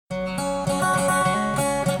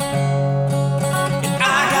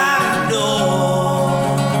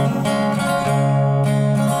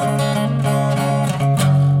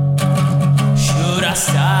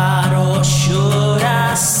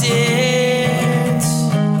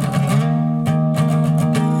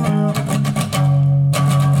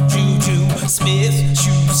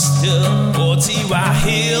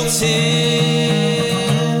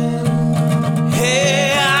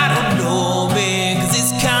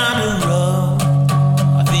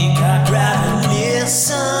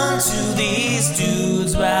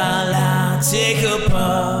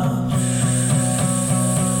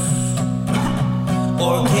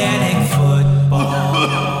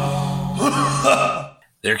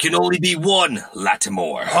There can only be one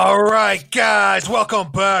Lattimore. All right, guys,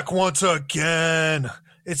 welcome back once again.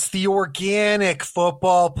 It's the Organic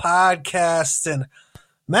Football Podcast, and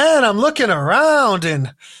man, I'm looking around,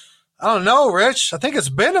 and I don't know, Rich. I think it's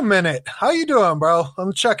been a minute. How you doing, bro?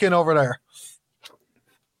 I'm checking over there.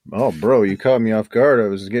 Oh, bro, you caught me off guard. I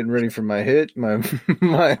was getting ready for my hit, my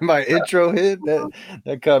intro hit.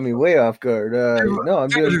 That caught me way off guard. No, I'm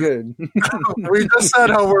doing good. We just said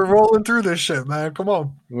how we're rolling through this shit, man. Come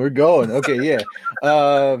on. We're going. Okay, yeah.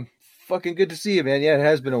 Fucking good to see you, man. Yeah, it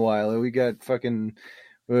has been a while. We got fucking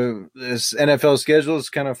this NFL schedule has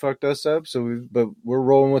kind of fucked us up. But we're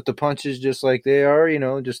rolling with the punches just like they are. You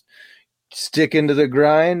know, just sticking to the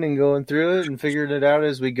grind and going through it and figuring it out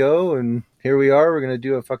as we go. And here we are. We're going to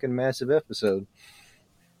do a fucking massive episode.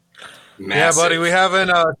 Yeah, buddy. We haven't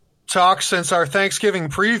talked since our Thanksgiving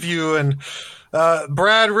preview. And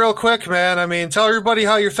Brad, real quick, man, I mean, tell everybody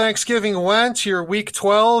how your Thanksgiving went, your week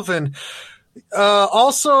 12. And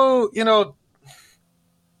also, you know,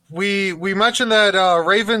 we mentioned that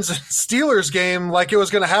Ravens and Steelers game like it was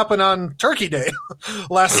going to happen on Turkey Day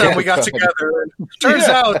last time we got together. Turns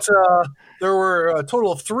out there were a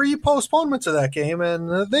total of 3 postponements of that game,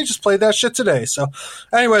 and they just played that shit today. So,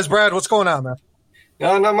 anyways, Brad, what's going on, man?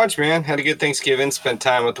 No, not much, man. Had a good Thanksgiving. Spent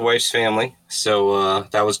time with the wife's family. So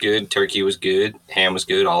that was good. Turkey was good. Ham was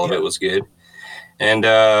good. All of it was good. And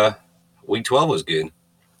week 12 was good.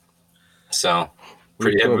 So,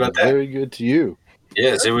 pretty happy about that. Very good to you.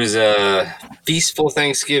 Yes, it was a feastful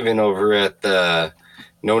Thanksgiving over at the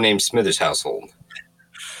No Name Smithers household.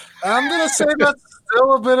 I'm going to say that's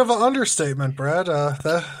still a bit of an understatement, Brad.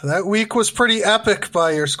 That week was pretty epic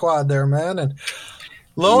by your squad there, man. And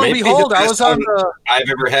lo and behold, I was on the I've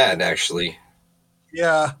ever had, actually.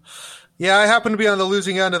 Yeah, I happened to be on the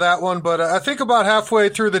losing end of that one, but I think about halfway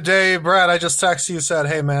through the day, Brad, I just texted you, said,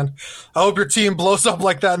 hey, man, I hope your team blows up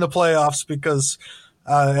like that in the playoffs because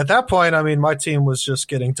at that point, I mean, my team was just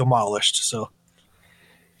getting demolished. So,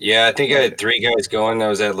 yeah, I think I had 3 guys going. I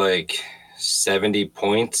was at like 70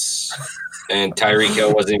 points, and Tyreek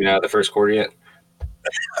Hill wasn't even out of the first quarter yet.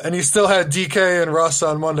 And he still had DK and Russ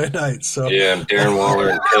on Monday night. So yeah, Darren Waller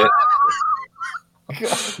and Pitt.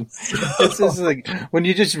 This is like when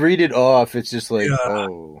you just read it off, it's just like,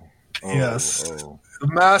 yes.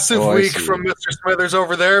 Massive week from Mr. Smithers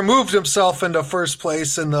over there. Moved himself into first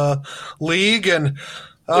place in the league. And me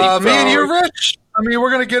and you, Rich, I mean, we're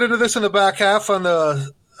going to get into this in the back half on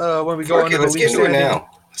the when we go into the league. Let's get into it now.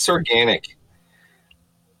 It's organic.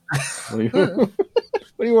 What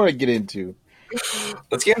do you want to get into?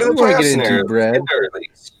 Let's get into the playoff scenario, Brad.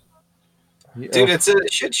 Dude, it's a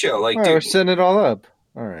shit show. Like, dude, we're setting it all up.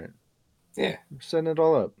 All right. Yeah. We're setting it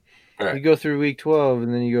all up. Right. You go through week 12,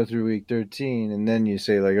 and then you go through week 13, and then you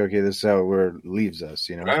say, like, okay, this is where it leaves us,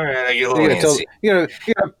 you know? All right, I get a little antsy.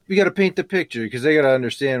 You got to paint the picture, because they got to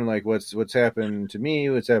understand, like, what's happened to me,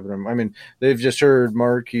 what's happened. I mean, they've just heard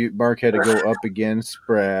Mark had to go up against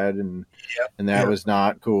Brad, and that was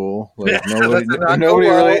not cool. Like,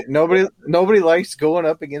 nobody likes going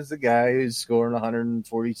up against the guy who's scoring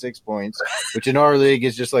 146 points, which in our league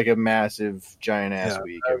is just like a massive, giant-ass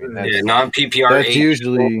week. I mean, that's non-PPR. That's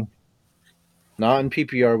usually... Not in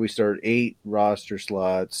PPR, we start 8 roster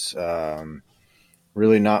slots.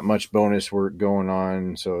 Really not much bonus work going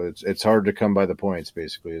on, so it's hard to come by the points,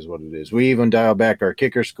 basically, is what it is. We even dial back our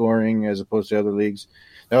kicker scoring as opposed to other leagues.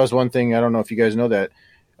 That was one thing, I don't know if you guys know that.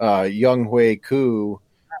 Young Hui Koo,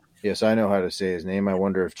 yes, I know how to say his name. I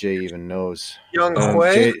wonder if Jay even knows. Young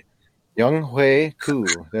Hui Koo,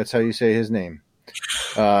 that's how you say his name.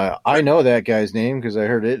 I know that guy's name because I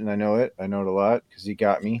heard it and I know it. I know it a lot because he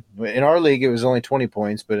got me. In our league, it was only 20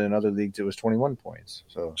 points, but in other leagues, it was 21 points.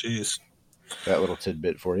 So, jeez, that little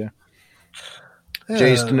tidbit for you. Yeah.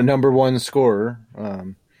 Jay's the number 1 scorer.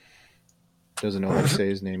 Doesn't know how to say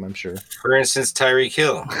his name, I'm sure. For instance, Tyreek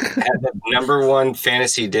Hill had the number 1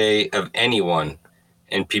 fantasy day of anyone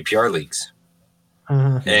in PPR leagues.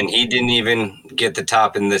 Mm-hmm. And he didn't even get the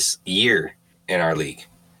top in this year in our league.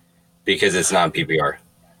 Because it's not PPR.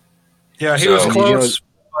 Yeah, he was close.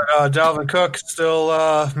 But Dalvin Cook still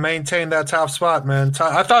maintained that top spot, man.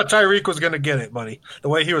 I thought Tyreek was going to get it, buddy. The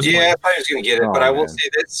way he was playing. I thought he was going to get it. But I will say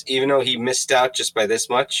this, even though he missed out just by this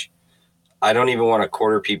much, I don't even want a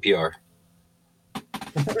quarter PPR.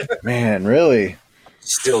 Man, really?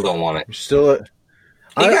 Still don't want it. You're still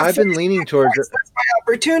I've been leaning towards it. That's my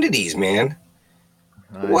opportunities, man.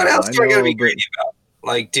 What else do I got to be greedy about?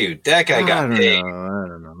 Like, dude, that guy got paid. I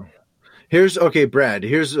don't know. Brad,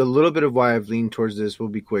 here's a little bit of why I've leaned towards this. We'll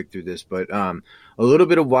be quick through this, but a little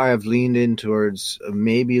bit of why I've leaned in towards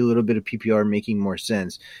maybe a little bit of PPR making more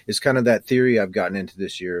sense is kind of that theory I've gotten into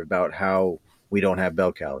this year about how we don't have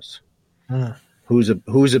bell cows. Mm. Who's a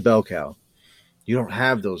bell cow? You don't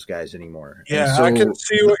have those guys anymore. Yeah, so, I can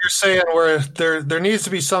see what you're saying. Where there needs to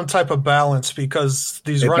be some type of balance because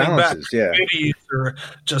these running back committees are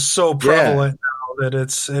just so prevalent now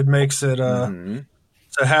that it makes it to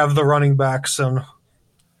have the running backs and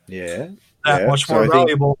much more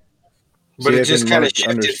valuable. But it just kind of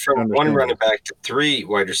shifted from one running back to 3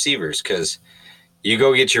 wide receivers because you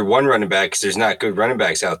go get your one running back because there's not good running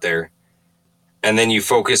backs out there, and then you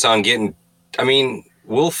focus on getting. I mean,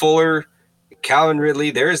 Will Fuller, Calvin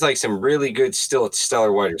Ridley, there's like some really good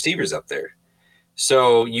stellar wide receivers up there.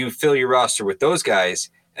 So you fill your roster with those guys,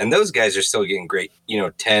 and those guys are still getting great,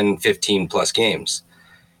 10, 15 plus games.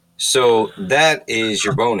 So that is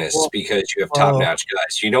your bonus because you have top-notch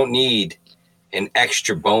guys. You don't need an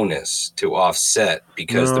extra bonus to offset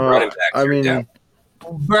because the running backs are down.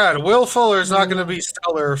 Brad, Will Fuller is not going to be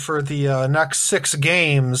stellar for the next 6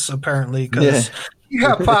 games, apparently, because he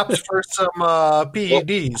got popped for some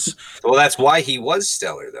PEDs. Well, that's why he was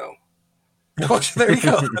stellar, though. There you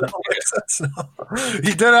go. That makes sense now.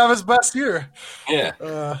 He did have his best year.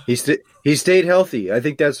 Yeah. He stayed healthy. I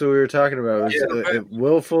think that's what we were talking about.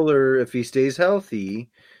 Will Fuller, if he stays healthy,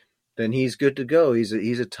 then he's good to go. He's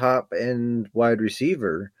a top end wide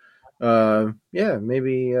receiver.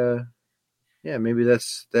 Maybe that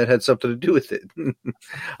had something to do with it.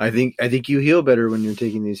 I think you heal better when you're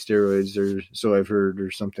taking these steroids, or so I've heard,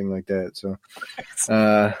 or something like that. So, is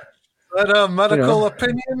that a medical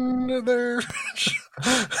opinion there?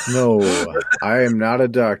 No, I am not a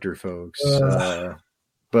doctor, folks.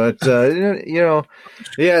 But So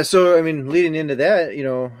I mean, leading into that,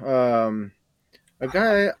 a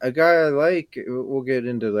guy I like. We'll get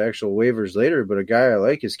into the actual waivers later, but a guy I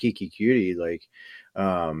like is Keke Coutee. Like,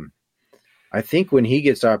 I think when he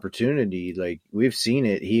gets opportunity, like we've seen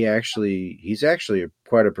it, he's actually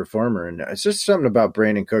quite a performer, and it's just something about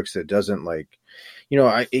Brandon Cooks that doesn't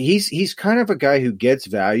he's kind of a guy who gets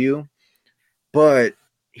value, but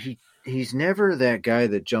he's never that guy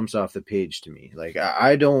that jumps off the page to me. Like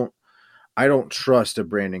I don't trust a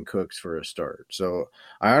Brandon Cooks for a start, so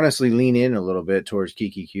I honestly lean in a little bit towards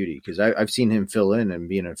Keke Coutee because I've seen him fill in and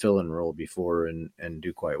be in a fill-in role before and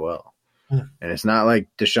do quite well. And it's not like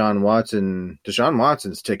Deshaun Watson. Deshaun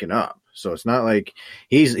Watson's ticking up, so it's not like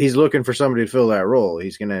he's looking for somebody to fill that role.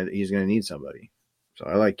 He's gonna need somebody. So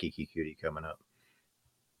I like Keke Coutee coming up.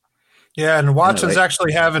 Yeah, and Watson's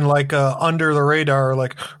actually having like a under the radar,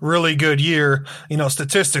 like really good year,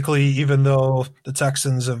 statistically, even though the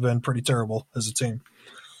Texans have been pretty terrible as a team.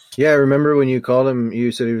 Yeah, I remember when you called him,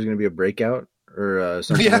 you said he was going to be a breakout or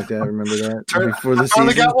something like that. Remember that? Before the season? I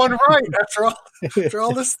finally got one right after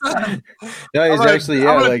all this time. No, he's actually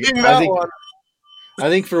I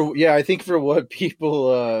think for what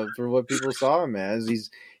people saw him as,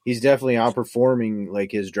 he's definitely outperforming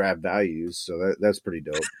like his draft values, so that's pretty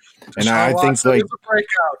dope. And I think like a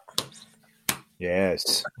breakout.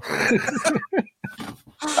 Yes.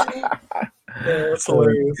 That's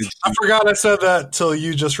hilarious. I forgot I said that till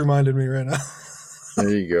you just reminded me right now. There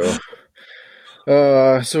you go.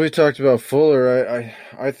 So we talked about Fuller.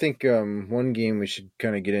 I think one game we should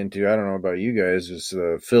kind of get into, I don't know about you guys, is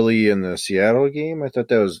the Philly and the Seattle game. I thought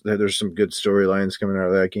there's some good storylines coming out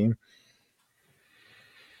of that game.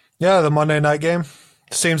 Yeah, the Monday night game.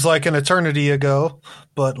 Seems like an eternity ago,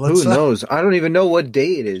 but who knows? I don't even know what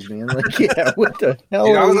day it is, man. Like, yeah, what the hell?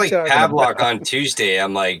 Dude, I was like Pavlok on Tuesday.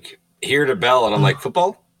 I'm like, hear the bell, and I'm like,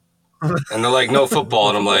 football? And they're like, no football,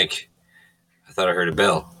 and I'm like, I thought I heard a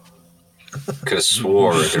bell. Could have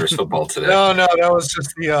swore there was football today. No, that was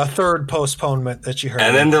just the third postponement that you heard.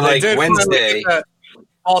 And then they're like, Wednesday.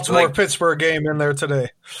 Baltimore-Pittsburgh game in there today.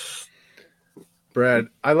 Brad,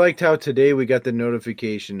 I liked how today we got the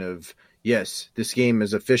notification of, yes, this game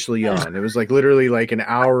is officially on. It was like literally like an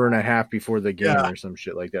hour and a half before the game or some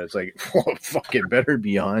shit like that. It's like, oh, fuck, it better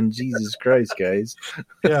be on. Jesus Christ, guys.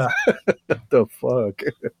 Yeah. What the fuck?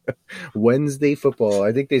 Wednesday football.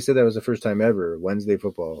 I think they said that was the first time ever. Wednesday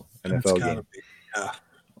football NFL game. Yeah.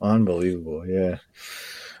 Unbelievable. Yeah.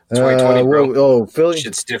 2020, bro. Philly.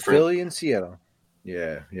 Shit's different. Philly and Seattle.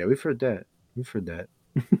 Yeah. Yeah, we've heard that.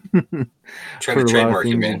 Trying to trademark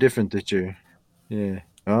it, man. Different that year. Yeah.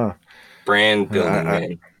 Brand building,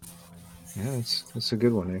 man. Yeah, that's a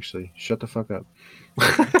good one, actually. Shut the fuck up.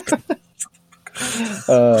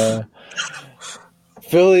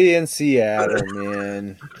 Philly and Seattle,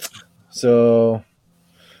 man. So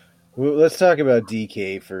let's talk about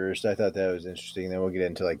DK first. I thought that was interesting. Then we'll get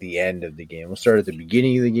into like the end of the game. We'll start at the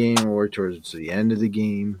beginning of the game and work towards the end of the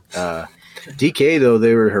game. DK, though,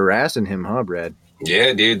 they were harassing him, huh, Brad?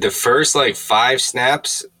 Yeah, dude. The first like 5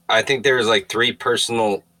 snaps, I think there was like 3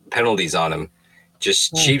 personal penalties on him.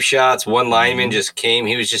 Just cheap shots. One lineman just came.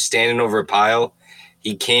 He was just standing over a pile.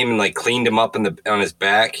 He came and like cleaned him up on his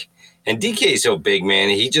back. And DK is so big, man.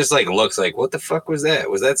 He just like looks like, what the fuck was that?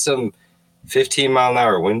 Was that some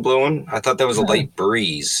 15-mile-an-hour wind blowing? I thought that was a light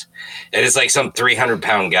breeze. And it's like some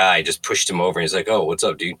 300-pound guy just pushed him over. And he's like, oh, what's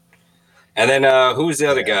up, dude? And then who was the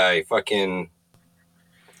other guy?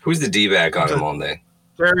 Who's the D-back on him all day?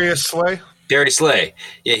 Darius Slay. Darius Slay.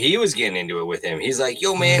 Yeah, he was getting into it with him. He's like,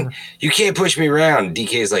 yo, man, you can't push me around.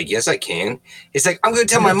 DK is like, yes, I can. He's like, I'm going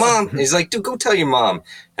to tell my mom. He's like, dude, go tell your mom.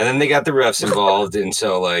 And then they got the refs involved. And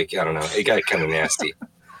so, like, I don't know. It got kind of nasty.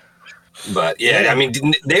 But, yeah, I mean,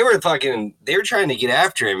 they were trying to get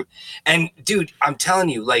after him. And, dude, I'm telling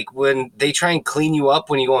you, like, when they try and clean you up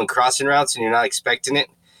when you go on crossing routes and you're not expecting it,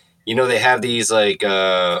 you know, they have these, like,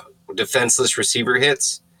 defenseless receiver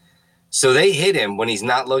hits. So they hit him when he's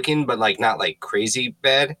not looking, but like not like crazy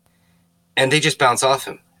bad, and they just bounce off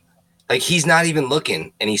him. Like he's not even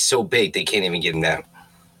looking, and he's so big they can't even get him down.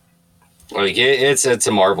 Like it's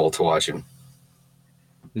a marvel to watch him.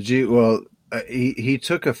 Did you? Well, he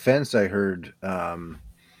took offense. I heard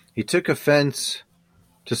he took offense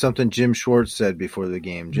to something Jim Schwartz said before the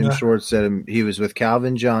game. Jim Schwartz said he was with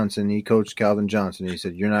Calvin Johnson. He coached Calvin Johnson. He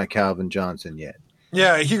said, "You're not Calvin Johnson yet."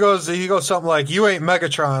 Yeah, he goes something like, "You ain't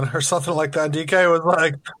Megatron" or something like that. DK was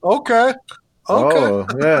like, "Okay." Oh,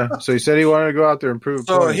 yeah. So he said he wanted to go out there and prove.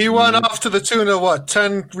 So he went off to the tune of what?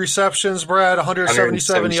 10 receptions, Brad,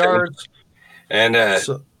 177 yards, and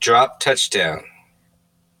drop touchdown.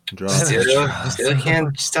 Still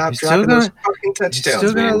can't stop dropping those fucking touchdowns.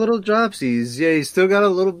 Still got a little dropsies. Yeah, he's still got a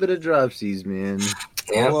little bit of dropsies, man.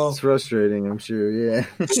 Yeah, well, it's frustrating. I'm sure. Yeah.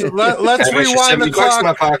 Let's rewind the clock. In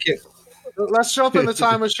my pocket. Let's jump in the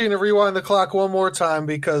time machine and rewind the clock one more time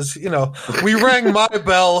because, you know, we rang my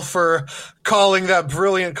bell for calling that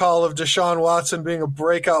brilliant call of Deshaun Watson being a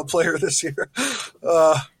breakout player this year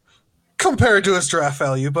compared to his draft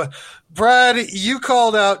value. But, Brad, you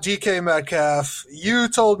called out DK Metcalf. You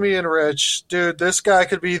told me and Rich, dude, this guy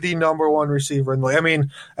could be the number one receiver in the league. I mean,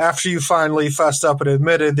 after you finally fessed up and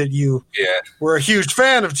admitted that you were a huge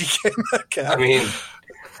fan of DK Metcalf. I mean –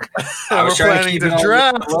 I was trying to keep it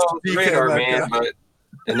draft the radar, man,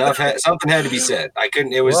 but something had to be said. I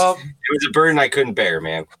couldn't. It was a burden I couldn't bear,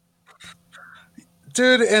 man.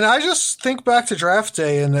 Dude, and I just think back to draft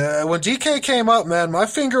day, and when DK came up, man, my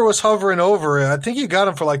finger was hovering over it. I think you got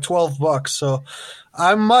him for like $12, so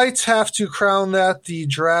I might have to crown that the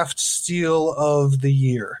draft steal of the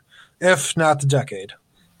year, if not the decade.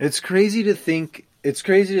 It's crazy to think. It's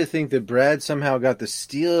crazy to think that Brad somehow got the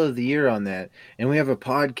steal of the year on that, and we have a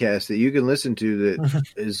podcast that you can listen to that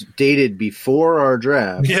is dated before our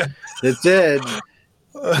draft that said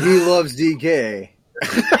he loves DK.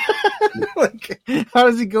 Like, how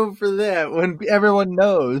does he go for that when everyone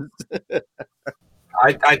knows?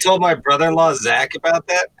 I told my brother-in-law Zach about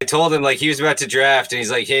that. I told him like he was about to draft, and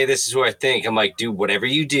he's like, "Hey, this is who I think." I'm like, "Dude, whatever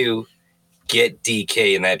you do, get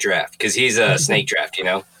DK in that draft because he's a snake draft, you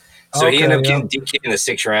know." So he ended up getting DK in the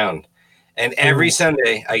 6th round. And every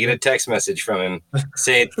Sunday, I get a text message from him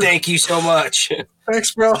saying, "Thank you so much."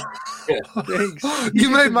 Thanks, bro. Thanks. You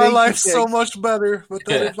made my life so much better with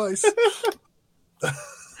that advice.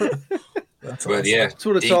 That's awesome. That's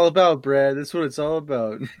what it's all about, Brad. That's what it's all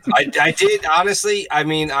about. I did, honestly, I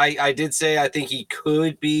mean, I did say I think he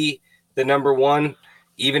could be the number one.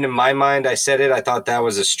 Even in my mind, I said it. I thought that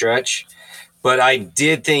was a stretch. But I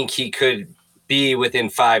did think he could be within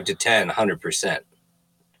 5 to 10, 100%.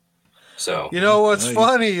 So you know what's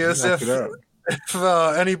funny is if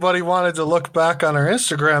anybody wanted to look back on our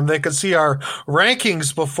Instagram, they could see our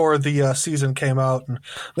rankings before the season came out, and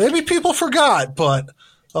maybe people forgot, but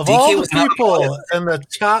of DK all the people in the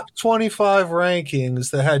top 25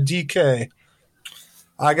 rankings that had DK,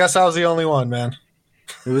 I guess I was the only one, man.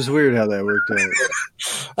 It was weird how that worked out.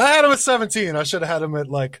 I had him at 17. I should have had him at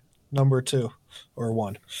like number 2 or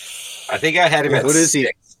 1. I think I had him at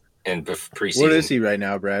 6 in preseason. What is he right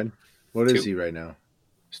now, Brad? What is he right now?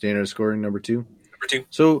 Standard scoring number 2? Number 2.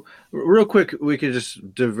 So real quick, we could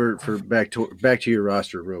just divert for back to your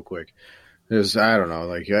roster real quick. Because I don't know,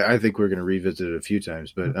 like I think we're going to revisit it a few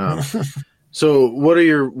times. But so what are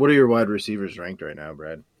your wide receivers ranked right now,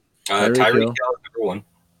 Brad? Tyreek Hill number 1.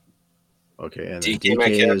 Okay, and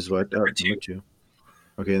DK is what? Number 2.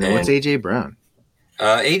 Okay, and then what's AJ Brown?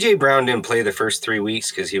 AJ Brown didn't play the first 3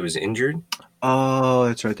 weeks because he was injured. Oh,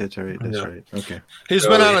 that's right. Right. Okay. He's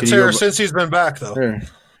been on a tear since he's been back, though. There.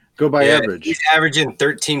 Go by average. He's averaging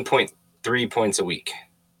 13.3 points a week.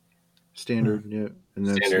 Standard, yeah. And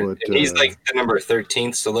that's Standard. what. And he's like the number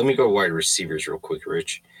 13th. So let me go wide receivers real quick,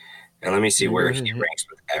 Rich. And let me see where he ranks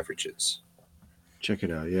with averages. Check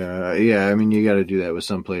it out. Yeah. I mean, you got to do that with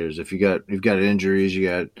some players. If you've got injuries, you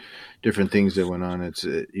got different things that went on.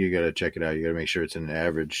 You got to check it out. You got to make sure it's an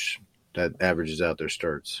average that averages out their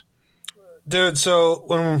starts. Dude, so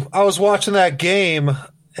when I was watching that game,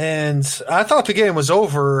 and I thought the game was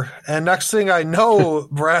over, and next thing I know,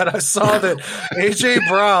 Brad, I saw that AJ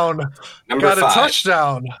Brown got a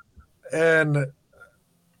touchdown, and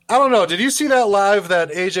I don't know. Did you see that live?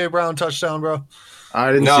 That AJ Brown touchdown, bro?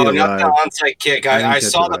 I didn't see it not live. the onside kick. I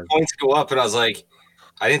saw the points go up, and I was like,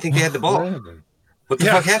 I didn't think they had the ball. What the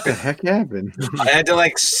fuck happened? What the heck happened? I had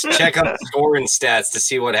to check up the scoring stats to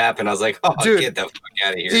see what happened. I was like, oh, dude, get the fuck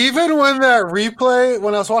out of here. Even when I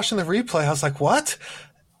was watching the replay, I was like, what?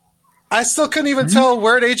 I still couldn't even tell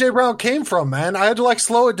where AJ Brown came from, man. I had to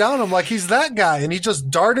slow it down. I'm like, he's that guy. And he just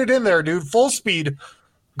darted in there, dude, full speed,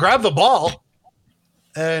 grabbed the ball,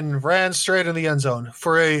 and ran straight in the end zone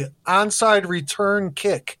for a onside return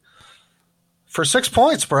kick for 6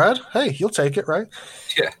 points, Brad. Hey, you'll take it, right?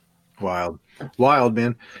 Yeah. Wild,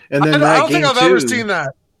 man. And then I don't think I've ever seen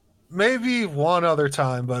that. Maybe one other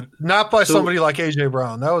time, but not by somebody like AJ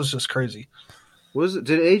Brown. That was just crazy. Did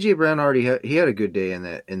AJ Brown already he had a good day in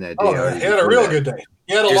that day? Oh, he had a real good day.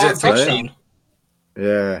 He had a long touchdown.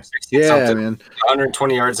 Yeah, man.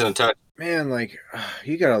 120 yards and a touch. Man,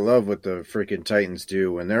 you gotta love what the freaking Titans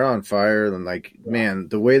do when they're on fire. And man,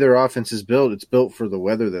 the way their offense is built, it's built for the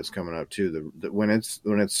weather that's coming up too. When it's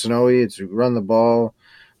snowy, it's run the ball,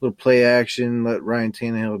 little play action, let Ryan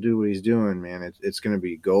Tannehill do what he's doing. Man, it's gonna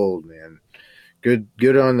be gold, man.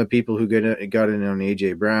 Good on the people who got in on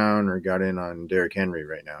AJ Brown or got in on Derrick Henry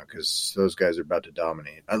right now, because those guys are about to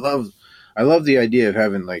dominate. I love the idea of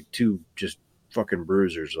having two just fucking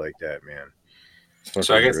bruisers like that, man.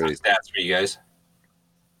 So I got some stats for you guys.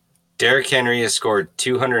 Derrick Henry has scored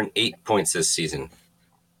 208 points this season.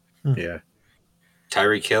 Yeah.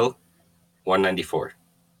 Tyreek Hill, 194.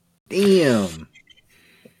 Damn.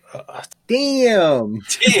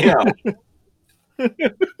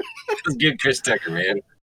 That's good, Chris Tucker, man.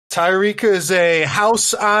 Tyreek is a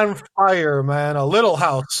house on fire, man. A little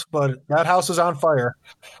house, but that house is on fire.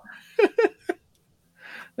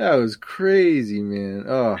 That was crazy, man.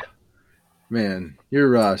 Oh, man, your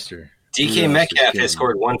roster. DK Metcalf has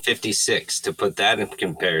scored 156, to put that in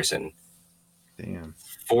comparison. Damn.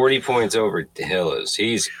 40 points over Hill is.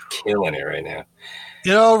 He's killing it right now.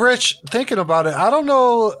 You know, Rich, thinking about it, I don't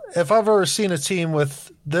know if I've ever seen a team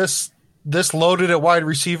with this loaded at wide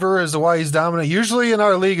receiver as to why he's dominant. Usually in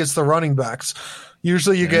our league, it's the running backs.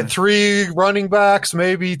 Usually you get 3 running backs,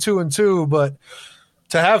 maybe 2 and 2, but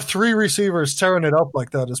to have 3 receivers tearing it up like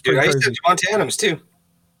that is pretty crazy. I used to have Devontae Adams too.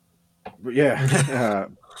 Yeah.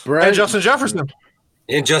 And Justin Jefferson.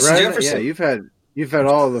 And Justin Jefferson. Yeah, you've had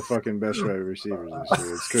all the fucking best wide receivers this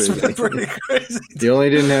year. It's crazy. It's pretty crazy. You only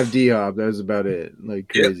didn't have D-Hop. That was about it.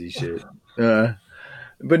 Crazy shit.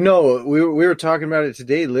 But no, we were talking about it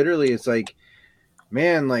today. Literally, it's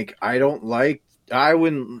man, I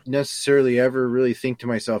wouldn't necessarily ever really think to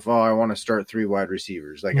myself, oh, I want to start 3 wide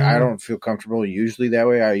receivers. I don't feel comfortable usually that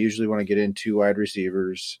way. I usually want to get in 2 wide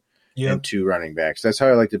receivers and 2 running backs. That's how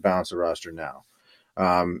I like to balance the roster now.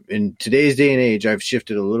 In today's day and age, I've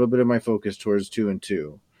shifted a little bit of my focus towards 2 and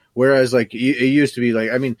 2. Whereas it used to be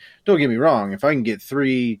don't get me wrong. If I can get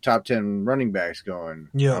 3 top 10 running backs going,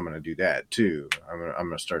 I'm going to do that too. I'm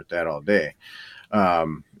going to start that all day.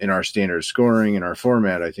 In our standard scoring, in our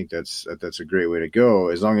format, I think that's a great way to go,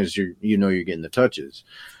 as long as you're getting the touches.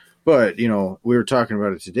 But, we were talking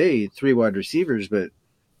about it today, 3 wide receivers, but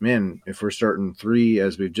man, if we're starting 3,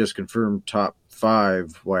 as we've just confirmed, top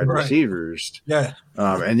 5 wide receivers. Yeah.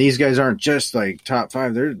 And these guys aren't just top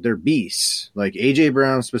 5, they're beasts. AJ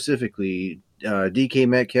Brown specifically, DK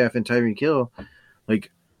Metcalf and Tyreek Hill.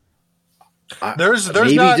 There's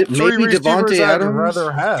not 3 receivers I'd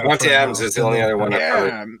rather have. Devontae Adams is the only other one.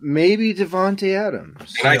 Yeah, maybe Devontae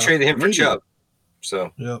Adams. And I traded him for Chubb.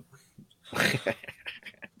 So. Yep.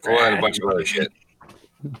 And a bunch of other shit.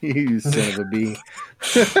 You son of a bee.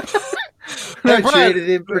 I traded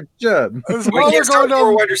him for Chubb. While we're going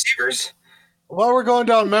down wide receivers. While we're going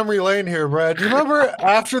down memory lane here, Brad, do you remember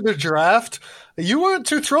after the draft, you weren't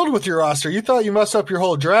too thrilled with your roster. You thought you messed up your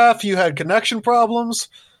whole draft. You had connection problems.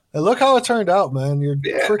 And look how it turned out, man. Your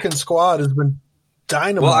freaking squad has been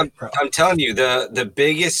dynamite. Well, I'm telling you, the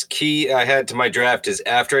biggest key I had to my draft is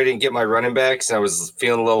after I didn't get my running backs, and I was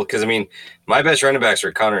feeling a little – because, my best running backs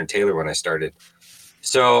were Connor and Taylor when I started.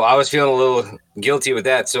 So I was feeling a little guilty with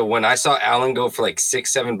that. So when I saw Allen go for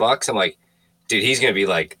 $6-7, I'm like, dude, he's going to be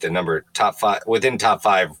the number top 5 within top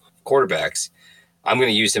 5 quarterbacks. I'm going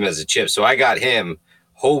to use him as a chip. So I got him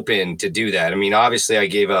hoping to do that. Obviously I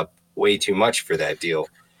gave up way too much for that deal,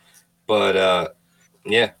 but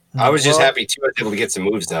Yeah. I was just happy, too, I was able to get some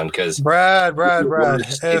moves done because Brad.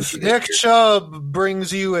 If Nick Chubb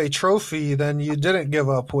brings you a trophy, then you didn't give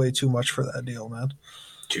up way too much for that deal, man.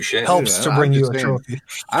 Touche. Helps to bring you a trophy.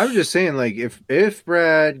 I'm just saying, like, if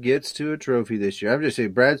Brad gets to a trophy this year, I'm just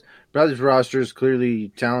saying Brad's roster is clearly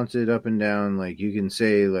talented up and down. Like, you can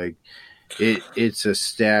say, like, it's a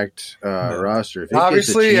stacked roster. If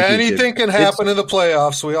obviously, anything can happen in the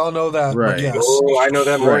playoffs. We all know that. Right. Yes. Oh, I know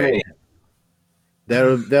that more than me.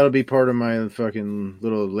 That'll be part of my fucking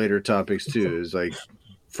little later topics too. Is like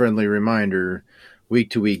friendly reminder,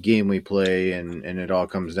 week to week game we play, and it all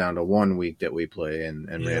comes down to 1 week that we play, and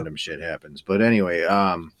random shit happens. But anyway,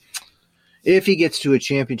 if he gets to a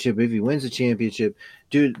championship, if he wins a championship,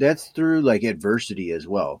 dude, that's through like adversity as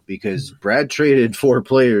well. Because Brad traded 4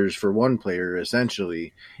 players for 1 player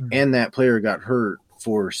essentially, and that player got hurt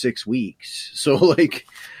for 6 weeks. So like.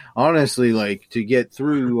 Honestly, like to get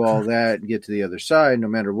through all that and get to the other side, no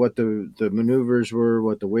matter what the maneuvers were,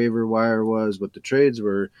 what the waiver wire was, what the trades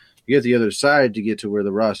were, you get the other side to get to where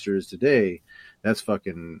the roster is today. That's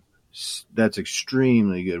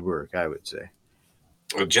extremely good work, I would say.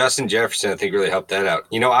 Well, Justin Jefferson, I think, really helped that out.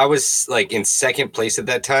 You know, I was like in second place at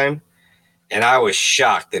that time, and I was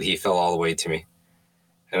shocked that he fell all the way to me.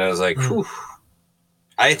 And I was like, whew.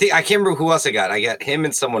 I can't remember who else I got. I got him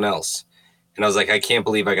and someone else. And I was like, I can't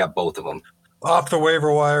believe I got both of them. Off the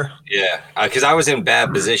waiver wire. Yeah, because I was in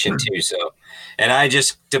bad position too. So, and I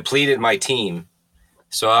just depleted my team.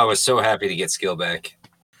 So I was so happy to get skill back.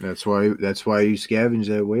 That's why you scavenge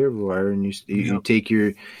that waiver wire and you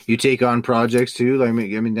take on projects too. I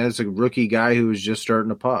mean that's a rookie guy who was just starting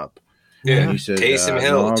to pop. Yeah, you said Taysom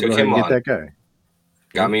Hill took him on. Get that guy.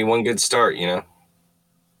 Got me one good start, you know.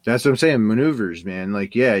 That's what I'm saying. Maneuvers, man.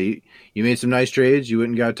 Like, yeah, you made some nice trades. You went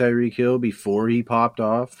and got Tyreek Hill before he popped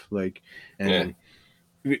off. Like, and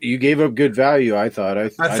you gave up good value. I thought. I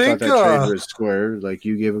thought that trade was square. Like,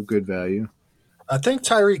 you gave up good value. I think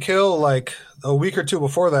Tyreek Hill, like a week or two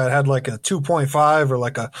before that, had like a 2.5 or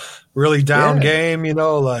like a really down game. You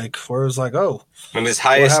know, like where it was like, oh. And his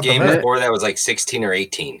highest game before that was like 16 or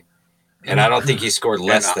 18, and I don't think he scored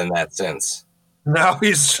less than that since. Now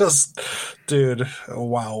he's just, dude,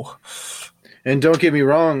 wow. And don't get me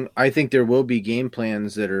wrong, I think there will be game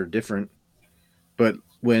plans that are different. But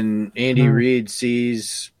when Andy Reid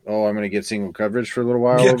sees, I'm going to get single coverage for a little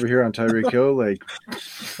while over here on Tyreek Hill, like,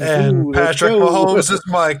 and Patrick Mahomes is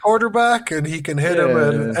my quarterback, and he can hit him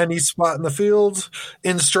at any spot in the field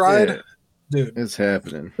in stride. Yeah. Dude, it's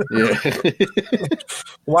happening. Yeah.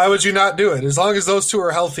 Why would you not do it? As long as those two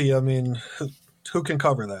are healthy, I mean, who can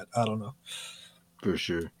cover that? I don't know. For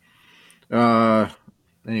sure.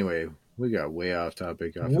 Anyway, we got way off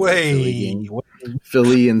topic. Philly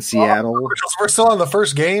and Seattle. We're still on the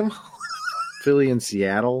first game. Philly and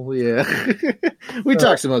Seattle. Yeah. We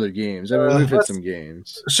talked some other games. I mean, we've hit some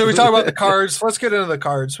games. Should we talk about the Cards? Let's get into the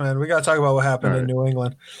Cards, man. We got to talk about what happened in New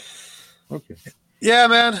England. Okay. Yeah,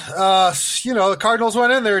 man. The Cardinals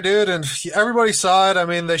went in there, dude, and everybody saw it. I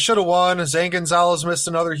mean, they should have won. Zane Gonzalez missed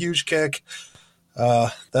another huge kick.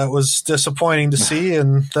 That was disappointing to see.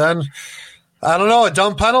 And then, I don't know, a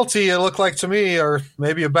dumb penalty, it looked like to me, or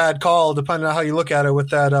maybe a bad call, depending on how you look at it,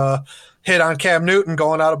 with that hit on Cam Newton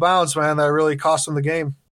going out of bounds, man. That really cost him the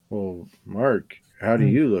game. Well, Mark, how do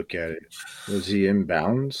you look at it? Was he in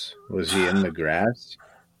bounds? Was he in the grass?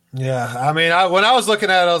 Yeah, I mean, when I was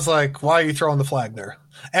looking at it, I was like, why are you throwing the flag there?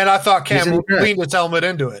 And I thought Cam leaned his helmet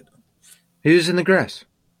into it. He was in the grass.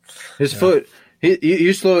 His foot...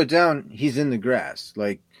 You slow it down. He's in the grass.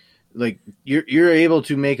 Like you're able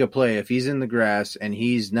to make a play if he's in the grass and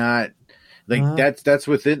he's not. Like that's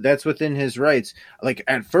within his rights. Like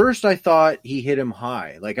at first, I thought he hit him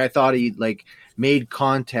high. Like I thought he like made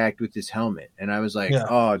contact with his helmet, and I was like,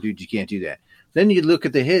 oh, dude, you can't do that. Then you look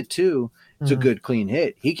at the hit too. It's a good, clean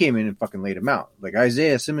hit. He came in and fucking laid him out. Like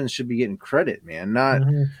Isaiah Simmons should be getting credit, man,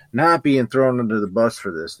 not being thrown under the bus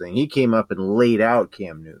for this thing. He came up and laid out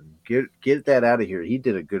Cam Newton. Get that out of here. He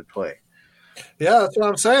did a good play. Yeah, that's what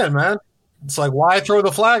I'm saying, man. It's like, why throw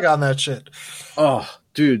the flag on that shit? Oh,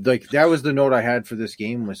 dude, like that was the note I had for this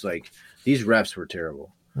game was like these refs were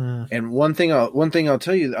terrible. And one thing I'll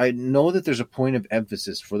tell you, I know that there's a point of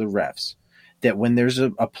emphasis for the refs that when there's a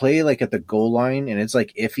play like at the goal line and it's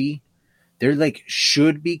like iffy, they're like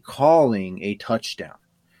should be calling a touchdown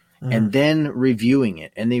and then reviewing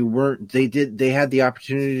it. And they had the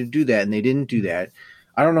opportunity to do that and they didn't do that.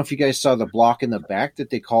 I don't know if you guys saw the block in the back that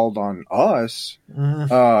they called on us,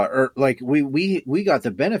 or like we got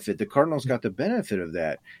the benefit. The Cardinals got the benefit of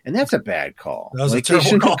that, and that's a bad call. That was like a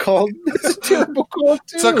terrible call. That's a terrible call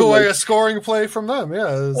too. Took away a scoring play from them.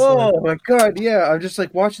 Yeah. My God! Yeah, I'm just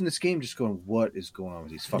like watching this game, just going, "What is going on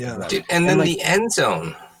with these fucking guys?" Dude, and then like, the end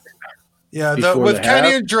zone. Yeah, with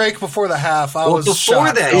Kenny and Drake before the half, I was before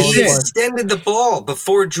shocked. that, he extended the ball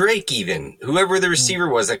before Drake even. Whoever the receiver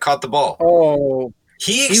was that caught the ball. Oh,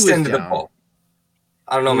 he extended the ball.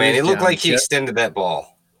 I don't know, man. It looked like he extended that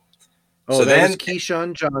ball. Oh, so that was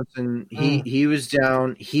Keyshawn Johnson. He was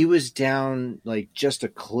down. He was down like just a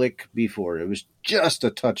click before. It was just a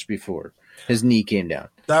touch before his knee came down.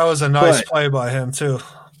 That was a nice play by him too.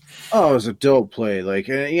 Oh, it was a dope play. Like,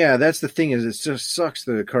 yeah, that's the thing is it just sucks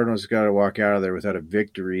that the Cardinals got to walk out of there without a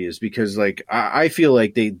victory is because, like, I feel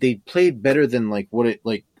like they played better than, like, what it,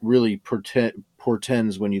 like, really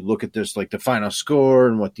portends when you look at this, like, the final score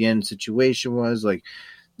and what the end situation was. Like,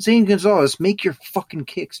 Zane Gonzalez, make your fucking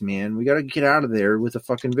kicks, man. We got to get out of there with a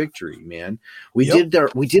fucking victory, man. We did our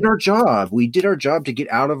job. We did our job to get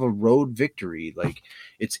out of a road victory. Like,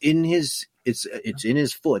 it's in his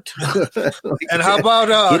foot. And how about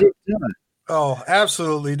get it done. Oh,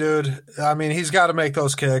 absolutely, dude. I mean, he's got to make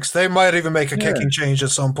those kicks. They might even make a kicking change at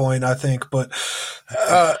some point, I think. But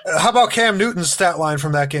how about Cam Newton's stat line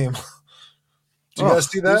from that game? Did you guys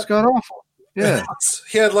see that? It's got awful. Yeah.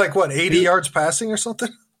 He had 80 yards passing or something?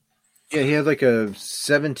 Yeah, he had like a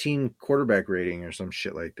 17 quarterback rating or some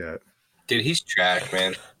shit like that. Dude, he's trash,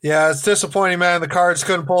 man. Yeah, it's disappointing, man. The Cards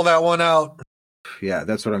couldn't pull that one out. Yeah,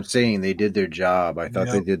 that's what I'm saying. They did their job. I thought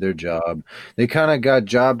they did their job. They kind of got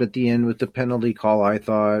jobbed at the end with the penalty call, I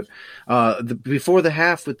thought. Before the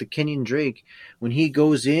half with the Kenyon Drake, when he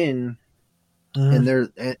goes in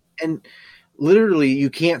and literally you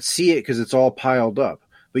can't see it because it's all piled up.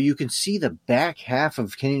 But you can see the back half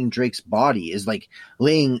of Kenyon Drake's body is like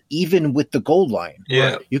laying even with the goal line.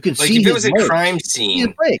 Yeah. You can like see if it was a crime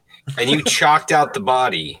scene and you chalked out the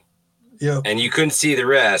body and you couldn't see the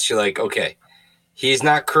rest, you're like, okay, he's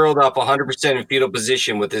not curled up 100% in fetal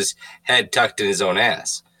position with his head tucked in his own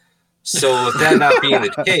ass. So with that not being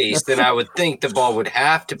the case, then I would think the ball would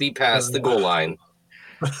have to be past the goal line.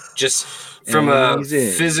 Just from a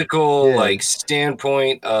physical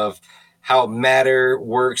standpoint of how matter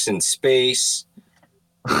works in space,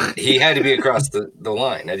 he had to be across the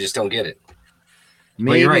line. I just don't get it.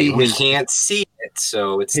 Maybe you're right. We can't see it,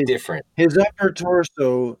 so it's different. His upper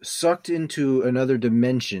torso sucked into another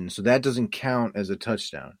dimension, so that doesn't count as a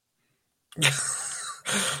touchdown.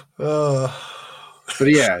 But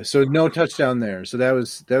yeah, so no touchdown there. So that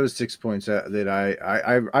was 6 points that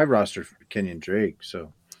I rostered Kenyon Drake.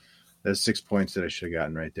 So that's 6 points that I should have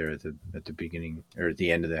gotten right there at the beginning or at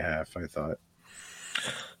the end of the half, I thought.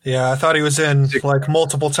 Yeah, I thought he was in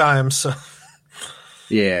multiple times. So.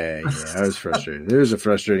 Yeah, I was frustrated. It was a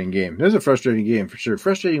frustrating game. It was a frustrating game for sure.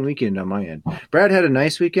 Frustrating weekend on my end. Brad had a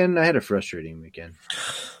nice weekend. I had a frustrating weekend.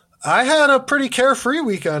 I had a pretty carefree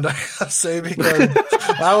weekend, I gotta say, because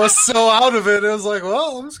I was so out of it. It was like,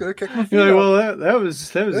 well, I'm just gonna kick my feet. You're like, well, that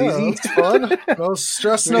was easy. It's fun. No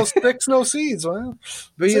stress, no sticks, no seeds, man.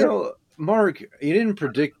 But you know, Mark, you didn't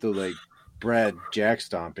predict the Brad jack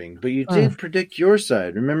stomping, but you did predict your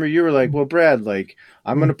side. Remember, you were like, well, Brad,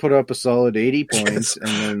 I'm going to put up a solid 80 points,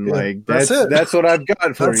 and then that's what I've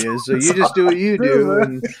got for you. So you just do what you do,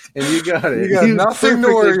 and you got it. You got nothing to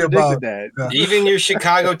worry about. That. Yeah. Even your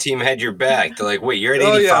Chicago team had your back. They're like, wait, you're at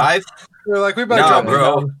 85? They're like, we better drop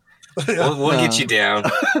bro. We'll get you down.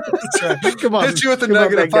 That's right. Come on. Hit you with the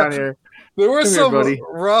negative down here. There were some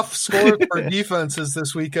rough scores for defenses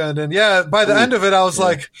this weekend. And, by the end of it, I was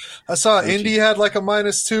like, I saw Indy had a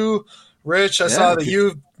 -2. Rich, I saw that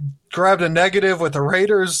you grabbed a negative with the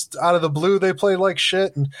Raiders out of the blue. They played like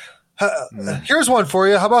shit. And here's one for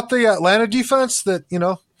you. How about the Atlanta defense that,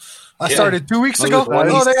 I started 2 weeks ago?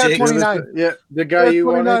 Oh, they had 29. Yeah, the guy you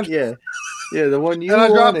wanted. Yeah. Yeah, the one you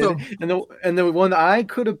wanted, and the one I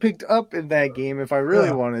could have picked up in that game if I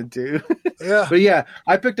really wanted to. Yeah, but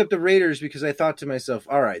I picked up the Raiders because I thought to myself,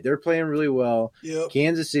 all right, they're playing really well. Yep.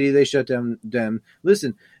 Kansas City, they shut them.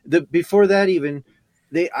 Listen, before that even,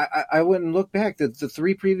 I went and looked back. The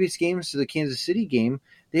 3 previous games to the Kansas City game,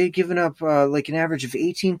 they had given up an average of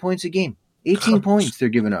 18 points a game. 18 points they're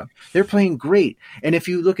giving up. They're playing great. And if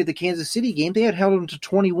you look at the Kansas City game, they had held them to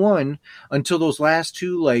 21 until those last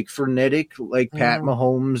 2 frenetic, Pat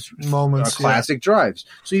Mahomes moments, classic drives.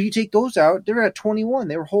 So you take those out, they're at 21.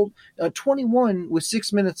 They were 21 with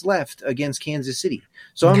 6 minutes left against Kansas City.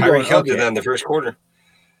 So I'm Tyreek Hill did that in the first quarter.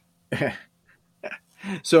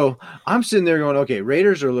 So I'm sitting there going, okay,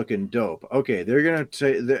 Raiders are looking dope. Okay, they're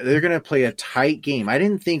gonna play a tight game. I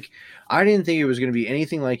didn't think it was gonna be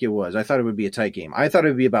anything like it was. I thought it would be a tight game. I thought it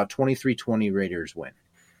would be about 23-20 Raiders win.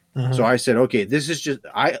 Mm-hmm. So I said, okay, this is just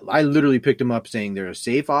I literally picked them up saying they're a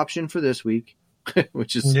safe option for this week,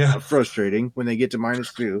 which is frustrating when they get to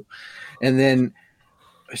 -2, and then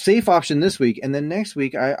safe option this week, and then next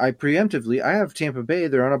week I preemptively I have Tampa Bay.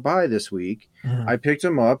 They're on a bye this week. Mm-hmm. I picked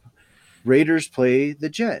them up. Raiders play the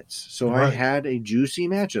Jets. So I had a juicy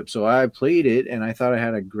matchup. So I played it, and I thought I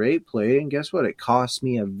had a great play. And guess what? It cost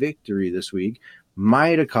me a victory this week.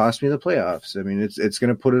 Might have cost me the playoffs. I mean, it's going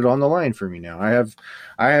to put it on the line for me now.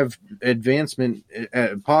 I have advancement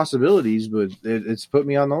possibilities, but it's put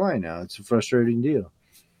me on the line now. It's a frustrating deal.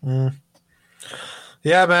 Mm.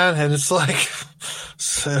 Yeah, man. And it's like,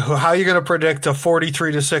 so how are you going to predict a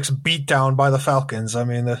 43-6 beatdown by the Falcons? I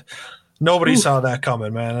mean, nobody saw that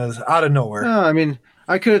coming, man. It was out of nowhere. No, I mean,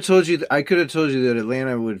 I could have told you that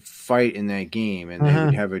Atlanta would fight in that game and they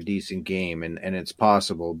would have a decent game, and it's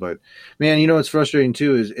possible. But man, you know what's frustrating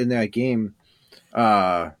too is in that game,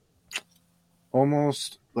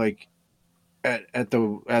 almost like at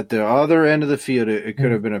the other end of the field, it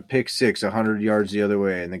could have been a pick six, 100 yards the other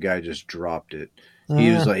way, and the guy just dropped it.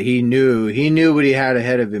 He was like he knew what he had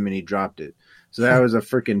ahead of him, and he dropped it. So that was a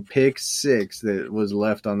freaking pick six that was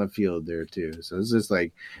left on the field there too. So it's just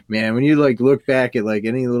like, man, when you like look back at like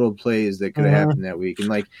any little plays that could have happened that week, and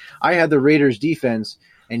like I had the Raiders defense,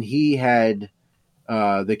 and he had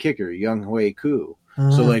the kicker Young Hui Koo.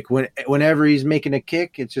 So like whenever he's making a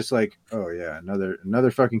kick, it's just like, oh yeah,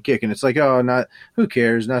 another fucking kick, and it's like, oh, not who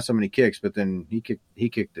cares, not so many kicks, but then he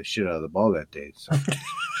kicked the shit out of the ball that day. So.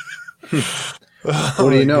 What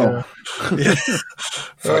do you know? Yeah.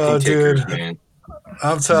 Fucking tickers, man.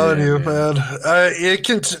 I'm telling you, man. I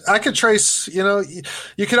can trace. You know,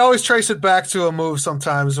 you can always trace it back to a move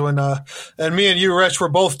sometimes when. And me and you, Rich, were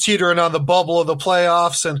both teetering on the bubble of the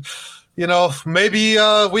playoffs, and you know, maybe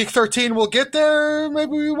week 13 we'll get there.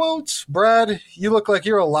 Maybe we won't. Brad, you look like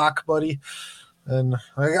you're a lock, buddy. And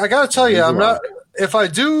I got to tell you, I'm not. If I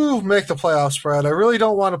do make the playoffs, Brad, I really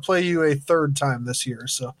don't want to play you a third time this year.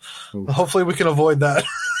 So hopefully we can avoid that.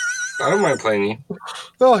 I don't mind playing you.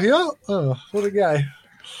 Oh, yeah? Oh, what a guy.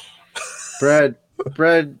 Brad,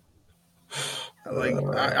 like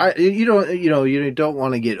you don't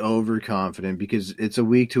want to get overconfident because it's a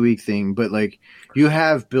week-to-week thing, but like you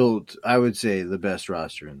have built, I would say, the best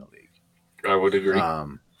roster in the league. I would agree. I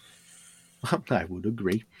would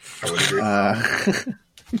agree.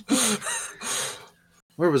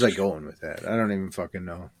 Where was I going with that? I don't even fucking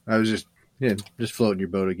know. I was just floating your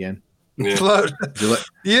boat again. Yeah. Float.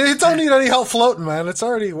 You don't need any help floating, man. It's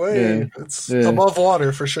already it's above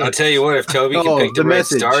water for sure. I'll tell you what, if Toby can pick the right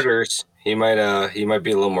starters, he might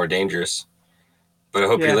be a little more dangerous. But I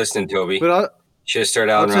hope you're listening, Toby. But should have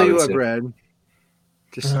started Allen Robinson. I'll tell you what, Brad.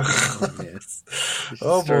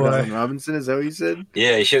 Boy. Allen Robinson, is that what you said?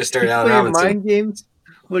 Yeah, he should have started Allen Robinson. Mind games?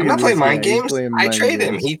 I'm not playing mind games. I traded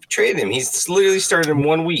him. He traded him. He's literally started in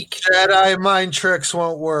 1 week. Jedi mind tricks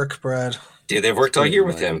won't work, Brad. Dude, they've worked all year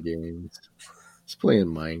with him. He's playing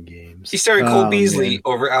mind games. He started Cole Beasley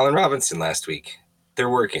over Allen Robinson last week. They're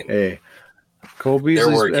working. Hey, Cole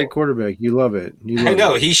Beasley's at quarterback. You love it. I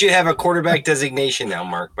know. He should have a quarterback designation now,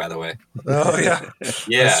 Mark, by the way. Oh, yeah.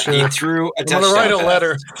 Yeah, he threw a touchdown. I'm going to write a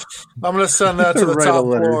letter. I'm going to send that to the top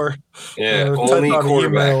floor. Yeah, only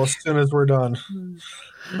quarterback. As soon as we're done.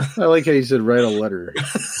 I like how you said write a letter.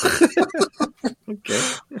 Okay.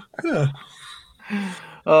 Yeah.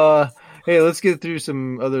 Hey, let's get through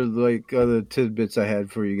some other tidbits I had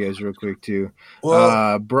for you guys real quick too.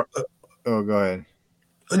 Well, go ahead.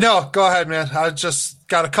 No, go ahead, man. I just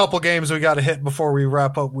got a couple games we got to hit before we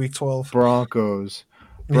wrap up week 12. Broncos.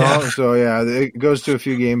 So yeah, it goes to a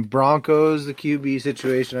few games. Broncos, the QB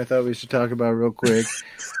situation. I thought we should talk about real quick,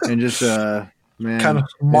 and just man, kind of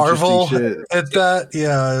marvel at that.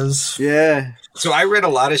 Yeah. So I read a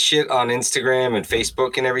lot of shit on Instagram and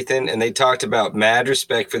Facebook and everything, and they talked about mad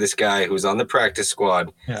respect for this guy who was on the practice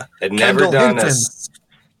squad. Yeah. Had never done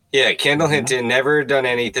Kendall Hinton, never done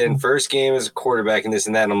anything. First game as a quarterback and this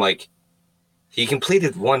and that. And I'm like, he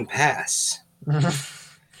completed one pass.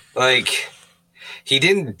 Like, he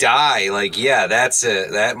didn't die. Like, yeah,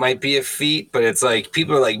 that might be a feat, but it's like,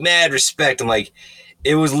 people are like, mad respect. I'm like,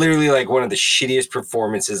 it was literally like one of the shittiest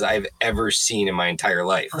performances I've ever seen in my entire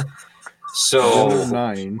life. So 1 of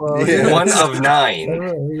 9. One of 9.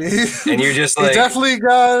 And you're just like, he definitely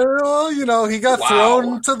got, he got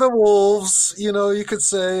thrown to the wolves, you could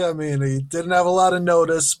say. I mean, he didn't have a lot of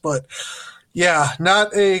notice, but Yeah,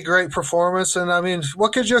 not a great performance. And I mean,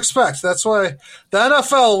 what could you expect? That's why the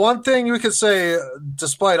NFL, one thing we could say,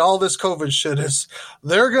 despite all this COVID shit, is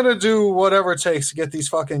they're going to do whatever it takes to get these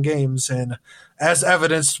fucking games in, as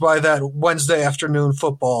evidenced by that Wednesday afternoon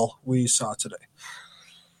football we saw today.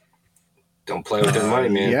 Don't play with their money,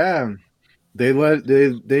 man. Yeah.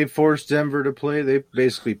 They forced Denver to play. They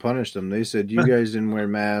basically punished them. They said, you guys didn't wear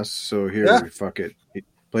masks, so here, fuck it.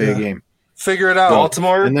 Play a game. Figure it out.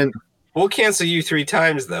 Baltimore, and then we'll cancel you 3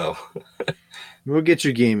 times, though. We'll get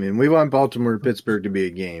your game in. We want Baltimore Pittsburgh to be a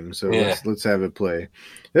game, so let's have it play.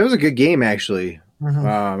 It was a good game, actually. Mm-hmm.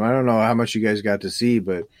 I don't know how much you guys got to see,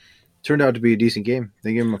 but it turned out to be a decent game.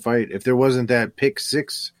 They gave them a fight. If there wasn't that pick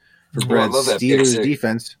 6 for Brad's Steelers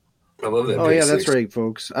defense. I love that. Oh, yeah, that's right,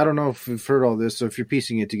 folks. I don't know if you've heard all this, so if you're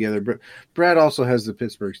piecing it together, but Brad also has the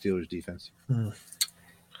Pittsburgh Steelers defense.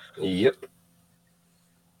 Yep.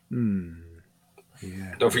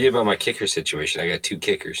 Yeah. Don't forget about my kicker situation. I got 2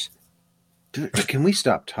 kickers. Dude, can we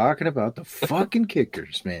stop talking about the fucking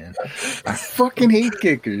kickers, man? I fucking hate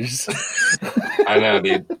kickers. I know,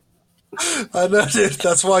 dude. I know, dude.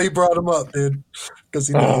 That's why you brought him up, dude. Because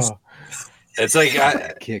he knows. It's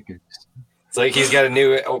like kickers. It's like he's got a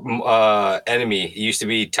new enemy. He used to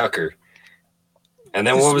be Tucker. And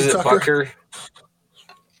then what was it, Bucker?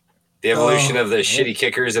 The evolution of the shitty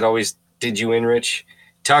kickers that always did you in, Rich.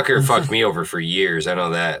 Tucker fucked me over for years. I know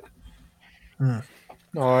that.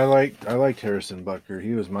 No, I liked Harrison Butker.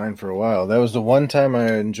 He was mine for a while. That was the one time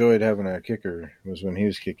I enjoyed having a kicker, was when he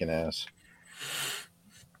was kicking ass.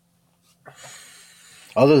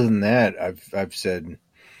 Other than that, I've said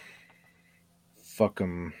fuck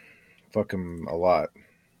him a lot.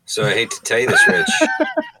 So I hate to tell you this, Rich.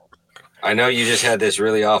 I know you just had this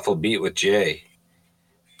really awful beat with Jay,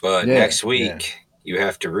 but next week you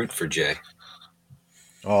have to root for Jay.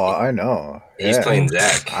 Oh, I know. He's playing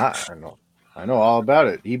Zach. I know all about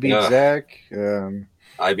it. He beat Zach.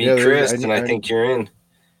 I beat Chris, and I think you're in.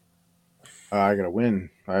 I gotta win.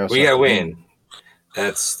 We gotta win.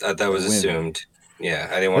 That was assumed. Yeah,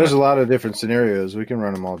 I didn't want. There's a lot of different scenarios. We can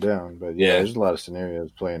run them all down, but there's a lot of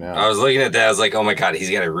scenarios playing out. I was looking at that. I was like, oh my god,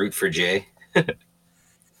 he's got to root for Jay.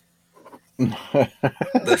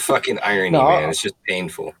 The fucking irony, man. It's just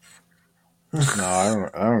painful. No,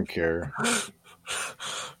 I don't care.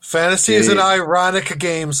 Fantasy is an ironic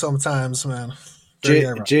game sometimes, man.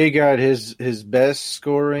 Jay got his best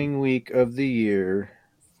scoring week of the year.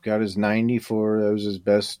 Got his 94. That was his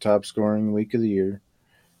best top scoring week of the year.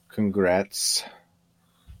 Congrats.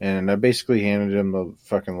 And I basically handed him a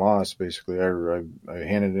fucking loss, basically. I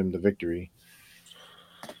handed him the victory.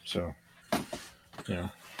 So, it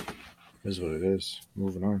is what it is.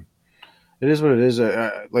 Moving on. It is what it is.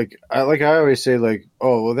 I always say, that's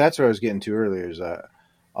what I was getting to earlier, is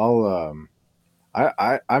I'm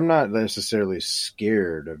not necessarily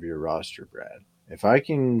scared of your roster, Brad. If I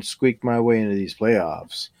can squeak my way into these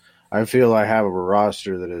playoffs, I feel I have a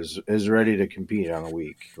roster that is ready to compete on a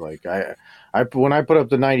week. Like when I put up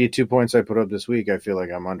the 92 points I put up this week, I feel like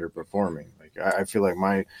I'm underperforming. Like I feel like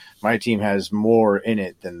my team has more in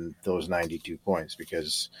it than those 92 points,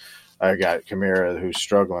 because I got Kamara, who's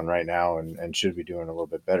struggling right now and should be doing a little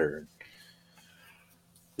bit better.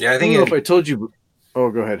 Yeah, I think if I told you.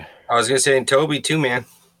 Oh, go ahead. I was gonna say, and Toby too, man.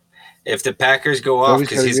 If the Packers go off,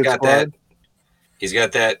 because he's got that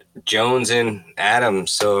Jones and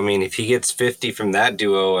Adams. So I mean, if he gets 50 from that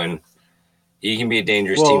duo, and he can be a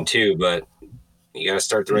dangerous team too, but you got to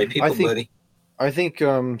start the right people, buddy. I think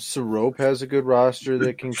Sorope has a good roster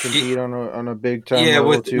that can compete on a big time. Yeah,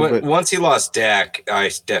 once he lost Dak, I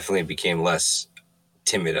definitely became less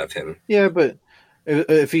timid of him. Yeah, but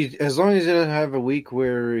as long as he doesn't have a week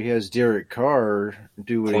where he has Derek Carr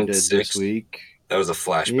do what he did this week, that was a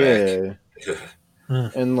flashback. Yeah,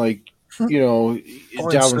 and Dalvin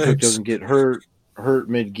Cook doesn't get hurt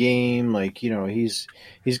mid game. He's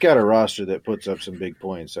got a roster that puts up some big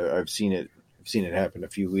points. I've seen it happen a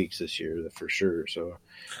few weeks this year for sure. So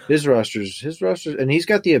his roster's, and he's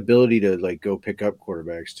got the ability to go pick up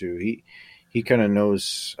quarterbacks too. He kind of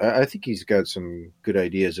knows. I think he's got some good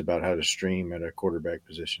ideas about how to stream at a quarterback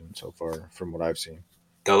position so far, from what I've seen.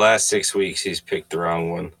 The last 6 weeks, he's picked the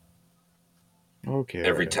wrong one. Okay.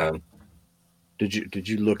 Every time. Did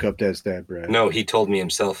you look up that stat, Brad? No, he told me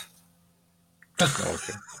himself. Okay.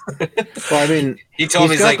 Well, I mean, he told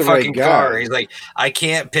me, he's like fucking Carr. He's like, I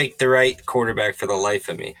can't pick the right quarterback for the life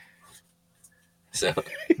of me. So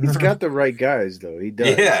he's got the right guys, though. He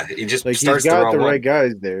does. Yeah, he just starts he's got the right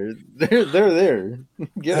guys there. They're there.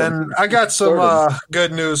 And I got some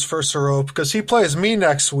good news for Sorope, because he plays me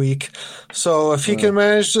next week. So if he can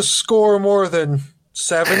manage to score more than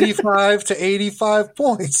 75 to 85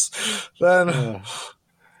 points, then,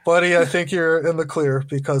 buddy, I think you're in the clear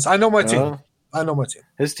because I know my team. I know my team.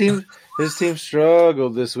 His team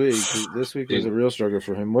struggled this week. This week was a real struggle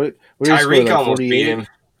for him. What Tyreek like almost beat him.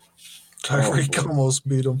 Tyreek almost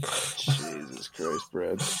beat him. Jesus Christ,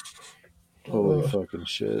 Brad. Holy fucking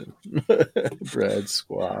shit. Brad's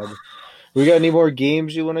squad. We got any more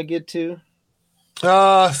games you want to get to?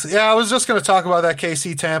 Yeah, I was just going to talk about that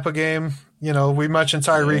KC Tampa game. You know, we mentioned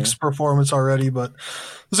Tyreek's performance already, but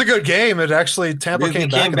it was a good game. It actually, Tampa came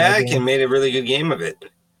back and made a really good game of it.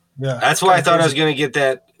 Yeah, that's why I thought I was going to get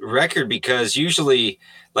that record, because usually,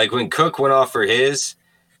 like when Cook went off for his,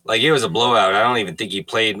 like it was a blowout. I don't even think he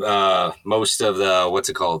played most of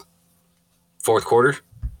the fourth quarter.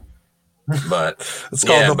 But it's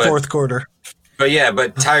called the fourth quarter. But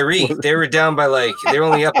Tyreek, they were down by they're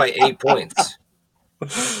only up by 8 points.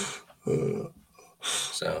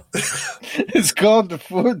 So it's called the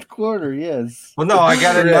fourth quarter, yes. Well, no, I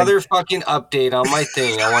got another fucking update on my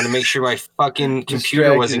thing. I want to make sure my fucking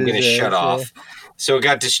computer wasn't going to shut off. So it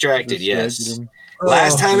got distracted, yes.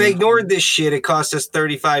 Last time I ignored this shit, it cost us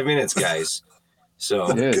 35 minutes, guys.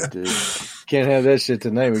 So yeah, dude. Can't have that shit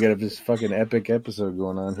tonight. We got this fucking epic episode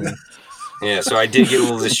going on here. Yeah, so I did get a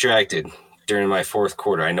little distracted during my fourth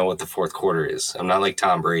quarter. I know what the fourth quarter is. I'm not like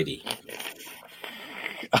Tom Brady.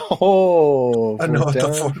 Oh, I know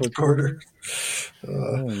the fourth quarter.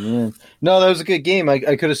 Oh man, no, that was a good game. I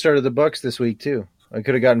could have started the Bucks this week too. I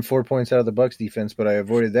could have gotten 4 points out of the Bucks defense, but I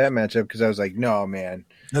avoided that matchup because I was like, no, man,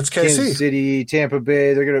 that's KC. Kansas City, Tampa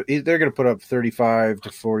Bay. They're gonna put up 35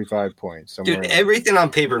 to 45 points. Dude, everything on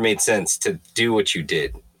paper made sense to do what you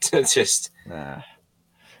did. Just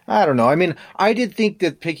I don't know. I mean, I did think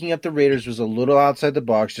that picking up the Raiders was a little outside the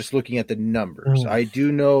box, just looking at the numbers. I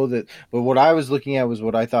do know that, but what I was looking at was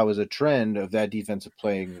what I thought was a trend of that defense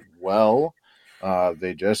playing well.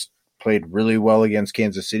 They just played really well against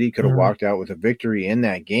Kansas City, could have walked out with a victory in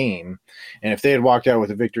that game. And if they had walked out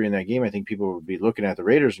with a victory in that game, I think people would be looking at the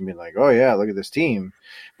Raiders and be like, oh, yeah, look at this team.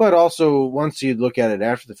 But also, once you look at it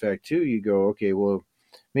after the fact, too, you go, okay, well,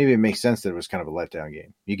 maybe it makes sense that it was kind of a letdown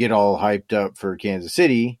game. You get all hyped up for Kansas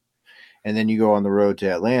City, and then you go on the road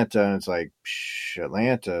to Atlanta, and it's like,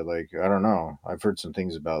 Atlanta, I don't know. I've heard some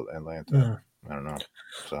things about Atlanta. I don't know.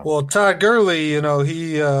 So. Well, Todd Gurley,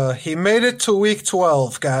 he made it to week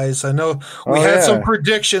 12, guys. I know we had some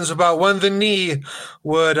predictions about when the knee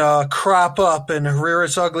would crop up and rear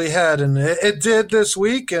its ugly head, and it did this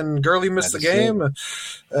week, and Gurley missed the game,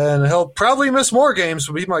 and he'll probably miss more games,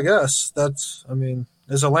 would be my guess.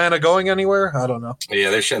 Is Atlanta going anywhere? I don't know.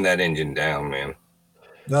 Yeah, they're shutting that engine down, man.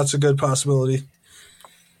 That's a good possibility.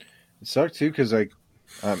 It sucked too, because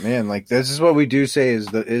this is what we do say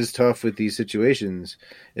is tough with these situations,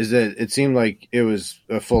 is that it seemed like it was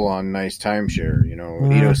a full on nice timeshare.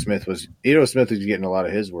 Ito Smith was getting a lot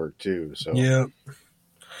of his work too. So yeah,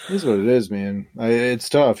 this is what it is, man. It's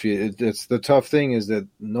tough. It's the tough thing is that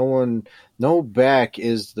no back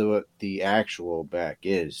is what the actual back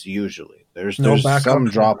is usually. There's some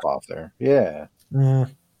drop off there. Yeah.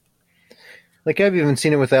 Like I've even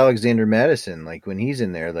seen it with Alexander Madison. Like when he's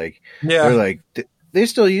in there, they're like they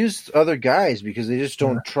still use other guys because they just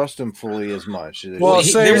don't trust him fully as much. Well,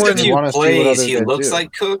 there's a few plays he looks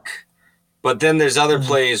like Cook, but then there's other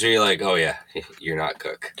plays where you're like, oh yeah, you're not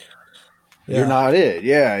Cook. Yeah. You're not it.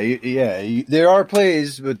 Yeah. There are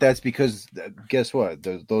plays, but that's because guess what?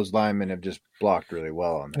 Those linemen have just blocked really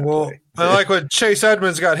well on that play. I like when Chase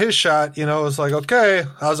Edmonds got his shot, it's like, okay,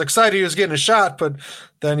 I was excited he was getting a shot, but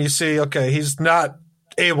then you see, okay, he's not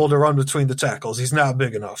able to run between the tackles. He's not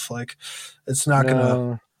big enough. It's not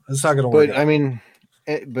gonna work. But I mean,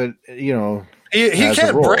 he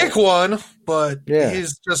can't break one, but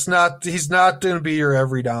he's just not. He's not going to be your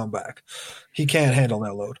every down back. He can't handle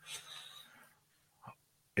that load.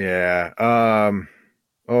 Yeah.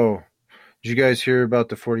 Did you guys hear about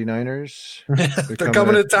the 49ers? They're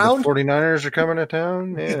coming to town? The 49ers are coming to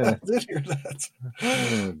town? Yeah. I did hear that.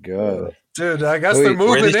 Oh, God. Dude, I guess they're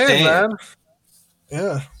moving in, man.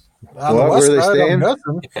 Yeah. Where are they staying?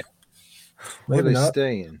 Where are they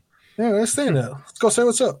staying? Yeah, they're staying now. Let's go say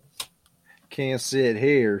what's up. Can't sit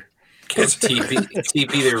here.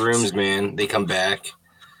 TP their rooms, man. They come back.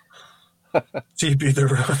 TP their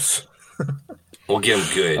rooms. We'll get them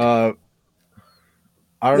good.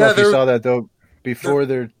 I don't know if you saw that though. Before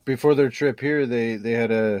their trip here, they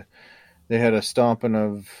had a stomping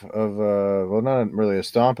of well, not really a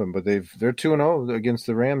stomping, but they're 2-0 against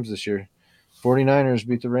the Rams this year. 49ers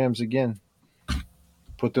beat the Rams again.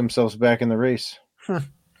 Put themselves back in the race.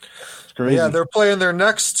 It's crazy. Yeah, they're playing their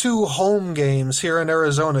next 2 home games here in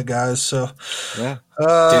Arizona, guys. So, yeah,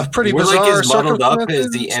 pretty we're bizarre. Like as muddled up as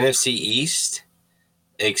circumstances. the NFC East,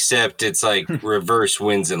 except it's like reverse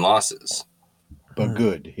wins and losses. But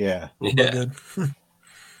good, yeah. But good.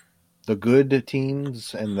 The good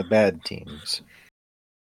teams and the bad teams.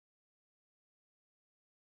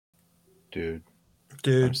 Dude,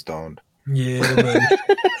 I'm stoned. Yeah, buddy.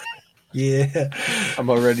 Yeah. I'm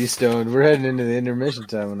already stoned. We're heading into the intermission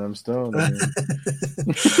time and I'm stoned. All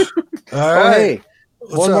Oh, right. hey,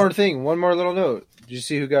 What's one up? more thing. One more little note. Did you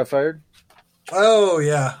see who got fired? Oh,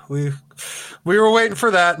 yeah. We were waiting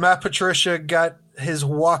for that. Matt Patricia got his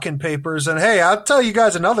walking papers. And, hey, I'll tell you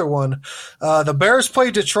guys another one. The Bears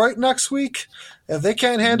play Detroit next week. If they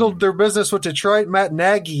can't handle their business with Detroit, Matt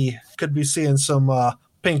Nagy could be seeing some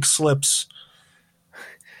pink slips.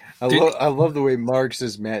 I love the way Mark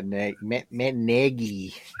says Matt Nagy.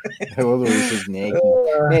 I love the way he says Nagy.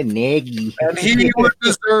 Matt Nagy. And he would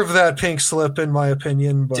deserve that pink slip, in my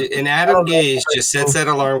opinion. But And Adam Gase just sets that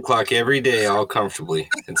alarm clock every day all comfortably.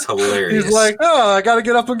 It's hilarious. he's like, oh, I got to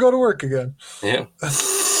get up and go to work again. Yeah.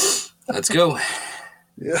 Let's go.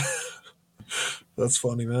 Yeah. That's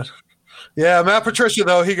funny, man. Yeah, Matt Patricia,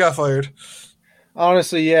 though, he got fired.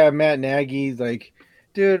 Honestly, yeah, Matt Nagy, like,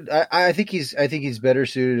 dude, I think he's better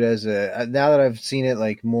suited as now that I've seen it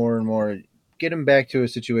like more and more, get him back to a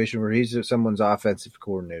situation where he's someone's offensive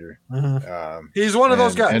coordinator. Mm-hmm. He's one of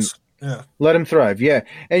those guys. Yeah. Let him thrive. Yeah.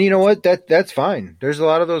 And you know what? That's fine. There's a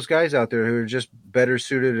lot of those guys out there who are just better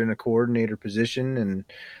suited in a coordinator position, and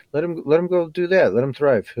let him go do that. Let him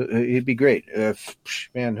thrive. He'd be great.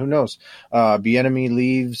 Man, who knows? Bieniemy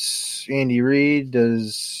leaves Andy Reid.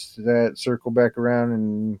 Does that circle back around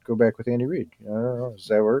and go back with Andy Reid? I don't know. Does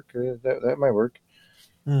that work? That might work.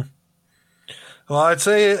 Well, I'd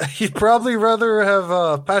say he'd probably rather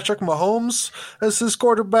have Patrick Mahomes as his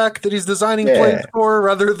quarterback that he's designing plays for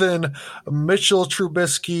rather than Mitchell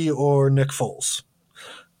Trubisky or Nick Foles,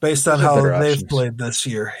 based on how they've played this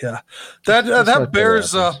year. Yeah. That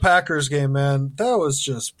Bears Packers game, man, that was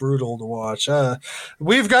just brutal to watch.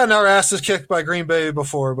 We've gotten our asses kicked by Green Bay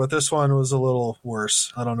before, but this one was a little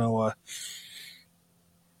worse. I don't know why.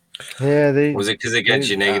 Yeah, was it because they got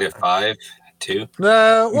you -5? Too?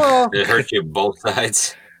 Well, it hurt you both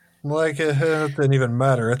sides. Like it didn't even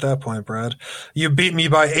matter at that point, Brad. You beat me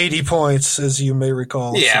by 80 points, as you may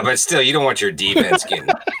recall. Yeah, but still, you don't want your defense getting.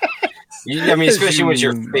 I mean, especially with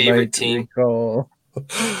your favorite team.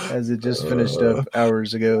 As it just finished up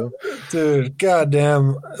hours ago, dude.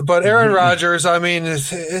 Goddamn! But Aaron Rodgers, I mean,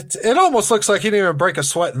 it almost looks like he didn't even break a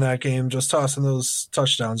sweat in that game, just tossing those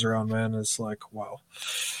touchdowns around. Man, it's like wow.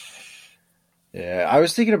 Yeah, I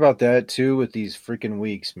was thinking about that too with these freaking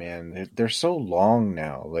weeks, man. They're so long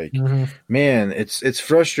now. Like, man, it's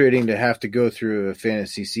frustrating to have to go through a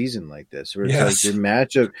fantasy season like this, where it's like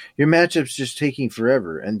your matchup's just taking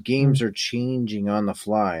forever, and games are changing on the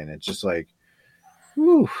fly, and it's just like,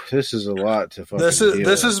 whew, this is a lot to fucking.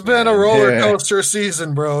 This has been a roller coaster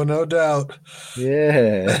season, bro, no doubt.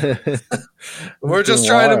 Yeah, we're just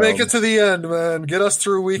trying to make it to the end, man. Get us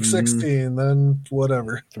through week 16, then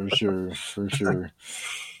whatever. For sure.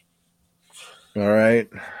 All right.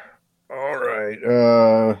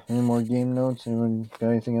 Any more game notes? Anyone got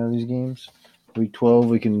anything out of these games? Week 12,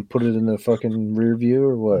 we can put it in the fucking rear view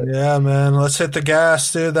or what? Yeah, man. Let's hit the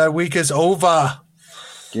gas, dude. That week is over.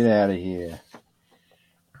 Get out of here.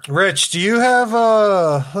 Rich, do you have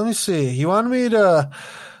let me see. You want me to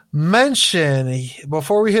mention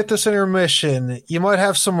before we hit this intermission, you might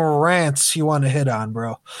have some rants you want to hit on,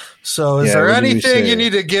 bro. So is there anything you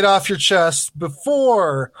need to get off your chest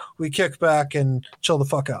before we kick back and chill the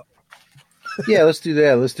fuck out? Yeah, let's do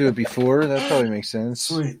that. Let's do it before. That probably makes sense.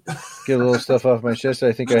 Sweet. Get a little stuff off my chest.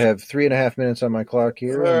 I think I have 3.5 minutes on my clock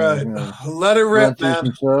here. All right. Let it rip,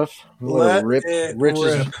 man. Let it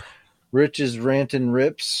rip. Rich's ranting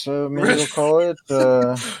rips, maybe we'll call it.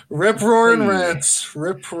 Rip roaring rants.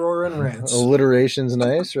 Rip roaring rants. Alliteration's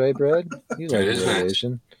nice, right, Brad? You like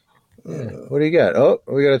alliteration. Nice. Yeah. What do you got? Oh,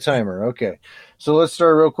 we got a timer. Okay. So let's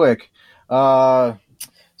start real quick.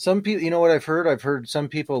 Some people, you know what I've heard? I've heard some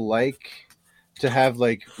people like to have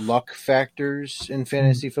like luck factors in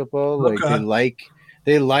fantasy football. Like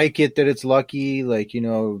they like it that it's lucky. Like, you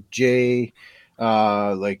know, Jay.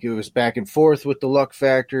 Like it was back and forth with the luck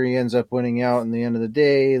factor. He ends up winning out in the end of the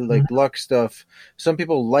day, like luck stuff. Some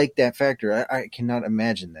people like that factor. I cannot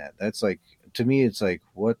imagine that. That's like, to me, it's like,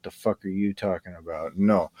 what the fuck are you talking about?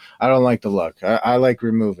 No, I don't like the luck. I like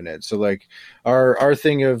removing it. So like our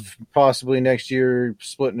thing of possibly next year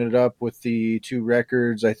splitting it up with the 2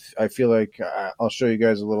 records, I feel like I'll show you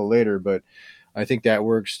guys a little later, but I think that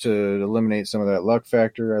works to eliminate some of that luck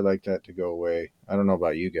factor. I like that to go away. I don't know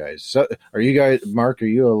about you guys. So, Mark? Are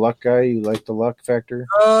you a luck guy? You like the luck factor?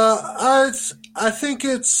 I think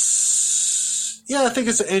it's I think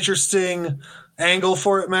it's an interesting angle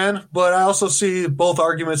for it, man. But I also see both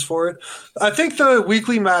arguments for it. I think the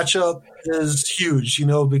weekly matchup is huge,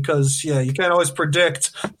 because you can't always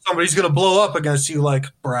predict somebody's going to blow up against you like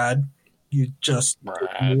Brad.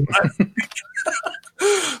 Brad.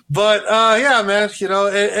 But man,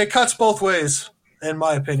 it cuts both ways, in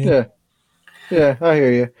my opinion. Yeah, I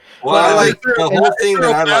hear you. Well, I like the whole thing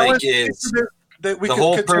that I like is the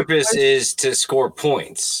whole purpose is to score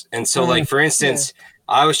points. And so, like, for instance,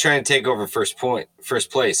 I was trying to take over first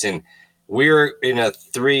place, and we're in a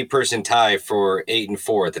 3-person tie for 8 and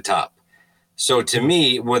 4 at the top. So to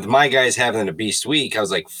me, with my guys having a beast week, I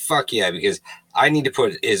was like, fuck yeah, because I need to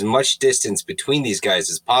put as much distance between these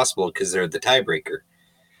guys as possible because they're the tiebreaker.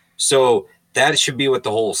 So that should be what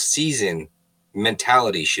the whole season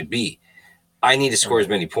mentality should be. I need to score as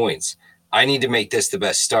many points. I need to make this the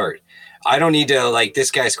best start. I don't need to, like,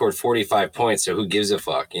 this guy scored 45 points, so who gives a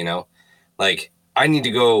fuck, Like, I need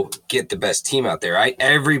to go get the best team out there.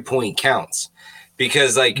 Every point counts.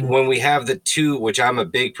 Because, like, when we have the two, which I'm a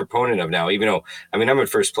big proponent of now, even though, I'm in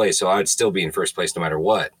first place, so I'd still be in first place no matter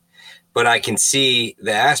what. But I can see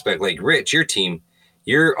the aspect, like, Rich, your team,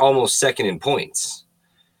 you're almost second in points.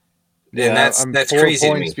 And that's 4 crazy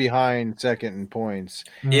points behind second in points.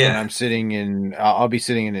 Yeah. And I'll be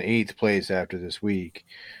sitting in 8th place after this week.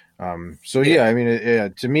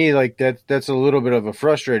 To me, like, that's a little bit of a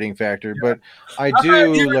frustrating factor, but I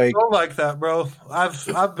do like that, bro.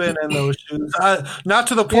 I've been in those shoes. Not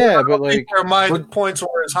to the point where my points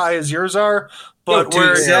were as high as yours are, but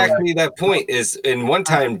exactly that point is. In one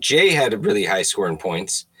time, Jay had a really high scoring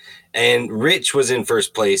points, and Rich was in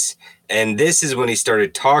first place, and this is when he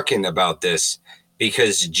started talking about this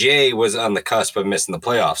because Jay was on the cusp of missing the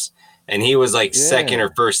playoffs, and he was like second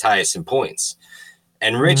or first highest in points.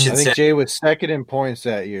 And Rich I think Jay was second in points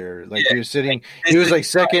that year. Like, he was like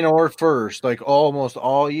second or first, like, almost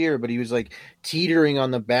all year, but he was like teetering on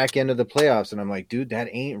the back end of the playoffs. And I'm like, dude, that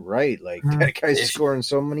ain't right. Like, that guy's scoring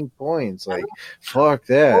so many points. Like, fuck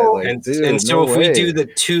that. Like, so if we do the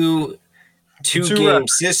two game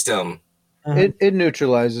system, it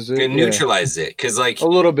neutralizes it. It neutralizes it because, like, a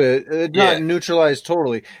little bit, not neutralized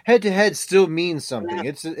totally. Head to head still means something.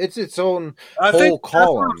 It's its own whole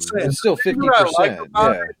column. It's still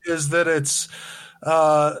 50%. Is that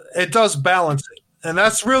it does balance it, and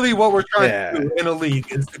that's really what we're trying to do in a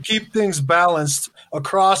league, is to keep things balanced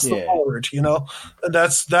across the board. And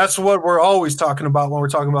that's what we're always talking about when we're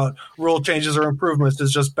talking about rule changes or improvements,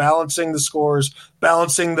 is just balancing the scores,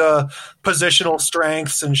 balancing the positional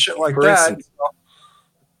strengths and shit like that.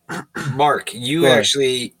 Mark, you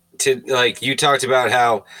actually you talked about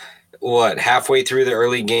how halfway through the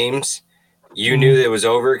early games you knew that it was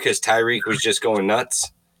over because Tyreek was just going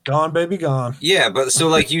nuts. Gone, baby, gone. Yeah, but so,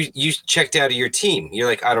 like, you checked out of your team. You're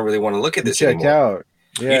like, I don't really want to look at this anymore. Out.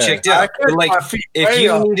 Yeah. You checked out. But, like, if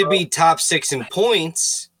you need to be top 6 in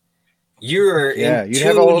points, you're in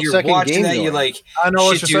tune. You're watching that. You're like, I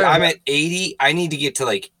know shit, dude, I'm at 80. I need to get to,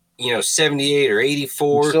 like, 78 or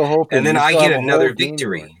 84, and then I get another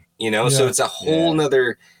victory. So it's a whole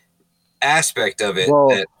nother aspect of it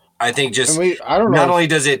that I think not only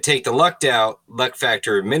does it take the luck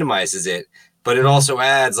factor minimizes it, but it also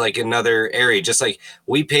adds, like, another area. Just like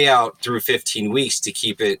we pay out through 15 weeks to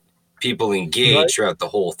keep people engaged throughout the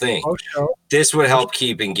whole thing. This would help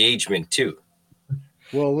keep engagement too.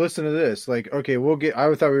 Well, listen to this. Like, okay,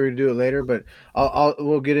 I thought we were gonna do it later, but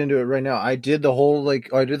we'll get into it right now. I did the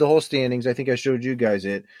whole standings. I think I showed you guys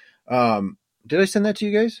it. Did I send that to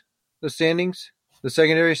you guys? The standings, the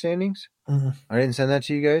secondary standings. Mm-hmm. I didn't send that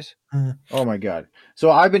to you guys. Mm-hmm. Oh my god!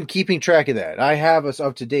 So I've been keeping track of that. I have us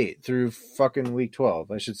up to date through fucking week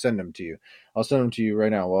 12. I should send them to you. I'll send them to you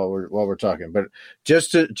right now while we're talking. But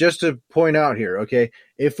just to point out here, okay,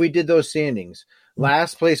 if we did those standings,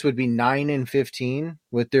 last place would be 9 and 15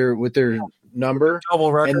 with their number,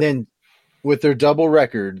 double record. And then with their double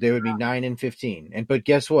record, they would be 9 and 15. But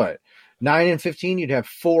guess what? 9 and 15, you'd have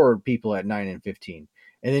 4 people at 9 and 15.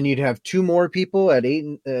 And then you'd have 2 more people at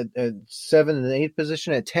 7 and 8th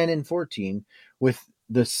position at 10 and 14, with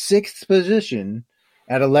the 6th position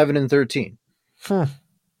at 11 and 13.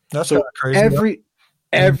 That's so crazy.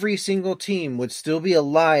 Every single team would still be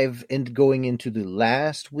alive and going into the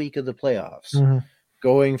last week of the playoffs,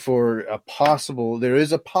 going for there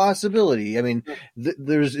is a possibility. I mean,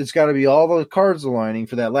 it's got to be all the cards aligning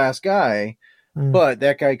for that last guy, but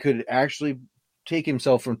that guy could actually take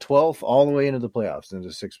himself from 12th all the way into the playoffs into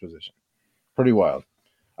 6th position. Pretty wild.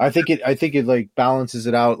 I think it like balances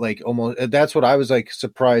it out, like almost. That's what I was like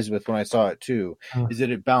surprised with when I saw it too, is that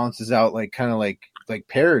it balances out like kind of like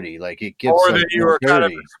parody, like it gets or like, that you were parody.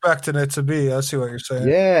 kind of expecting it to be. I see what you're saying.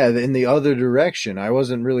 Yeah, in the other direction. I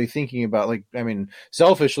wasn't really thinking about, like, I mean,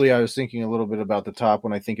 selfishly, I was thinking a little bit about the top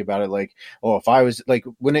when I think about it. Like, oh, if I was like,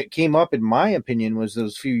 when it came up, in my opinion, was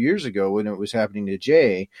those few years ago when it was happening to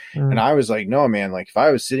Jay, and I was like, no, man, like if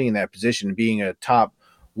I was sitting in that position, being a top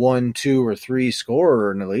 1, 2, or 3 scorer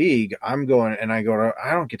in the league, I'm going and I go,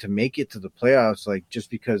 I don't get to make it to the playoffs, like just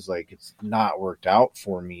because like it's not worked out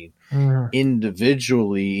for me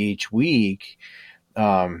individually each week.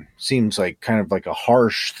 Seems like kind of like a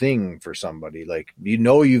harsh thing for somebody. Like,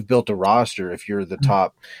 you've built a roster. If you're in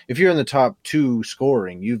the top 2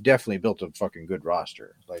 scoring, you've definitely built a fucking good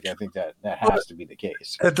roster. Like, I think that has to be the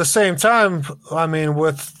case. At the same time, I mean,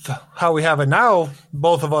 with how we have it now,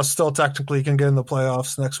 both of us still technically can get in the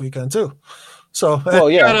playoffs next weekend too. So, well,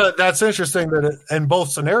 yeah, that's interesting that in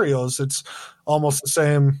both scenarios, it's almost the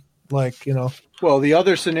same. Like, well, the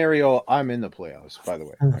other scenario, I'm in the playoffs, by the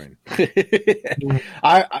way. I mean,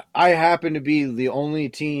 I happen to be the only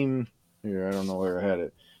team here. I don't know where I had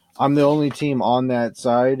it. I'm the only team on that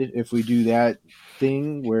side. If we do that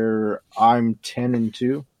thing where I'm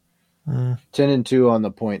 10-2, 10-2 on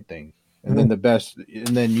the point thing, and then the best,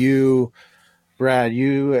 and then you, Brad,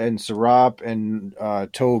 you and Sirop and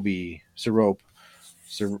Toby, Sirop.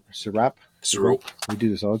 We do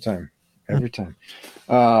this all the time. Every time.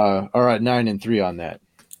 All right, 9-3 on that.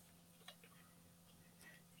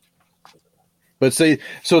 But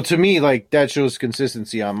so to me, like, that shows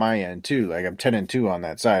consistency on my end too. Like, I'm 10-2 on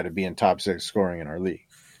that side of being top 6 scoring in our league.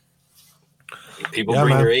 People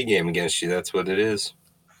bring their A game against you. That's what it is.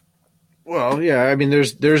 Well, yeah, I mean,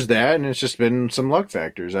 there's that, and it's just been some luck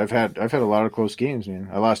factors. I've had a lot of close games, man.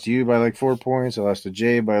 I lost to you by like 4 points. I lost to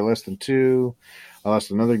Jay by less than 2. I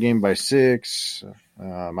lost another game by 6.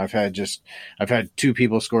 I've had 2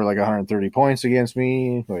 people score like 130 points against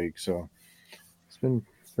me. Like, so it's been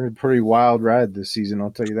pretty wild ride this season. I'll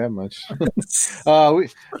tell you that much.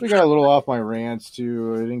 we got a little off my rants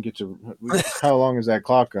too. I didn't get to. How long is that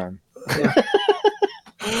clock on?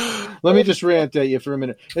 Let me just rant at you for a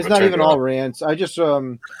minute. It's not even all rants. I just,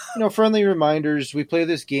 friendly reminders. We play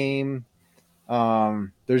this game.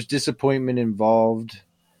 There's disappointment involved.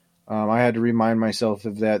 I had to remind myself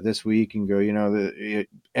of that this week and go,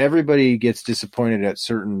 everybody gets disappointed at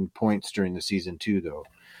certain points during the season too, though.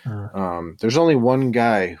 There's only one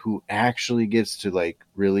guy who actually gets to like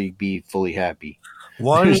really be fully happy.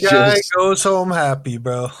 One guy goes home happy,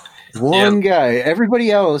 bro. One guy. Everybody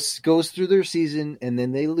else goes through their season and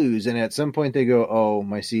then they lose, and at some point they go, "Oh,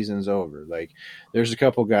 my season's over." Like, there's a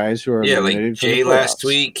couple guys who are like Jay last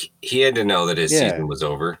week. He had to know that his season was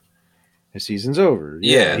over. His season's over.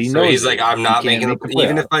 Yeah, so he's like, I'm not making the playoffs.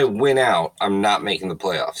 Even if I win out, I'm not making the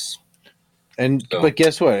playoffs. But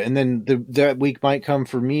guess what? And then that week might come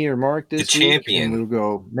for me or Mark this week. The champion we'll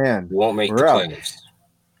go, man, won't make the playoffs.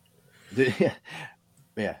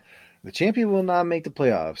 The champion will not make the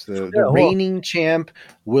playoffs. The reigning champ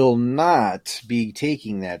will not be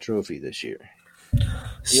taking that trophy this year.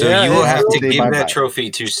 So you will have to give that trophy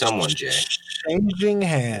to someone, Jay. Changing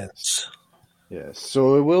hands. Yes,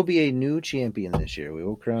 so it will be a new champion this year. We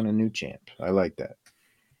will crown a new champ. I like that.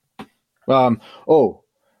 One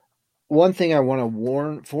thing I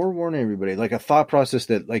want to forewarn everybody, like a thought process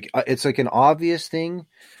that, like, it's like an obvious thing,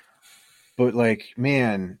 but like,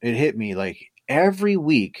 man, it hit me. Like, every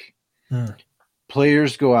week,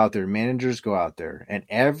 players go out there, managers go out there, and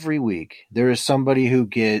every week there is somebody who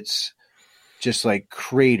gets just like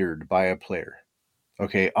cratered by a player.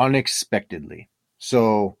 Okay, unexpectedly.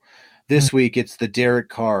 So this week it's the Derek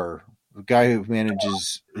Carr, the guy who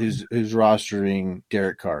manages who's rostering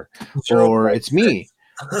Derek Carr, or it's me,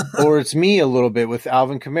 or it's me a little bit with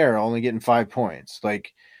Alvin Kamara only getting 5 points.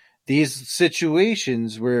 Like, these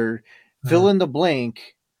situations where fill in the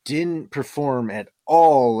blank didn't perform at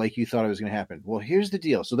all like you thought it was going to happen. Well, here's the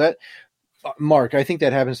deal. So that, Mark, I think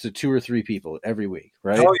that happens to 2 or 3 people every week,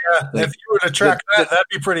 right? Oh yeah, like, if you were to track that'd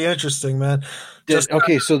be pretty interesting, man.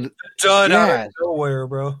 So dud out of nowhere,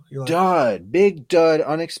 bro. You're like, big dud,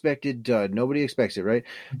 unexpected dud. Nobody expects it, right?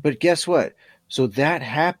 But guess what? So that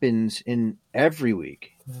happens in every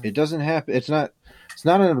week. It doesn't happen. It's not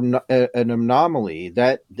an anomaly.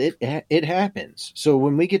 That it happens. So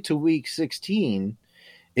when we get to week 16.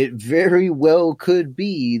 It very well could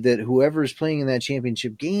be that whoever's playing in that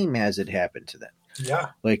championship game has it happen to them.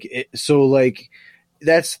 Yeah.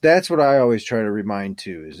 That's what I always try to remind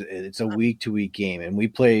too, is it's a week to week game, and we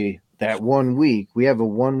play that 1 week. We have a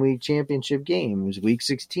 1 week championship game. It was week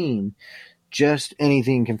 16. just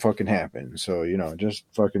anything can fucking happen. So, just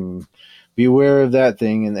fucking be aware of that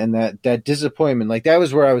thing and that disappointment. Like that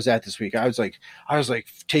was where I was at this week. I was like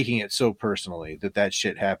taking it so personally that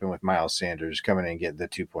shit happened with Miles Sanders coming in and getting the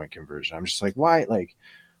 2-point conversion. I'm just like, why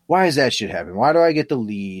is that shit happen? Why do I get the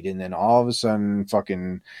lead and then all of a sudden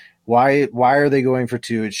fucking why are they going for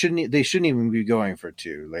 2? They shouldn't even be going for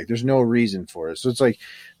 2. Like there's no reason for it. So it's like,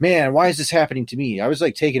 man, why is this happening to me? I was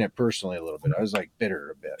like taking it personally a little bit. I was like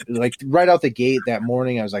bitter a bit. Like right out the gate that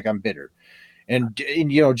morning, I was like, I'm bitter. And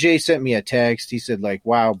Jay sent me a text. He said like,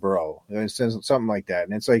 wow, bro, and it says something like that.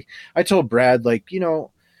 And it's like, I told Brad, like,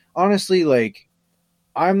 honestly, like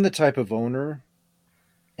I'm the type of owner,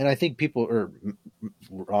 and I think people are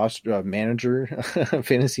manager,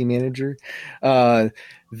 fantasy manager,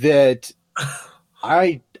 that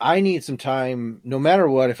I need some time, no matter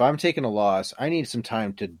what. If I'm taking a loss, I need some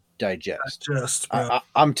time to digest.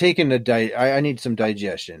 I'm taking I need some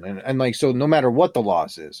digestion, and like, so no matter what the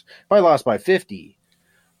loss is, if I lost by 50,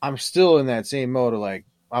 I'm still in that same mode of like,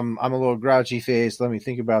 I'm a little grouchy face. Let me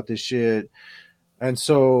think about this shit. And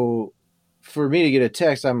so for me to get a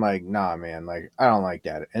text, I'm like, nah, man, like I don't like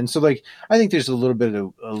that. And so like, I think there's a little bit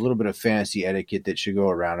of fantasy etiquette that should go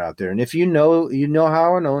around out there. And if you know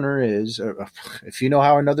how an owner is, or if you know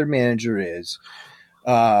how another manager is,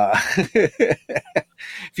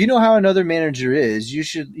 if you know how another manager is, you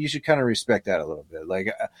should kind of respect that a little bit.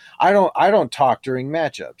 Like I don't talk during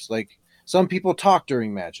matchups. Like some people talk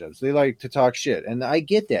during matchups. They like to talk shit, and I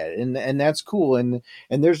get that, and that's cool. And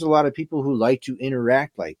there's a lot of people who like to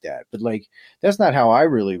interact like that. But like that's not how I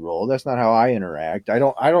really roll. That's not how I interact. I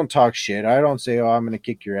don't talk shit. I don't say, "Oh, I'm going to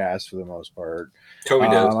kick your ass" for the most part. Toby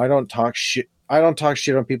does. I don't talk shit. I don't talk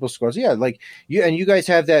shit on people's squads. Yeah, like you guys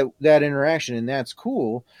have that interaction, and that's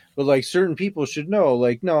cool. But like certain people should know,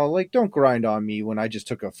 like, no, like don't grind on me when I just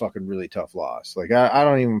took a fucking really tough loss. Like I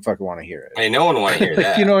don't even fucking want to hear it. Hey, no one want to hear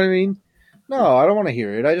that. You know what I mean? No, I don't want to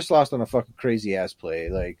hear it. I just lost on a fucking crazy ass play.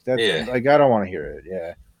 Like that's like I don't want to hear it.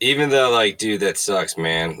 Yeah. Even though, like, dude, that sucks,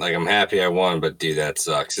 man. Like, I'm happy I won, but dude, that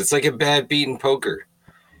sucks. It's like a bad beat in poker.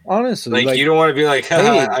 Honestly, like you don't want to be like,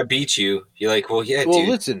 hey, I beat you. You're like, well, yeah, dude. Well,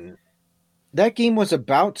 listen, that game was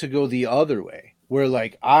about to go the other way, where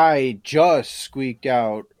like I just squeaked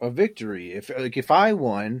out a victory. If I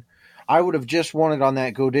won, I would have just won it on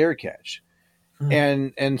that go dare catch.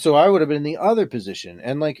 And so I would have been in the other position.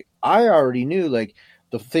 And like I already knew, like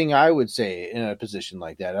the thing I would say in a position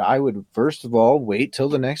like that, I would first of all wait till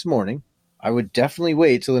the next morning. I would definitely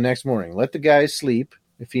wait till the next morning. Let the guy sleep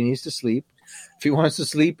if he needs to sleep. If he wants to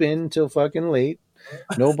sleep in until fucking late,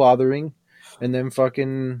 no bothering. And then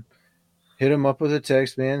fucking hit him up with a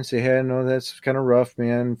text, man. Say, hey, no, that's kind of rough,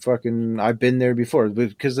 man. Fucking, I've been there before.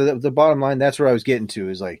 Because the bottom line, that's where I was getting to,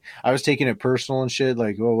 is like, I was taking it personal and shit.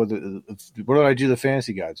 Like, well, what did I do to the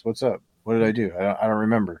fantasy gods? What's up? What did I do? I don't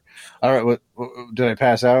remember. All right, what did I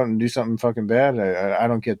pass out and do something fucking bad? I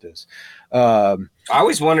don't get this. I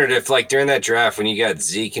always wondered if, like, during that draft when you got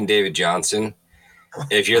Zeke and David Johnson,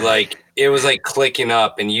 if you're like, it was like clicking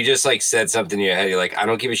up and you just like said something in your head. You're like, I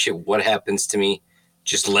don't give a shit what happens to me.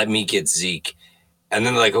 Just let me get Zeke. And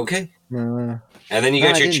then they're like, okay. And then you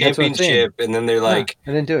got your championship, and then they're like,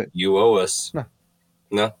 I didn't do it. You owe us.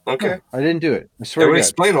 No? Okay. No, I didn't do it. I swear to God.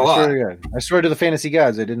 Explain a lot. I swear to the fantasy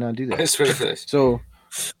gods, I did not do that. I swear to this. So,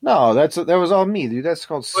 no, that was all me, dude. That's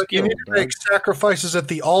called skill. You need to make sacrifices at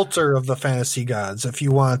the altar of the fantasy gods if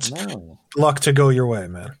you want luck to go your way,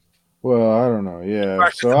 man. Well, I don't know. Yeah.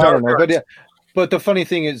 So I don't know. But yeah. But the funny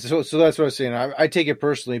thing is, so that's what I was saying. I take it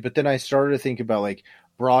personally, but then I started to think about like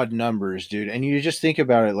broad numbers, dude. And you just think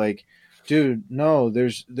about it like, dude, no,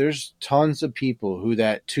 there's tons of people who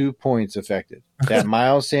that 2 points affected. That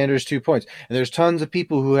Miles Sanders 2 points. And there's tons of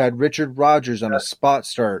people who had Richard Rodgers on a spot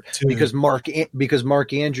start because Mark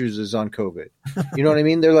Andrews is on COVID. You know what I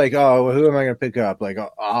mean? They're like, oh, well, who am I going to pick up? Like,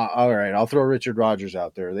 all right, I'll throw Richard Rodgers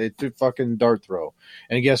out there. They threw fucking dart throw.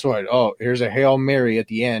 And guess what? Oh, here's a Hail Mary at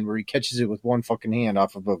the end where he catches it with one fucking hand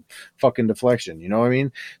off of a fucking deflection. You know what I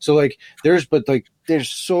mean? So like, there's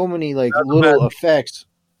so many like little effects.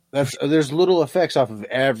 There's little effects off of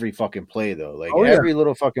every fucking play though. Like every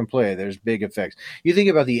little fucking play, there's big effects. You think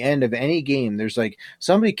about the end of any game, there's like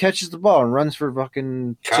somebody catches the ball and runs for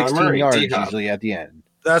fucking 16 yards usually at the end.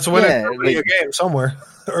 That's winning a game somewhere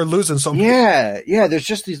or losing something. Yeah. There's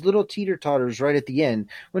just these little teeter-totters right at the end.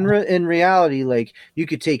 When in reality, like you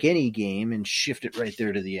could take any game and shift it right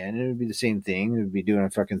there to the end. It would be the same thing. It would be doing a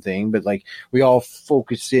fucking thing. But like we all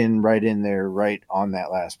focus in right in there, right on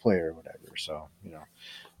that last play or whatever. So, you know.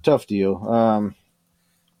 Tough deal.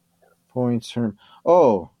 Points term.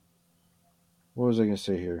 Oh, what was I gonna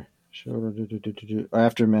say here?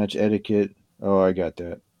 After match etiquette. Oh, I got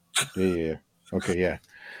that. Yeah. Okay, yeah.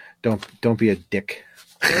 Don't be a dick.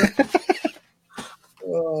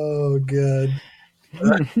 Oh, good.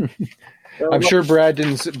 I'm sure Brad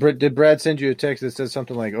did Brad send you a text that says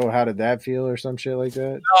something like, "Oh, how did that feel?" or some shit like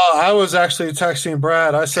that? No, I was actually texting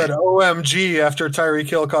Brad. I said OMG after Tyreek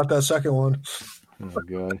Hill caught that second one. Oh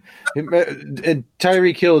god! And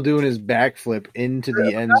Tyreek Hill doing his backflip into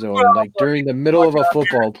the end zone, like during the middle of a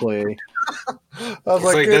football play.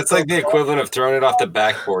 That's like the equivalent of throwing it off the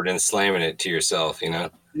backboard and slamming it to yourself, you know?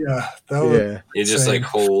 Yeah, that was You're just like,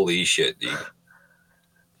 holy shit, dude.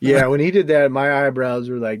 Yeah, when he did that, my eyebrows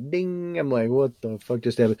were like, ding. I'm like, what the fuck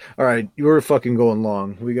just happened? All right, you were fucking going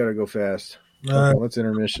long. We got to go fast. Okay, let's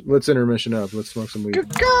intermission up. Let's smoke some weed.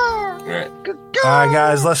 All right,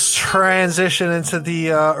 guys, let's transition into the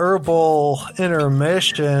herbal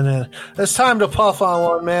intermission. And it's time to puff on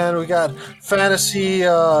one, man. We got fantasy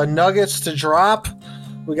nuggets to drop.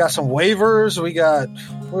 We got some waivers. What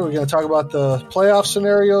are we going to talk about? The playoff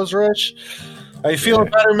scenarios, Rich? Are you feeling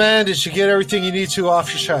better, man? Did you get everything you need to off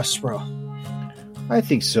your chest, bro? I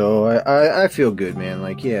think so. I feel good, man.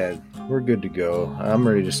 Like, yeah, we're good to go. I'm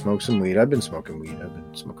ready to smoke some weed. I've been smoking weed. I've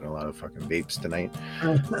been smoking a lot of fucking vapes tonight.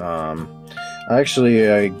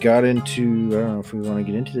 I got into, I don't know if we want to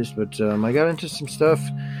get into this, but I got into some stuff,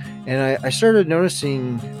 and I started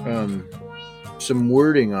noticing some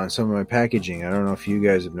wording on some of my packaging. I don't know if you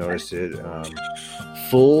guys have noticed it.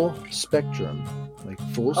 Full spectrum. Like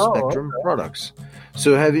full spectrum products.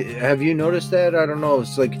 So have you noticed that? I don't know.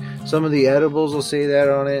 It's like some of the edibles will say that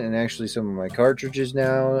on it, and actually some of my cartridges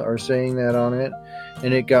now are saying that on it,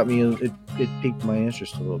 and it got me. It piqued my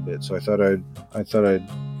interest a little bit. So I thought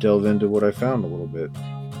I'd delve into what I found a little bit.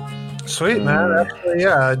 Sweet, man. Actually,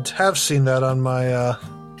 yeah, I have seen that on my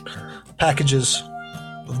packages.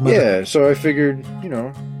 Yeah, so I figured,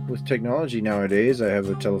 with technology nowadays, I have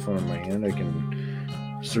a telephone in my hand. I can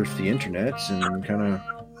surf the internet and kind of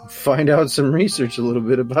find out some research a little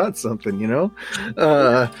bit about something, So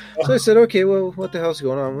I said, okay, well, what the hell's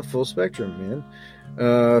going on with Full Spectrum,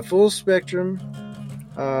 man? Full Spectrum,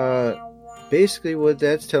 basically what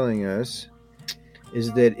that's telling us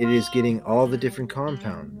is that it is getting all the different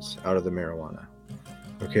compounds out of the marijuana.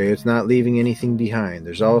 Okay, it's not leaving anything behind.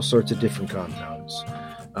 There's all sorts of different compounds.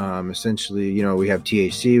 Essentially, we have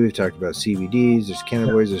THC, we've talked about CBDs, there's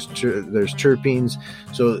cannabinoids, there's terpenes.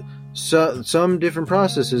 So some different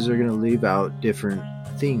processes are going to leave out different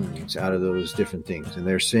things out of those different things. And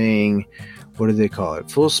they're saying, what do they call it?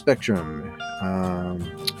 Full spectrum.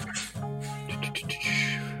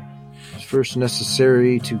 It's first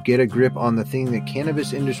necessary to get a grip on the thing that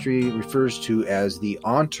cannabis industry refers to as the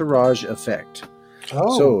entourage effect.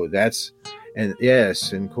 Oh. So that's... And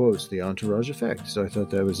yes, in quotes, the entourage effect. So I thought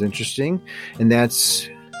that was interesting. And that's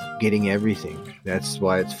getting everything. That's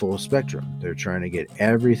why it's full spectrum. They're trying to get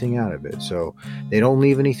everything out of it. So they don't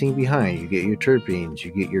leave anything behind. You get your terpenes,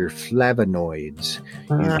 you get your flavonoids,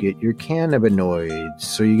 you get your cannabinoids.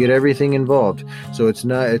 So you get everything involved. So it's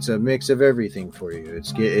a mix of everything for you.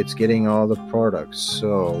 It's getting all the products.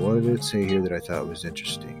 So what did it say here that I thought was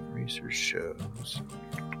interesting? Research shows.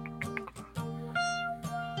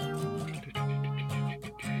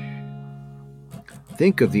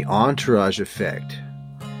 Think of the entourage effect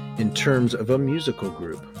in terms of a musical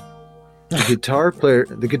group. The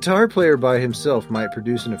guitar player by himself might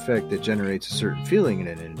produce an effect that generates a certain feeling in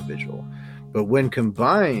an individual, but when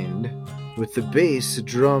combined with the bass,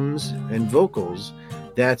 drums, and vocals,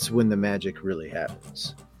 that's when the magic really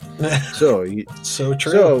happens. So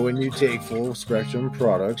true. So when you take full spectrum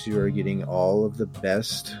products, you are getting all of the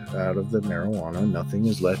best out of the marijuana. Nothing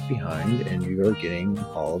is left behind, and you are getting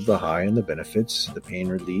all of the high and the benefits, the pain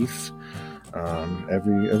relief,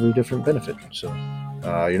 every different benefit. So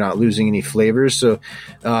you're not losing any flavors. So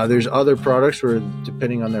there's other products where,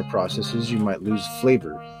 depending on their processes, you might lose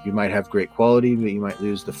flavor. You might have great quality, but you might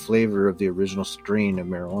lose the flavor of the original strain of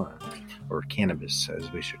marijuana. Or cannabis, as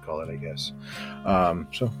we should call it, I guess.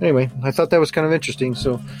 So anyway, I thought that was kind of interesting.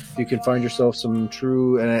 So if you can find yourself some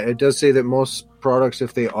true, and it does say that most products,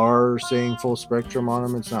 if they are saying full spectrum on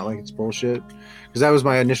them, it's not like it's bullshit. Because that was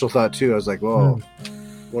my initial thought too. I was like, whoa,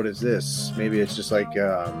 what is this? Maybe it's just like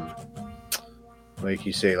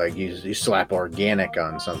you say, like you slap organic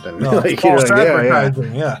on something. No, like,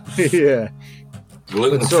 advertising, yeah. Yeah.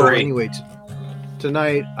 Gluten-free. So anyway,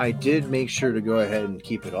 tonight, I did make sure to go ahead and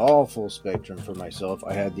keep it all full spectrum for myself.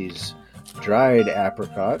 I had these dried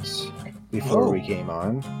apricots before we came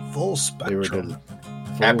on. Full spectrum.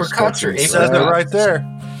 Apricots or apricots? It says it right there.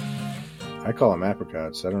 I call them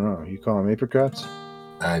apricots. I don't know. You call them apricots?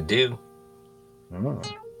 I do. Oh,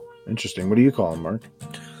 interesting. What do you call them, Mark?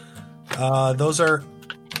 Those are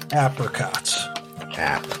apricots.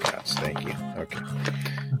 Apricots. Thank you. Okay.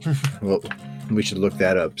 Well, we should look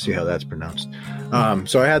that up. See how that's pronounced.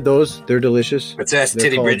 So I had those. They're delicious. Let's ask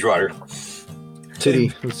Titty Bridgewater.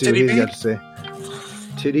 Titty. Let's see Titty what he's B? got to say.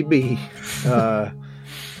 Titty B.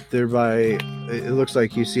 They're by. It looks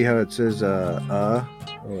like you see how it says. Oh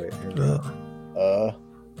wait. Here we go.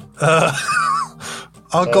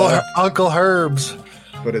 Uncle Herb's.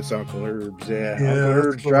 But it's Uncle Herb's. Yeah. Yeah, Uncle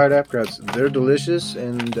Herb's cool. dried apricots. They're delicious,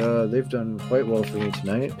 and they've done quite well for me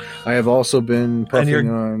tonight. I have also been puffing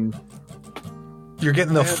on. You're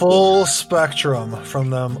getting the full spectrum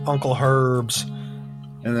from them Uncle Herb's.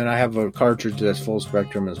 And then I have a cartridge that's full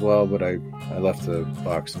spectrum as well, but I left the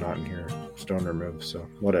box not in here. Stone removed, so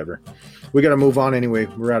whatever. We got to move on anyway.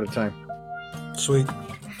 We're out of time. Sweet.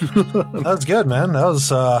 That was good, man. That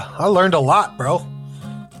was I learned a lot, bro.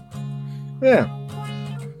 Yeah.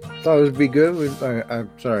 Thought it would be good.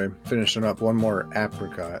 I'm sorry, finishing up one more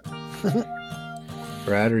apricot.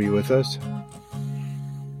 Brad, are you with us?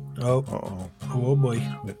 Oh. Uh-oh. Oh boy.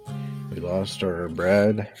 We lost our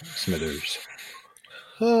Brad Smithers.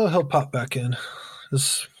 Oh, he'll pop back in.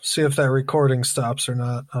 Just see if that recording stops or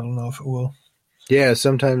not. I don't know if it will. Yeah,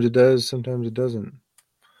 sometimes it does, sometimes it doesn't.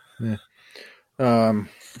 Yeah.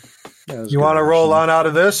 You want to roll on out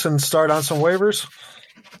of this and start on some waivers?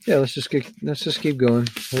 Yeah, let's just keep going.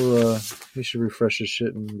 We should refresh this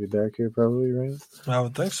shit and be back here probably, right? I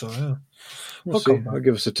would think so, yeah. We'll see. I'll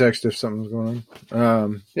give us a text if something's going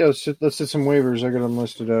on. Yeah, let's hit some waivers. I got them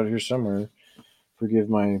listed out here somewhere. Forgive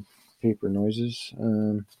my paper noises.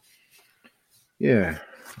 Yeah.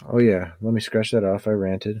 Oh yeah. Let me scratch that off. I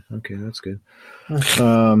ranted. Okay, that's good.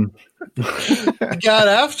 You got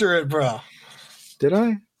after it, bro. Did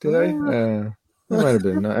I? It might have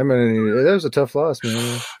been. That was a tough loss,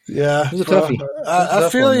 man. Yeah. It was a toughie. I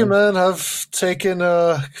feel you, man. I've taken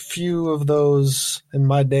a few of those in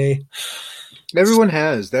my day. Everyone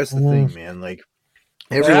has. That's the thing, man. Like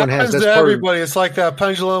everyone has. That's everybody. It's like that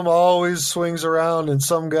pendulum always swings around, and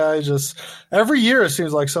some guy just every year it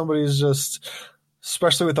seems like somebody's just,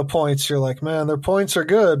 especially with the points. You're like, man, their points are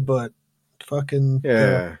good, but fucking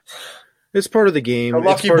yeah. It's part of the game. The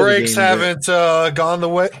lucky breaks haven't gone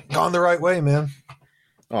the right way, man.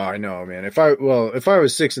 Oh, I know, man. If I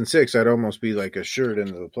was 6-6, I'd almost be like assured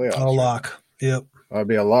into the playoffs. A lock. Yep. I'd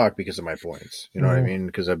be a lock because of my points. You know what I mean?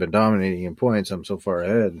 Because I've been dominating in points. I'm so far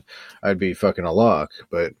ahead. I'd be fucking a lock.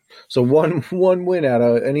 But so one win out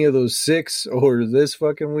of any of those 6 or this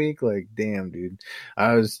fucking week, like damn, dude.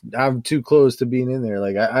 I'm too close to being in there.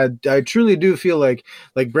 Like I truly do feel like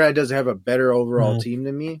Brad doesn't have a better overall team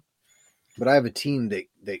than me. But I have a team that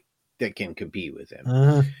can compete with him.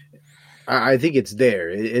 Mm-hmm. I think it's there.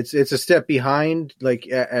 It's a step behind, like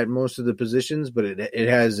at most of the positions, but it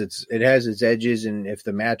has its edges. And if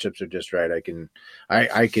the matchups are just right, I can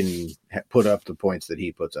put up the points that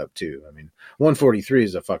he puts up too. I mean, 143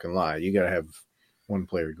 is a fucking lie. You got to have one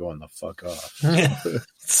player going the fuck off.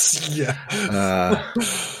 Yeah.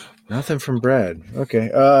 Nothing from Brad. Okay.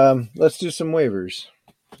 Let's do some waivers.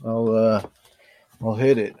 I'll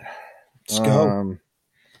hit it. Let's go.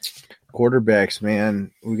 Quarterbacks,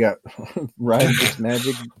 man. We got Ryan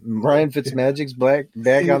Fitzmagic's back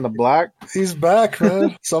on the block. He's back,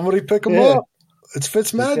 man. Somebody pick him up. It's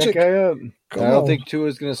Fitzmagic. Pick that guy up. I don't think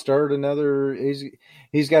Tua's going to start another.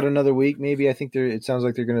 He's got another week, maybe. I think it sounds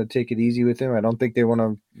like they're going to take it easy with him. I don't think they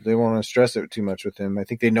want to stress it too much with him. I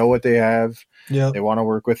think they know what they have. Yeah, they want to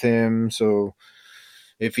work with him. So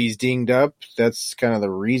if he's dinged up, that's kind of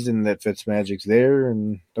the reason that Fitzmagic's there,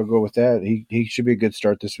 and they'll go with that. He should be a good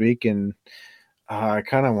start this week, and I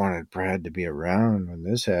kind of wanted Brad to be around when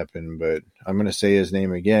this happened, but I'm going to say his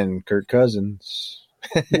name again, Kirk Cousins.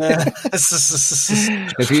 If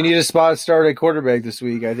you need a spot start at quarterback this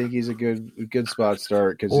week, I think he's a good spot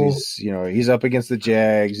start because he's up against the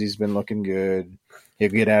Jags. He's been looking good. He'll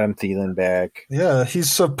get Adam Thielen back. Yeah,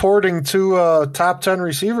 he's supporting 2 top 10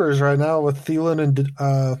 receivers right now with Thielen and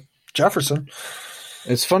Jefferson.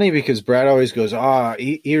 It's funny because Brad always goes,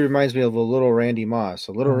 he reminds me of a little Randy Moss,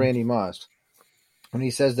 Randy Moss. When he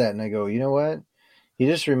says that, and I go, you know what? He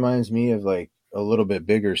just reminds me of like a little bit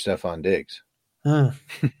bigger Stephon Diggs.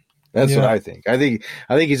 That's what I think. I think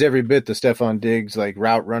he's every bit the Stephon Diggs, like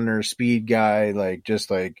route runner, speed guy,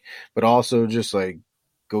 but also just like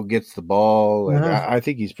go gets the ball. Like, I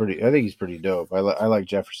think he's pretty dope. I like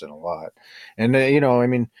Jefferson a lot, and I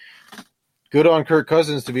mean, good on Kirk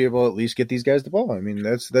Cousins to be able to at least get these guys the ball. I mean,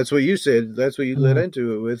 that's what you said. That's what you led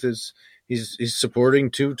into it with. He's supporting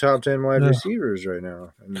 2 top 10 wide receivers right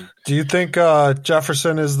now. Do you think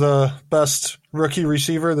Jefferson is the best rookie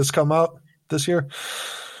receiver that's come out this year?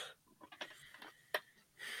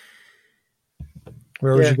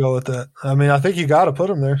 Where would you go with that? I mean, I think you got to put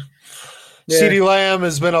him there. Yeah. CeeDee Lamb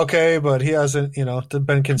has been okay, but he hasn't,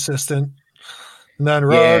 been consistent. And then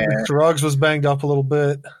Ruggs was banged up a little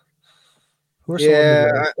bit.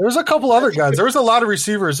 There's a couple other guys. There was a lot of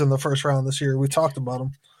receivers in the first round this year. We talked about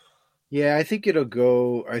them. Yeah, I think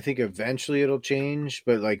eventually it'll change,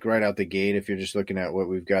 but like right out the gate, if you're just looking at what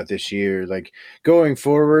we've got this year, like going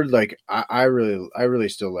forward, like I really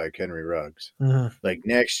still like Henry Ruggs. Mm-hmm. Like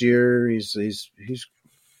next year, he's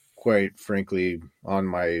quite frankly on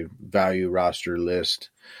my value roster list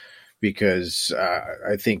because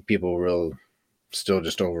I think people will still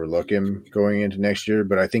just overlook him going into next year.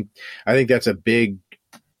 But I think that's a big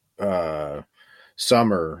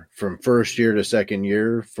summer from first year to second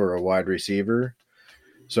year for a wide receiver.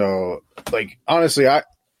 So like, honestly,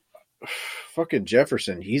 fucking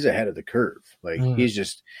Jefferson, he's ahead of the curve. Like he's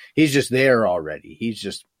just there already. He's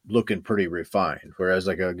just looking pretty refined. Whereas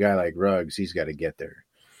like a guy like Ruggs, he's got to get there.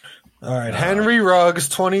 All right. Henry Ruggs,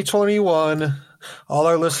 2021. All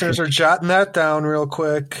our listeners are jotting that down real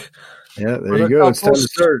quick. Yeah, there you go. It's time to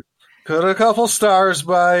start. Put a couple stars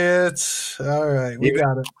by it. All right, we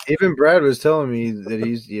got it. Even Brad was telling me that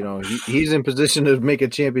he's, he's in position to make a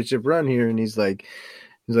championship run here, and he's like,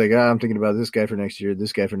 I'm thinking about this guy for next year,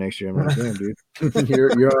 this guy for next year. I'm like, damn, dude,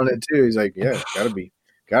 you're on it too. He's like, yeah, gotta be,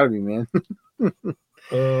 man.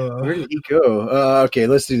 Where did he go? Okay,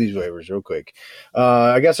 let's do these waivers real quick.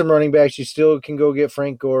 I got some running backs. You still can go get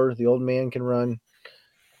Frank Gore. The old man can run.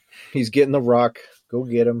 He's getting the rock. Go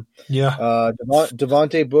get him. Yeah.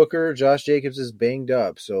 Devontae Booker, Josh Jacobs is banged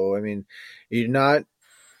up. So, I mean, you're not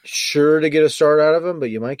sure to get a start out of him, but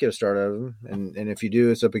you might get a start out of him. And if you do,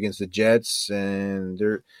 it's up against the Jets. And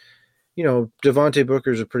they're, Devontae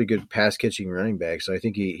Booker is a pretty good pass catching running back. So I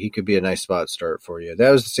think he could be a nice spot start for you.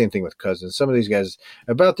 That was the same thing with Cousins. Some of these guys,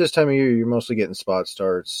 about this time of year, you're mostly getting spot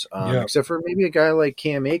starts, except for maybe a guy like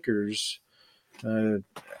Cam Akers.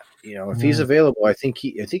 If he's available, I think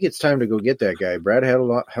it's time to go get that guy. Brad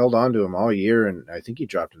held on to him all year, and I think he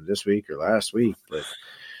dropped him this week or last week. But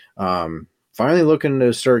finally looking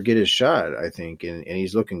to start get his shot, I think, and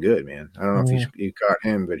he's looking good, man. I don't know if you caught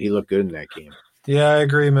him, but he looked good in that game. Yeah, I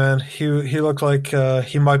agree, man. He looked like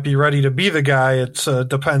he might be ready to be the guy. It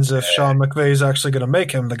depends if Sean McVay is actually going to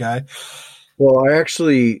make him the guy. Well, I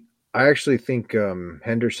actually think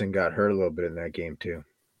Henderson got hurt a little bit in that game too.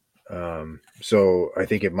 So I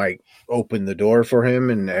think it might open the door for him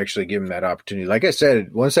and actually give him that opportunity. Like I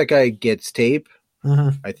said, once that guy gets tape,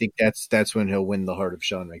 I think that's when he'll win the heart of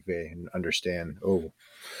Sean McVay and understand. We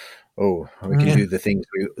can do the things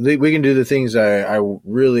we can do the things I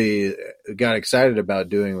really got excited about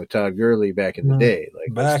doing with Todd Gurley back in the day.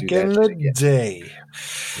 Like back in the day,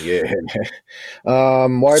 yeah.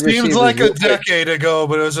 Wide seems like a decade ago,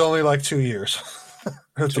 but it was only like 2 years.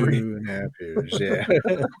 2.5 years, yeah.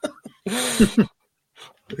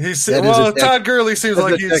 Todd Gurley seems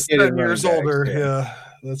like he's 10 years older. Yeah,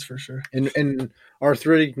 that's for sure. And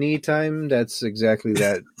arthritic knee time, that's exactly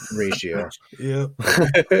that ratio. Yeah.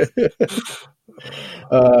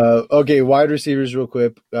 Okay, wide receivers real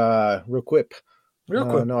quick. Real quick.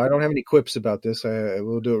 No, I don't have any quips about this. I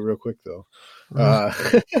will do it real quick though.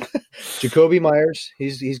 Jacoby Myers,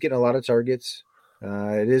 he's getting a lot of targets.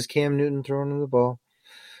 It is Cam Newton throwing him the ball.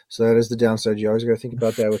 So that is the downside. You always got to think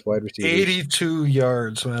about that with wide receivers. 82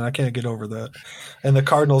 yards, man. I can't get over that. And the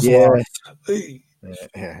Cardinals lost.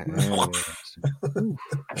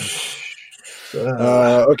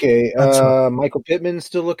 Okay. Michael Pittman's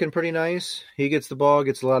still looking pretty nice. He gets the ball,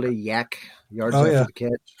 gets a lot of yak yards after the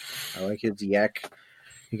catch. I like his yak.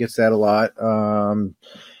 He gets that a lot.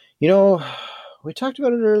 We talked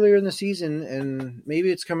about it earlier in the season, and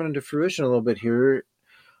maybe it's coming into fruition a little bit here.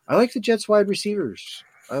 I like the Jets wide receivers.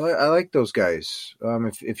 I like those guys.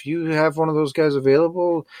 If you have one of those guys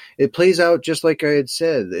available, it plays out just like I had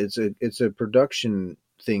said. It's a production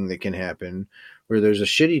thing that can happen where there's a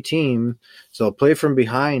shitty team, so they'll play from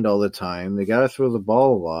behind all the time. They got to throw the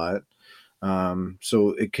ball a lot,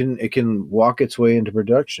 so it can walk its way into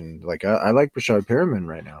production. Like I like Brashad Perriman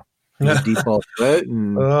right now. Deep ball threat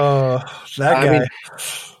and that guy.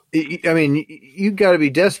 I mean, you got to be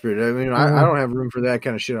desperate. I mean, I don't have room for that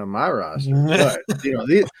kind of shit on my roster. But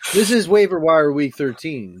this is waiver wire week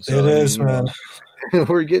 13. So, it is, man.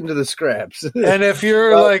 We're getting to the scraps. And if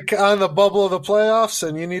you're like on the bubble of the playoffs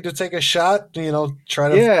and you need to take a shot, try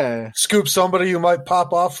to scoop somebody who might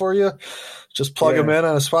pop off for you, just plug them in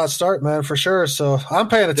on a spot start, man, for sure. So I'm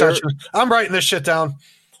paying attention. I'm writing this shit down.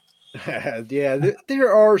 Yeah,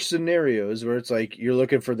 there are scenarios where it's like you're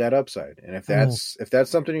looking for that upside, and if that's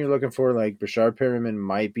something you're looking for, like Brashard Perriman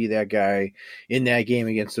might be that guy in that game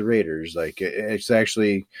against the Raiders. Like it's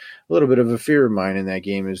actually a little bit of a fear of mine in that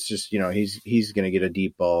game. Is just he's going to get a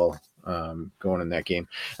deep ball going in that game.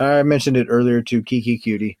 I mentioned it earlier to Kiki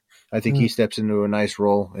Cutie. I think he steps into a nice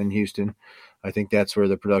role in Houston. I think that's where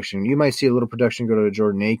the production. You might see a little production go to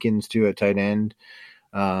Jordan Akins too at tight end.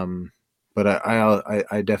 But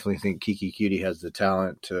I definitely think Kiki Cutie has the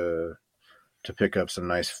talent to pick up some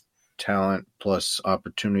nice talent plus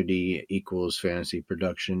opportunity equals fantasy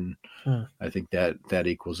production. I think that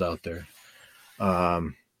equals out there.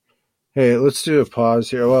 Hey, let's do a pause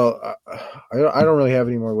here. Well, I don't really have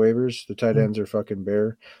any more waivers. The tight ends are fucking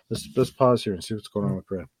bare. Let's pause here and see what's going on with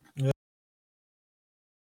Brett.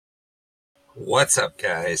 What's up,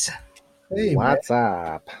 guys? Hey, what's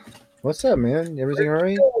up? What's up, man? Everything all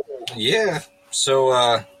right? Yeah.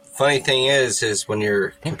 So, funny thing is when your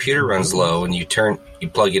computer runs low and you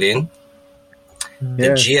plug it in, the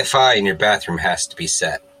GFI in your bathroom has to be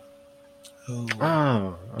set.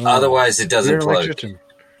 Oh. Otherwise, it doesn't plug.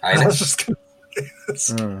 I know.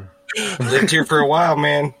 I've lived here for a while,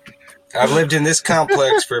 man. I've lived in this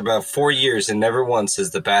complex for about 4 years, and never once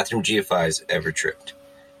has the bathroom GFIs ever tripped.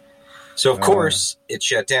 So, of course, it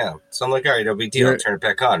shut down. So I'm like, all right, no big deal. I'll turn it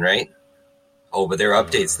back on, right? Oh, but there are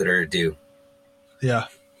updates that are due. Yeah.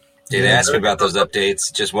 Didn't ask me about those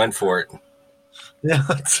updates. Just went for it. Yeah.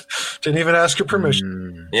 Didn't even ask your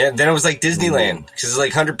permission. Yeah. Then it was like Disneyland because it's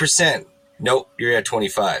like 100%. Nope, you're at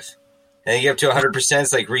 25. And then you get up to 100%.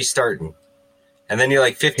 It's like restarting. And then you're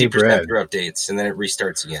like 50% through updates, and then it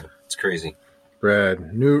restarts again. It's crazy.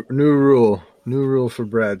 Brad, new rule for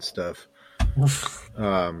Brad stuff.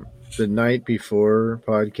 The night before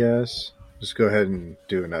podcast, just go ahead and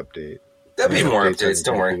do an update. There'll be more updates.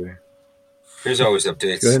 Don't worry. There's always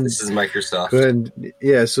updates. This is Microsoft. Go ahead.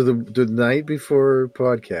 Yeah, so the night before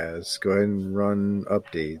podcast, go ahead and run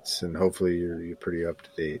updates, and hopefully you're pretty up to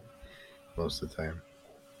date most of the time.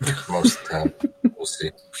 Most of the time. We'll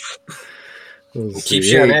see. Keep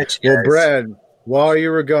you on edge, guys. Well, Brad, while you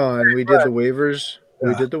were gone, we did the waivers. Yeah.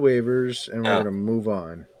 We did the waivers, and we're going to move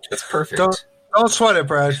on. That's perfect. Don't sweat it,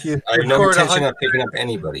 Brad. I have no intention of picking up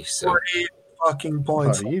anybody. So 48 fucking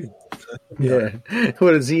points. Yeah.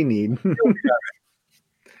 What does he need?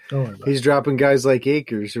 He's dropping guys like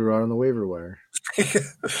Akers who are on the waiver wire. He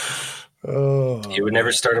would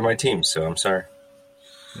never start on my team, so I'm sorry.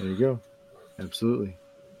 There you go. Absolutely.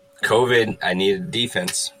 COVID, I needed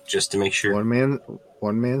defense just to make sure. One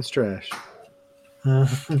man's trash.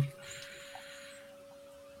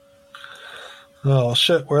 Oh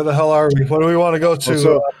shit! Where the hell are we? What do we want to go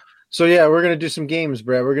to? So yeah, we're gonna do some games,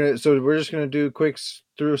 Brad. We're just gonna do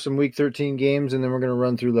through some week 13 games, and then we're gonna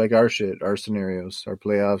run through like our scenarios, our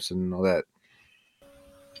playoffs, and all that.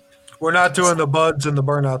 We're not doing the buds and the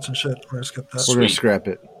burnouts and shit. We're gonna skip that. We're gonna scrap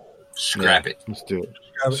it. Scrap it. Let's do it.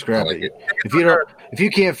 Scrap it. If you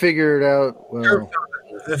can't figure it out, well.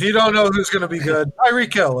 If you don't know who's going to be good,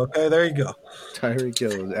 Tyreek Hill. Okay, there you go. Tyreek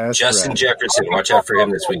Hill. Justin Jefferson. Watch out for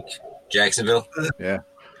him this week. Jacksonville. Yeah,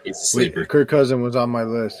 he's a sleeper. Kirk Cousins was on my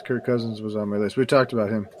list. We talked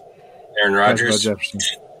about him. Aaron Rodgers. Jefferson.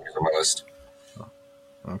 He's on my list. Oh,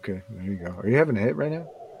 okay, there you go. Are you having a hit right now?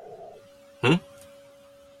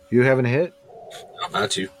 You having a hit? I'm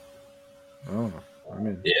about to. Oh, I'm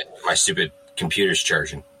in. Yeah, my stupid computer's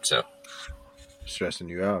charging. So stressing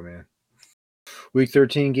you out, man. Week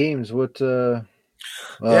 13 games. What?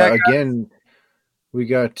 Again, we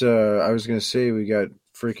got. I was gonna say we got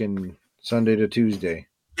freaking Sunday to Tuesday.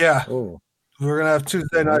 Yeah. Oh, we're gonna have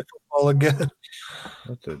Tuesday night football again.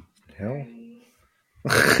 What the hell?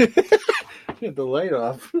 Get the light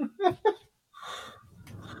off.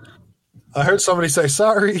 I heard somebody say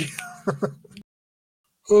sorry.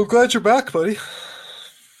 Well, glad you're back, buddy.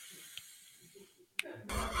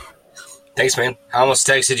 Thanks, man. I almost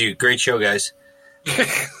texted you. Great show, guys. You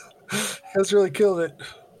guys really killed it.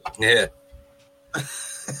 Yeah. Oh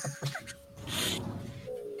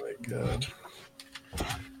my God.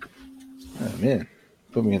 Oh, man.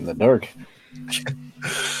 Put me in the dark. It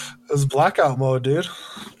was blackout mode, dude.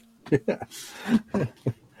 Yeah. And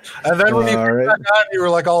then when you put that on, you were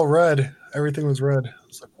like all red. Everything was red. I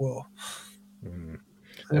was like, whoa.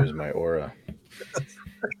 That was my aura.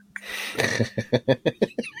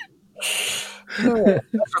 I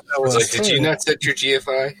was like, did you not set your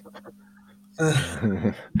GFI?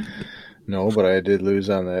 No, but I did lose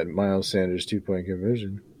on that Miles Sanders 2-point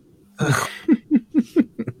conversion.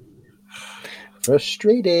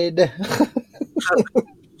 Frustrated.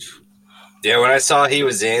 Yeah, when I saw he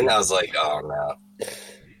was in, I was like, oh, no.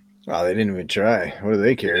 Oh, they didn't even try. What do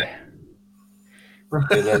they care?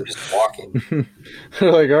 And then just walking.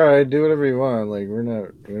 They're like, all right, do whatever you want. Like, we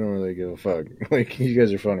don't really give a fuck. Like, you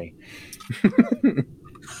guys are funny.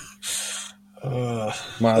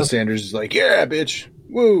 Miles Sanders is like, yeah, bitch.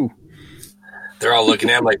 Woo. They're all looking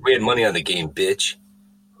at him like, we had money on the game, bitch.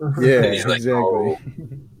 Yeah, and he's like, exactly.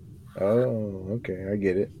 Oh, okay, I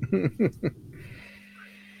get it.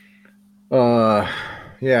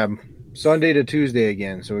 Yeah, Sunday to Tuesday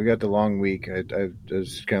again. So we got the long week. I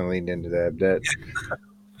just kind of leaned into that.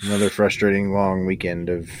 Another frustrating long weekend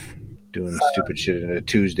of doing stupid shit in a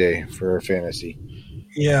Tuesday for our fantasy.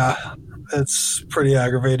 Yeah, it's pretty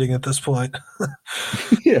aggravating at this point.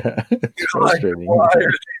 Yeah, it's frustrating. Why are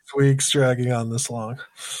these weeks dragging on this long?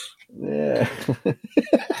 Yeah.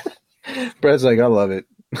 Brad's like, I love it.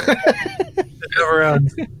 Never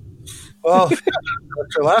ends. Well,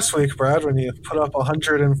 after last week, Brad, when you put up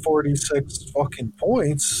 146 fucking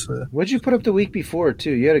points. What'd you put up the week before,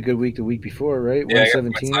 too? You had a good week the week before, right? Yeah,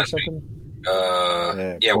 117 or something?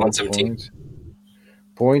 Yeah, 117.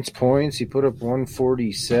 Points. You put up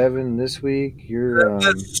 147 this week. You're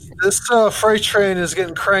this freight train is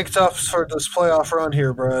getting cranked up for this playoff run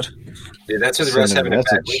here, Brad. Yeah, that's what the Russ having a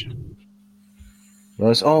bad week.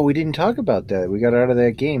 Russ, we didn't talk about that. We got out of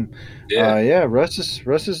that game. Yeah,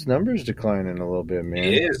 Russ's numbers declining a little bit, man.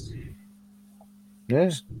 It is.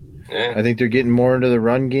 Yeah. I think they're getting more into the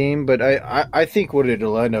run game, but I think what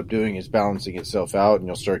it'll end up doing is balancing itself out, and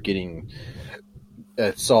you'll start getting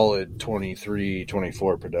that solid 23,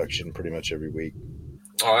 24 production pretty much every week.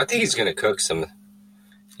 Oh, I think he's going to cook some.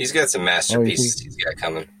 He's got some masterpieces he's got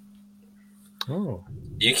coming. Oh.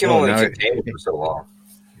 You can only contain him for so long.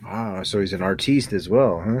 Wow, so he's an artiste as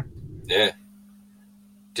well, huh? Yeah.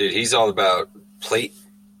 Dude, he's all about plate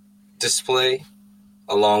display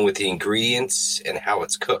along with the ingredients and how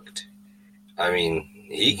it's cooked. I mean,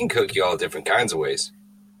 he can cook you all different kinds of ways.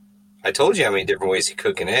 I told you how many different ways he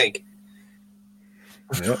cook an egg.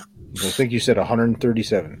 Yep. I think you said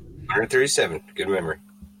 137. 137. Good memory.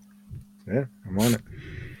 Yeah, I'm on it.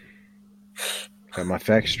 Got my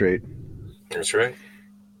facts straight. That's right.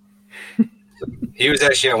 He was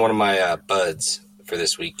actually on one of my buds for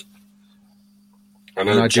this week. I'm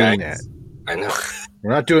not doing that. I know.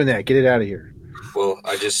 We're not doing that. Get it out of here. Well,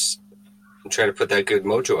 I'm trying to put that good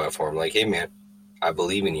mojo out for him. Like, hey, man, I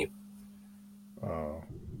believe in you. Oh.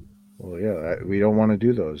 Well, yeah, we don't want to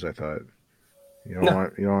do those, I thought. You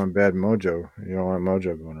don't want bad mojo. You don't want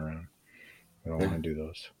mojo going around. We don't want to do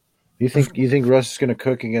those. You think Russ is going to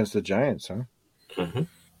cook against the Giants, huh? Mm-hmm.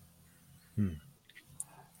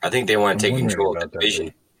 I think they want to take control of the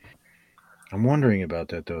division. I'm wondering about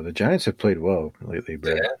that, though. The Giants have played well lately,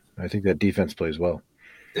 Brad. I think that defense plays well.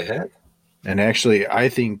 They have. And actually, I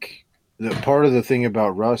think the part of the thing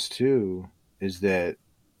about Russ, too, is that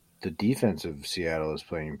the defense of Seattle is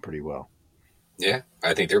playing pretty well. Yeah,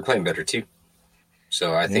 I think they're playing better, too.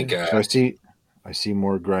 So I think... So I see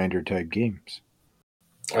more grinder-type games.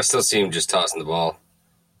 I still see him just tossing the ball.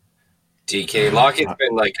 DK Lockett's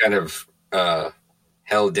been kind of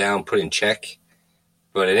held down, put in check.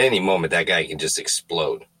 But at any moment, that guy can just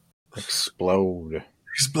explode. Explode.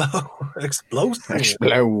 Explosive.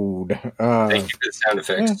 Explode. Thank you for the sound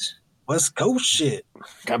effects. West Coast shit.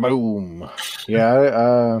 Kaboom.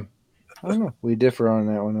 Yeah, I don't know. We differ on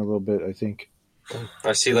that one a little bit, I think.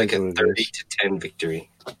 I see like a 30-10 victory.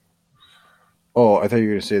 Oh, I thought you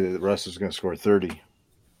were going to say that Russ was going to score 30.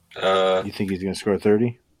 You think he's going to score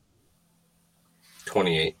 30?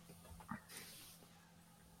 28.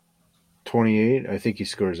 28? I think he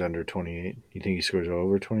scores under 28. You think he scores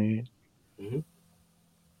over 28? Mm-hmm.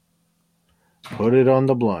 Put it on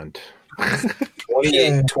the blunt.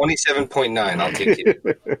 27.9. I'll take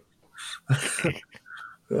it.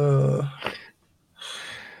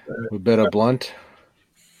 We bet a blunt?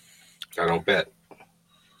 I don't bet.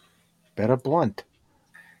 Bet a blunt.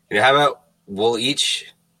 How about we'll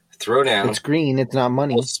each throw down. It's green. It's not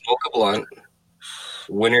money. We'll smoke a blunt.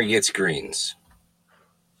 Winner gets greens.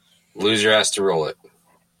 Loser has to roll it.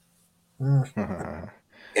 You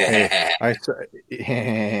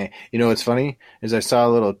know what's funny is I saw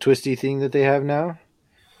a little twisty thing that they have now.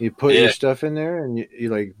 You put your stuff in there and you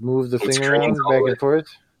like move the thing around back and forth.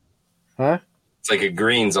 Huh? It's like a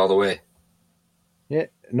greens all the way. Yeah.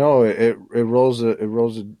 No, it rolls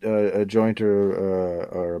a joint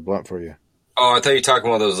or a blunt for you. Oh, I thought you were talking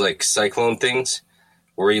about those like cyclone things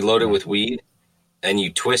where you load it with weed and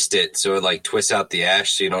you twist it so it like twists out the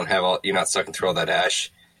ash so you're not sucking through all that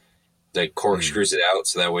ash. Like corkscrews it out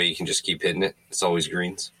so that way you can just keep hitting it. It's always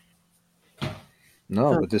greens.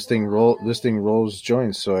 No, but this thing rolls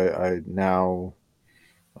joints, so I now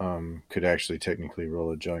could actually technically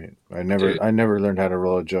roll a joint. I never learned how to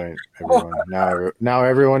roll a joint. Everyone now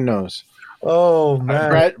everyone knows. Oh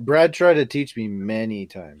man, Brad tried to teach me many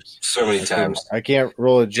times. So many times. I can't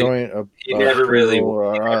roll a joint. He never really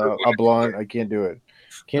a blunt. I can't do it.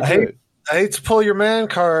 I hate to pull your man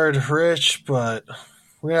card, Rich, but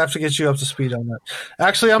we're gonna have to get you up to speed on that.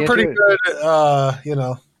 Actually, I'm pretty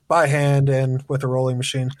good. By hand and with a rolling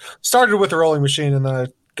machine. Started with a rolling machine and then I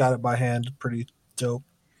got it by hand. Pretty dope.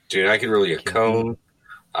 Dude, I could roll you a cone.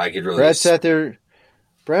 I could roll. Brad sat there.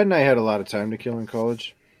 Brad and I had a lot of time to kill in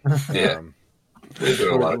college. Yeah. We'll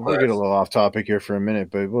get a little off topic here for a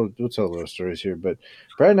minute, but we'll tell little stories here. But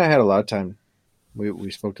Brad and I had a lot of time.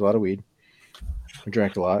 We smoked a lot of weed. We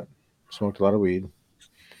drank a lot. Smoked a lot of weed.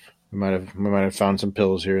 We might have found some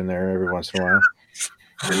pills here and there every once in a while.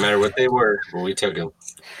 Didn't matter what they were, but we took them.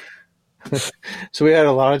 So we had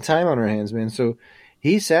a lot of time on our hands, man. So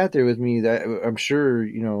he sat there with me. That I'm sure,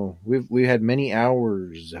 we had many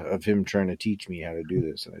hours of him trying to teach me how to do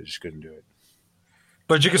this, and I just couldn't do it.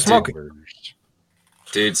 But you can smoke it.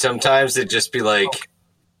 Dude, sometimes it'd just be like,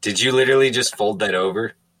 did you literally just fold that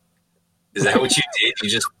over? Is that what you did? You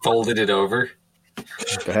just folded it over?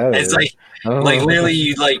 It's like literally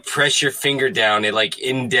you like press your finger down, it like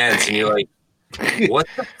indents, and you're like, what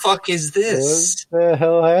the fuck is this? What the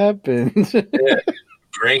hell happened? Yeah.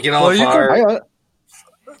 Break it all apart.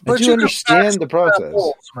 But you understand the process.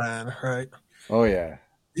 Bowls, man, right? Oh, yeah.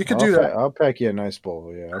 You can do that. I'll pack you a nice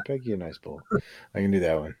bowl. Yeah, I'll pack you a nice bowl. I can do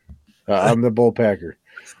that one. I'm the bowl packer.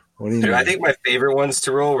 What do you mean? I think my favorite ones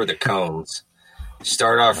to roll were the cones.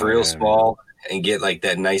 Start off real small and get like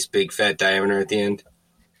that nice big fat diameter at the end.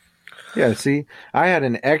 Yeah, see, I had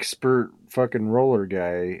an expert fucking roller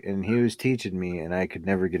guy, and he was teaching me, and I could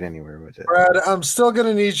never get anywhere with it. Brad, I'm still going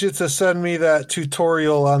to need you to send me that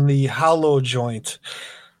tutorial on the hollow joint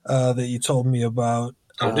that you told me about.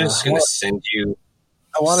 I'm just going to send you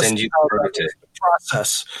the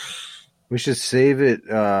process. We should save it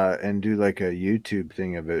and do like a YouTube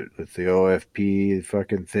thing of it with the OFP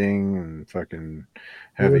fucking thing and fucking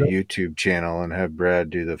have a YouTube channel and have Brad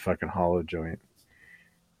do the fucking hollow joint.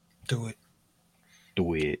 Do it.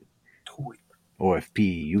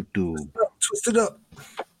 OFP, YouTube. Twist it up.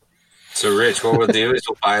 So, Rich, what we'll do is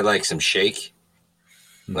we'll buy like some shake,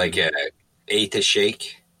 like an eighth of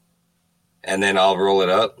shake, and then I'll roll it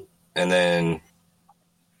up, and then,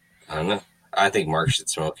 I don't know. I think Mark should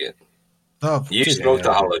smoke it. Oh, you smoked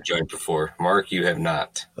the hollow joint before. Mark, you have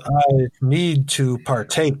not. I need to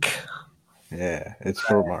partake. Yeah, it's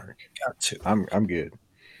for Mark. Got to. I'm good.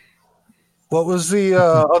 What was the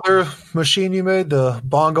other machine you made? The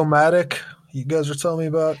Bongo-Matic you guys were telling me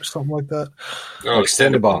about, or something like that? Oh,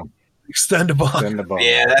 Extendabong. Extendabong.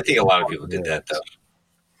 Yeah, I think a lot of people did that, though.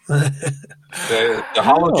 the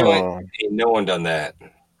hollow joint, ain't no one done that.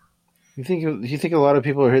 You think a lot of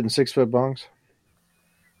people are hitting 6-foot bongs?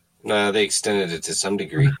 No, they extended it to some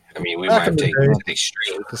degree. I mean, we might have taken it to the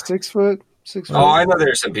extreme. The 6 foot? 6 foot? Oh, I know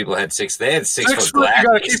there are some people who had six. They had 6 foot glass. You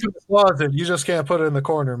gotta keep it in the closet. You just can't put it in the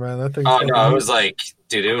corner, man. That thing. Oh no, it was like,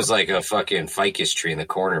 dude, it was like a fucking ficus tree in the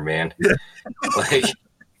corner, man. Like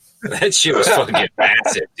that shit was fucking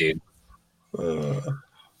massive, dude.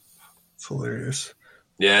 It's hilarious.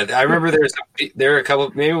 Yeah, I remember there were a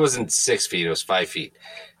couple. Maybe it wasn't 6 feet; it was 5 feet.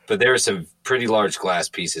 But there were some pretty large glass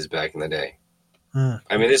pieces back in the day.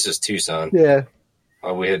 I mean, this is Tucson. Yeah,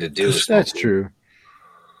 all we had to do was that's true.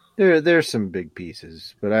 There's some big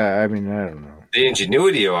pieces, but I mean, I don't know. The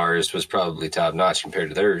ingenuity of ours was probably top notch compared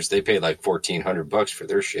to theirs. They paid like $1,400 for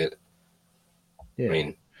their shit. Yeah, I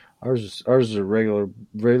mean, ours is a regular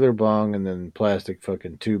bong and then plastic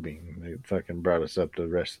fucking tubing. They fucking brought us up the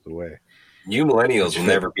rest of the way. You millennials will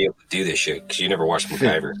never be able to do this shit because you never watched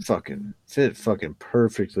MacGyver. Fit fucking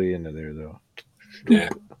perfectly into there though. Yeah,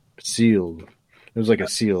 sealed. It was like a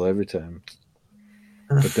seal every time.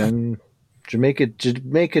 But then Jamaica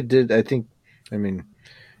did. I think. I mean,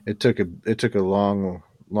 it took a long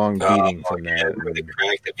beating from that. Where they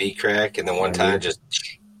cracked the V crack, and then one time just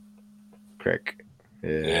crack.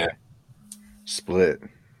 Yeah. Split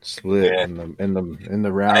in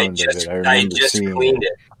the round. I just cleaned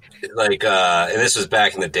it. Like, and this was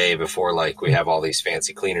back in the day before, like, we have all these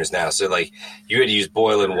fancy cleaners now. So, like, you had to use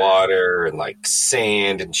boiling water and, like,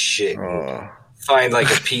 sand and shit. And find,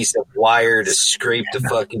 like, a piece of wire to scrape the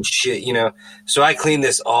fucking shit, you know? So I cleaned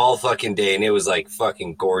this all fucking day, and it was, like,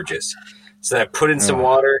 fucking gorgeous. So I put in some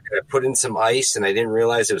water, and I put in some ice, and I didn't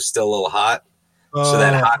realize it was still a little hot. So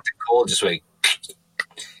that hot to cold just went,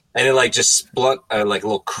 and it, like, just split, like, a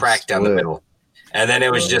little crack down the middle. And then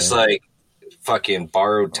it was just, like, fucking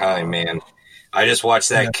borrowed time, man. I just watched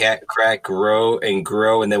that cat crack grow and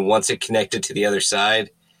grow, and then once it connected to the other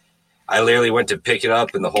side, I literally went to pick it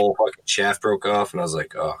up, and the whole fucking shaft broke off, and I was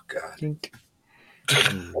like, "Oh god."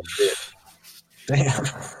 Damn.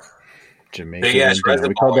 Jamaica. Big ass resin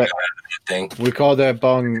we call ball that thing. we call that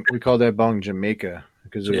bong Jamaica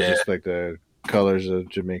because it was just like the colors of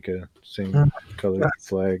Jamaica, same color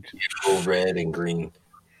flag. Beautiful red and green.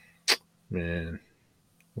 Man,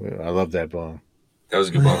 I love that bong. That was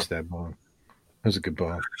a good bong. That bong. That was a good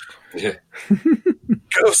bong. Yeah.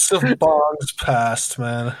 Ghosts of Bongs Past,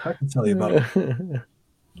 man. I can tell you about it.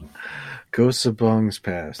 Ghosts of Bongs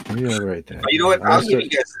Past. Maybe I'll write that. You know what? I'll give you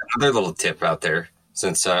guys another little tip out there,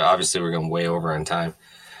 since obviously we're going way over on time.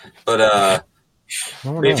 But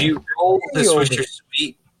if you roll the Swisher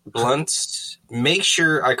Sweet blunts, make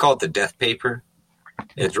sure, I call it the death paper.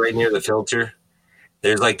 It's right near the filter.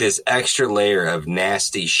 There's like this extra layer of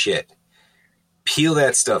nasty shit. Peel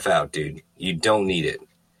that stuff out, dude. You don't need it.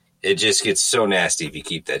 It just gets so nasty if you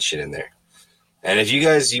keep that shit in there. And if you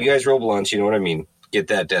guys roll blunts, you know what I mean. Get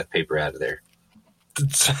that death paper out of there. The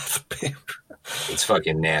death paper. It's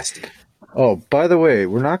fucking nasty. Oh, by the way,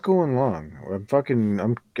 we're not going long. I'm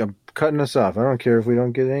cutting us off. I don't care if we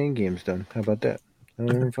don't get any games done. How about that? I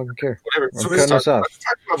don't even fucking care. Whatever. I'm cutting us off. Let's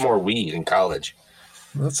talk about more weed in college.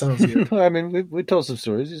 That sounds good. I mean, we told some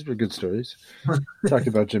stories. These were good stories. Talked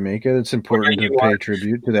about Jamaica. It's important to pay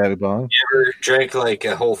tribute to that bong. You ever drank like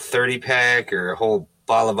a whole 30-pack or a whole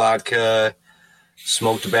bottle of vodka,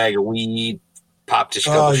 smoked a bag of weed, popped a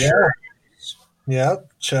couple shirts? Yeah,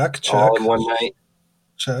 check. All in one night?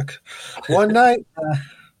 Check. One night.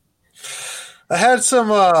 I had some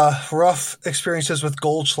rough experiences with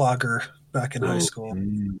Goldschlager back in high school.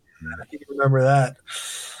 I think you remember that.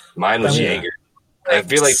 Mine was Jaeger. I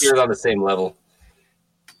feel like we were on the same level.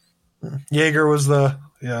 Jaeger was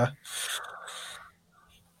yeah.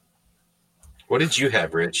 What did you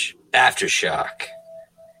have, Rich? Aftershock.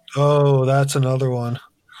 Oh, that's another one.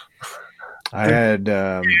 I had.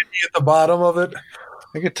 At the bottom of it.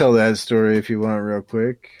 I could tell that story if you want, real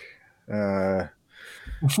quick. Wasn't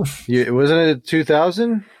it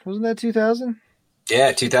 2000? Wasn't that 2000?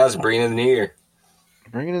 Yeah, 2000. Bringing in the new year.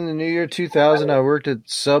 Bringing in the new year 2000, I worked at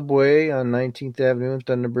Subway on 19th Avenue in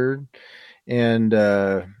Thunderbird, and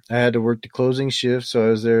I had to work the closing shift, so I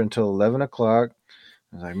was there until 11 o'clock.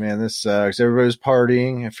 I was like, man, this sucks. Everybody was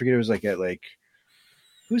partying. I forget, it was like at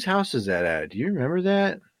whose house is that at? Do you remember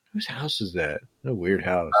that? Whose house is that? A weird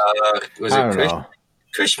house. Was I it don't know.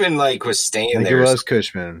 Cushman was staying I think there. it was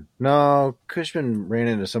Cushman. No, Cushman ran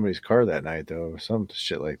into somebody's car that night, though. Some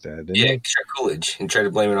shit like that, didn't he? Chuck Coolidge, and tried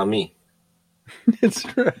to blame it on me. That's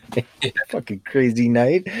right. Fucking crazy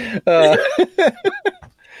night. He's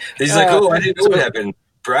like, oh, I didn't know what happened.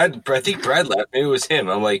 I think Brad left. Maybe it was him.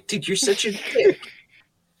 I'm like, dude, you're such a dick.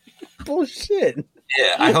 Bullshit.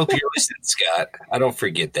 Yeah, I hope you're listening, Scott. I don't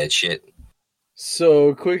forget that shit.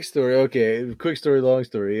 So, quick story. Okay, quick story, long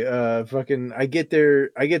story. I get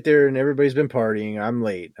there and everybody's been partying. I'm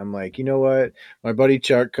late. I'm like, you know what? My buddy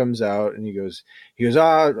Chuck comes out and he goes,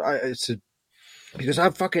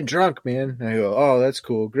 I'm fucking drunk, man. And I go, oh, that's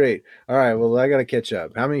cool. Great. All right, well, I got to catch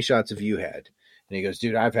up. How many shots have you had? And he goes,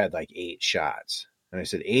 dude, I've had like 8 shots. And I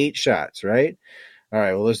said, 8 shots, right? All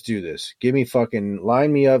right, well, let's do this.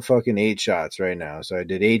 Line me up fucking 8 shots right now. So I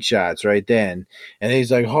did 8 shots right then. And then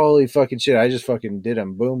he's like, holy fucking shit. I just fucking did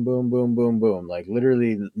them. Boom, boom, boom, boom, boom. Like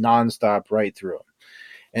literally nonstop right through them.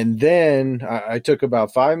 And then I took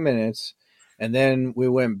about 5 minutes. And then we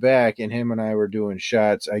went back and him and I were doing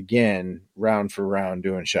shots again, round for round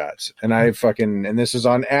doing shots. And and this is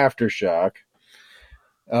on Aftershock.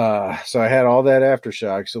 So I had all that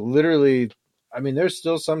Aftershock. So literally, I mean, there's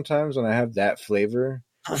still sometimes when I have that flavor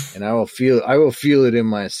and I will feel it in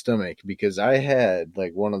my stomach because I had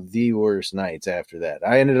like one of the worst nights after that.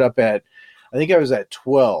 I ended up I think I was at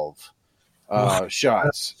 12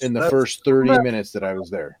 shots in the first 30 minutes that I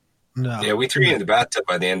was there. No. Yeah, we threw you in the bathtub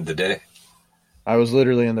by the end of the day. I was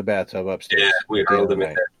literally in the bathtub upstairs. Yeah, we hurled him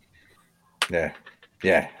in there.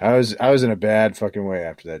 Yeah. I was in a bad fucking way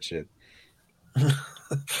after that shit.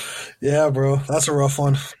 Yeah, bro. That's a rough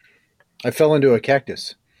one. I fell into a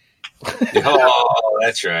cactus. Oh,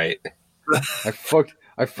 that's right. I fucked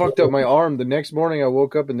up my arm. The next morning I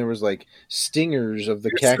woke up and there was like stingers of the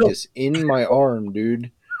cactus in my arm,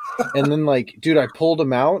 dude. And then dude, I pulled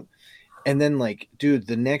them out. And then dude,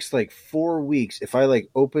 the next 4 weeks, if I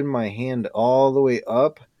opened my hand all the way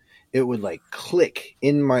up, it would click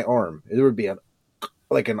in my arm. It would be an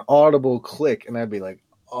audible click. And I'd be like,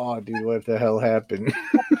 oh, dude, what the hell happened?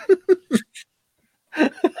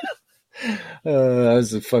 I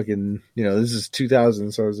was a fucking, this is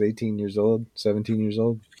 2000, so I was 17 years old.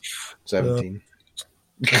 17.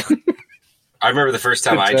 I remember the first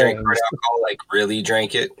time I drank hard alcohol, really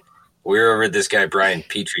drank it. We were over at this guy Brian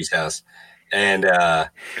Petrie's house, and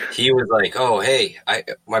he was like, "Oh, hey,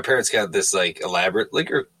 my parents got this like elaborate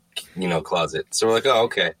liquor, closet." So we're like, "Oh,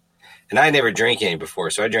 okay." And I never drank any before,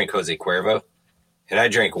 so I drank Jose Cuervo, and I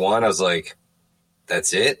drank one. I was like,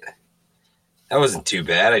 "That's it." That wasn't too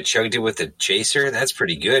bad. I chugged it with a chaser. That's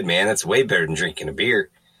pretty good, man. That's way better than drinking a beer.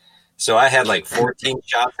 So I had like 14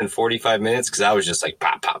 shots in 45 minutes because I was just like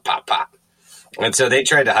pop, pop, pop, pop. And so they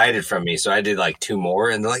tried to hide it from me. So I did like 2 more,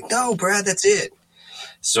 and they're like, "No, Brad, that's it."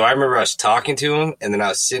 So I remember I was talking to him, and then I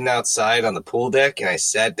was sitting outside on the pool deck, and I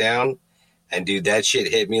sat down, and dude, that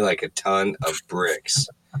shit hit me like a ton of bricks.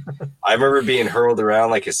 I remember being hurled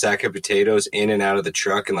around like a sack of potatoes in and out of the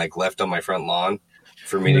truck and like left on my front lawn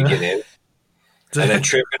for me to get in. And then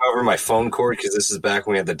tripping over my phone cord, because this is back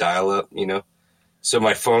when we had the dial-up, So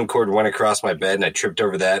my phone cord went across my bed, and I tripped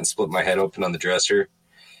over that and split my head open on the dresser.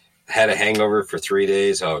 Had a hangover for 3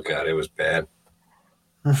 days. Oh, God, it was bad.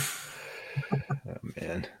 Oh,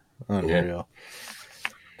 man. Unreal.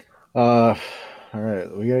 Yeah. All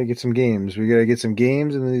right, we got to get some games. We got to get some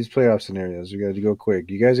games in these playoff scenarios. We got to go quick.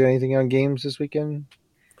 You guys got anything on games this weekend?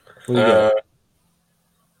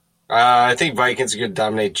 I think Vikings are going to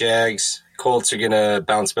dominate Jags. Colts are going to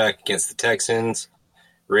bounce back against the Texans.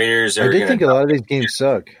 Raiders are. I did think a lot of these games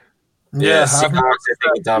suck. Yeah, Seahawks I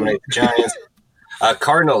think will dominate the Giants.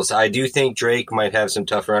 Cardinals, I do think Drake might have some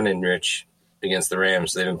tough run in Rich against the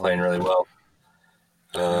Rams. They've been playing really well.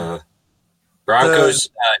 Broncos,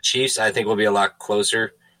 Chiefs, I think will be a lot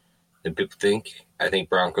closer than people think. I think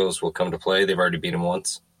Broncos will come to play. They've already beat them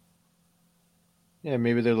once. Yeah,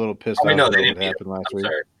 maybe they're a little pissed off. No, they didn't what happened last week.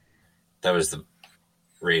 Sorry. That was the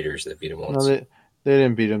Raiders that beat them once. No, they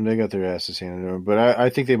didn't beat them. They got their asses handed to them. But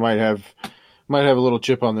I think they might have a little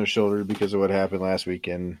chip on their shoulder because of what happened last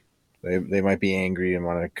weekend. They might be angry and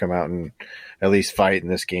want to come out and at least fight in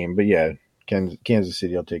this game. But yeah, Kansas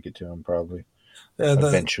City will take it to them probably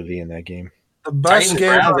eventually in that game. The best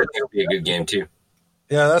game. I think it'll be a good game too.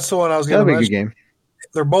 Yeah, that's the one I was going to mention. That'll be a good game.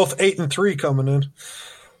 They're both 8-3 coming in.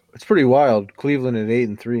 It's pretty wild. Cleveland at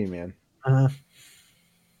 8-3, man. Uh-huh.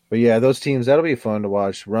 But yeah, those teams, that'll be fun to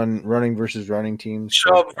watch. Running versus running teams.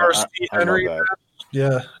 Chubb versus Henry.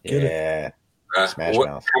 Yeah. Yeah. Smash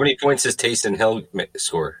mouth. How many points does Taysom Hill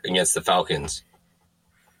score against the Falcons?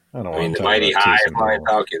 I mean, the mighty high flying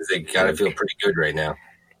Falcons, they got to feel pretty good right now.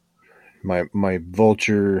 My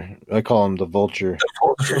vulture, I call him the vulture. The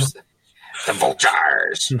vultures. The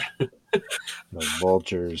vultures. The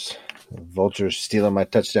vultures. The vultures stealing my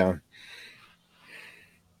touchdown.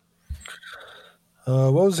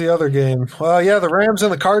 What was the other game? Well, yeah, the Rams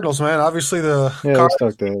and the Cardinals, man. Obviously, let's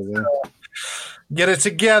talk that. Get it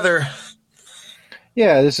together.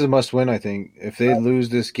 Yeah, this is a must-win, I think. If they lose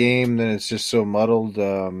this game, then it's just so muddled.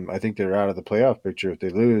 I think they're out of the playoff picture if they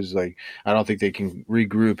lose. I don't think they can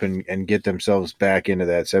regroup and get themselves back into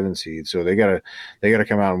that 7th seed. So they gotta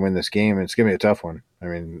come out and win this game. And it's gonna be a tough one. I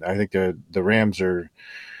mean, I think the Rams are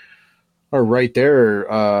right there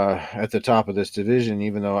at the top of this division.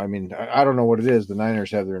 Even though, I mean, I don't know what it is. The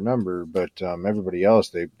Niners have their number, but everybody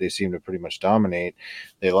else they seem to pretty much dominate.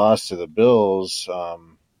 They lost to the Bills.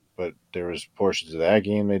 But there was portions of that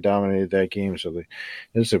game they dominated that game, so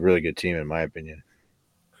it's a really good team in my opinion.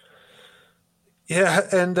 Yeah,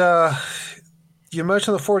 and you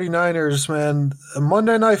mentioned the 49ers, man.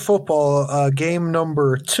 Monday Night Football, game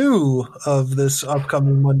number 2 of this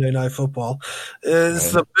upcoming Monday Night Football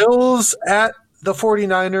is the Bills at the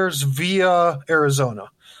 49ers via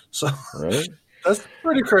Arizona. So that's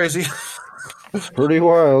pretty crazy. Pretty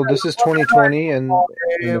wild. This is 2020, and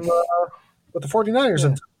with the 49ers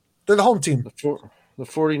in. They're the home team. The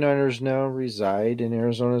 49ers now reside in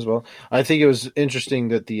Arizona as well. I think it was interesting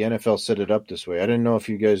that the NFL set it up this way. I didn't know if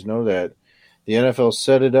you guys know that. The NFL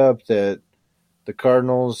set it up that the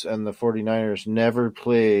Cardinals and the 49ers never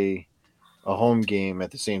play a home game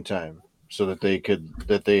at the same time so that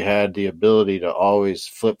they had the ability to always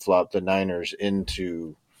flip-flop the Niners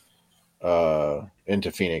into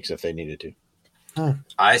Phoenix if they needed to.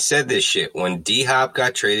 I said this shit when D-Hop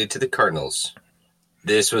got traded to the Cardinals.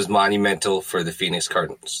 This was monumental for the Phoenix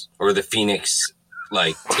Cardinals or the Phoenix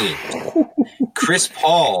team. Chris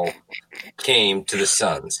Paul came to the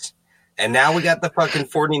Suns, and now we got the fucking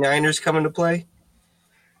 49ers coming to play.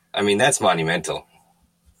 I mean, that's monumental.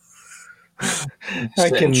 I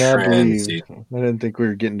cannot believe. Dude. I didn't think we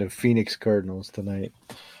were getting the Phoenix Cardinals tonight.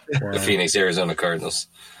 Wow. The Phoenix Arizona Cardinals.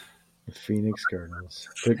 The Phoenix Cardinals.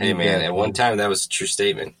 Hey man, at one time that was a true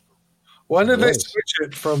statement. When did they switch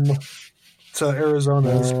it to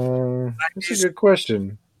Arizona? That's a good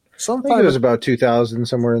question. I think it was about 2000,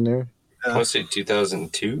 somewhere in there. I want to say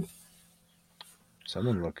 2002.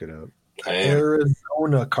 Someone look it up. I am.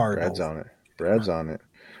 Arizona Cardinals. Brad's on it.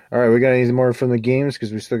 All right, we got any more from the games?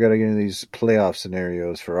 Because we still got to get into these playoff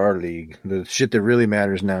scenarios for our league. The shit that really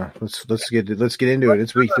matters now. Let's get into it.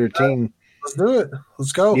 It's week 13. Let's do it.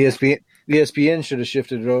 Let's go. ESPN should have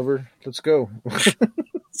shifted it over. Let's go.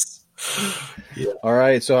 Yeah. All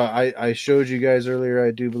right, so I showed you guys earlier,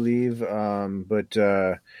 I do believe, but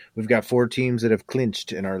we've got 4 teams that have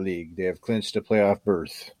clinched in our league. They have clinched a playoff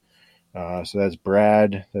berth. So that's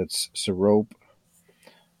Brad, that's Sirope,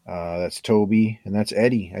 that's Toby, and that's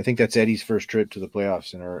Eddie. I think that's Eddie's first trip to the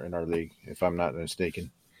playoffs in our league, if I'm not mistaken.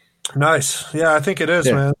 Nice. Yeah, I think it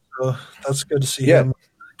is, man. So that's good to see him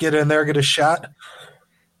get in there, get a shot.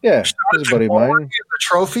 Yeah, he's a buddy of mine. The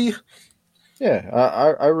trophy. Yeah,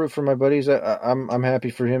 I root for my buddies. I'm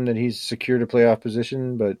happy for him that he's secured a playoff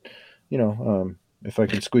position. But if I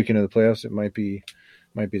can squeak into the playoffs, it might be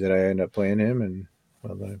that I end up playing him, and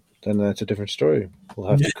then that's a different story. We'll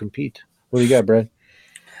have to compete. What do you got, Brad?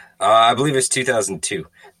 I believe it's 2002,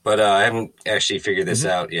 but I haven't actually figured this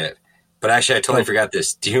out yet. But actually, I totally forgot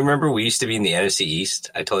this. Do you remember we used to be in the NFC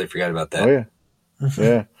East? I totally forgot about that. Oh yeah,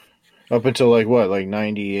 yeah. Up until like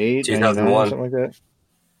 98, 2001, something like that.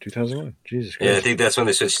 2001. Jesus Christ. Yeah, I think that's when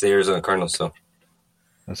they switched to the Arizona Cardinals. So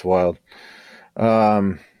that's wild.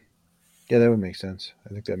 Yeah, that would make sense. I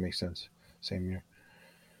think that makes sense. Same year.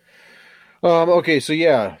 Okay, so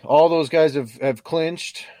yeah, all those guys have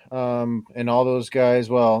clinched, and all those guys,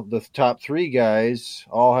 well, the top 3 guys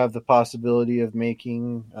all have the possibility of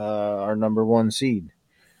making our number 1 seed.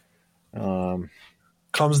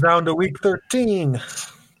 Comes down to week 13.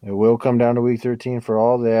 It will come down to week 13 for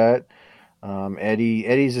all that.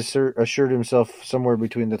 Eddie's assured himself somewhere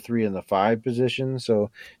between the 3 and the 5 position, so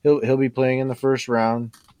he'll be playing in the first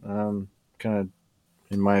round. Kind of,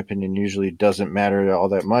 in my opinion, usually doesn't matter all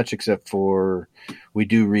that much, except for we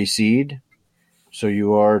do reseed. So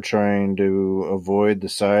you are trying to avoid the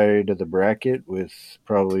side of the bracket with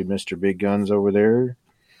probably Mr. Big Guns over there,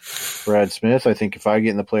 Brad Smith. I think if I get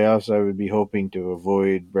in the playoffs, I would be hoping to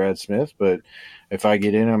avoid Brad Smith, but if I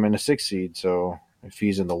get in, I'm in a 6 seed, so if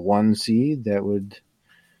he's in the 1 seed, that would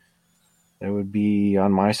be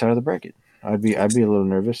on my side of the bracket. I'd be a little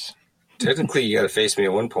nervous. Technically, you got to face me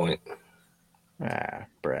at one point.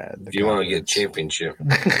 Brad. If you want to get a championship.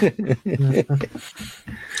 I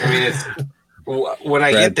mean, when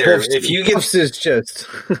I get there, if you get his chest,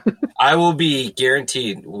 I will be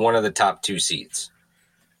guaranteed one of the top 2 seeds.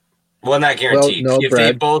 Well, not guaranteed. Well, no, if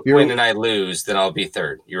Brad, they both win and I lose, then I'll be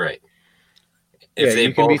 3rd. You're right. If they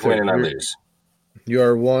both win and I lose. You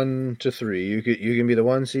are 1 to 3. You can be the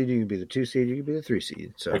 1 seed, you can be the 2 seed, you can be the 3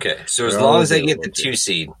 seed. So okay. So as long as I get the 2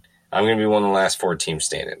 seed, I'm going to be one of the last 4 teams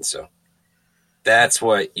standing. So that's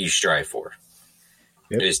what you strive for,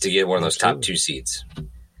 is to get one of those top 2 seeds.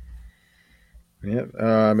 Yep.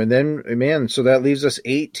 And then, man, so that leaves us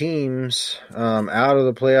 8 teams out of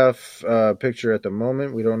the playoff picture at the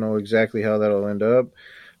moment. We don't know exactly how that'll end up.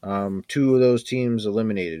 2 of those teams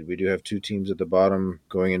eliminated. We do have 2 teams at the bottom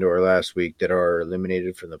going into our last week that are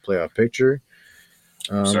eliminated from the playoff picture.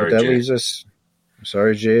 Sorry, but that Jay. leaves us.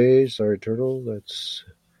 Sorry, Jay. Sorry, Turtle. That's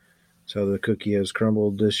how the cookie has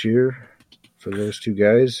crumbled this year for those 2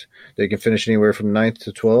 guys. They can finish anywhere from 9th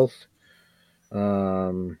to 12th.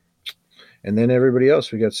 And then everybody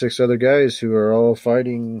else, we got 6 other guys who are all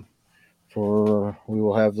fighting for. We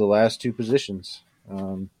will have the last 2 positions.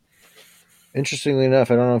 Interestingly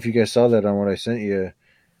enough, I don't know if you guys saw that on what I sent you.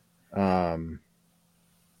 I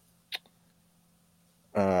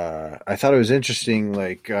thought it was interesting.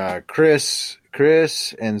 Like Chris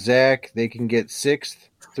and Zach, they can get 6th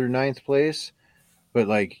through 9th place, but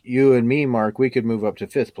like you and me, Mark, we could move up to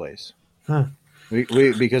 5th place. We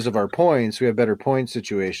because of our points, we have better point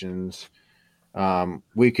situations.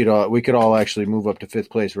 We could all actually move up to 5th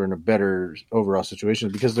place. We're in a better overall situation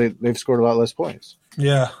because they've scored a lot less points.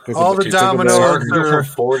 Yeah, all the dominoes are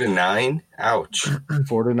from 4 to 9. Ouch.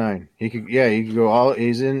 4 to 9. He could go all.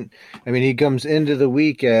 He's in. I mean, he comes into the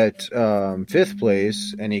week at 5th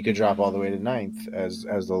place, and he could drop all the way to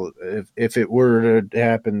 9th if it were to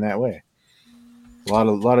happen that way. A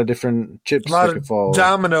lot of different chips that could fall.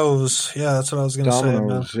 Dominoes. Yeah, that's what I was going to say.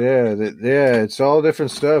 Dominoes. Yeah, it's all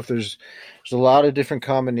different stuff. There's a lot of different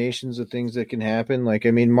combinations of things that can happen. Like,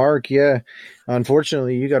 I mean, Mark,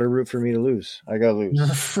 unfortunately, you got to root for me to lose. I got to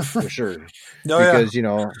lose for sure. Because, you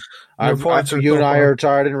and I are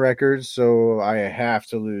tied in records, so I have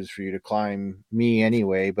to lose for you to climb me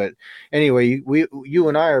anyway. But anyway, you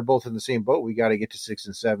and I are both in the same boat. We got to get to 6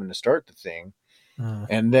 and 7 to start the thing.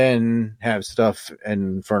 And then have stuff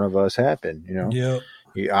in front of us happen,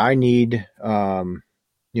 I need,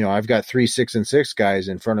 I've got 3, 6, and 6 guys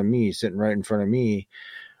in front of me, sitting right in front of me.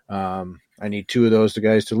 I need 2 of those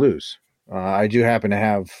guys to lose. I do happen to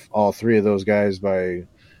have all 3 of those guys by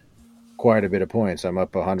quite a bit of points. I'm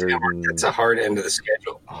up 100. That's a hard end of the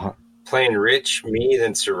schedule. Playing Rich, me,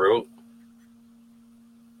 then Sorote.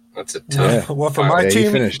 That's a tough. Yeah. Well, for my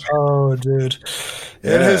team, oh, dude,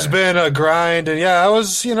 it has been a grind. And I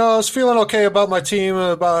was feeling okay about my team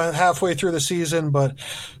about halfway through the season, but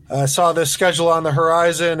I saw this schedule on the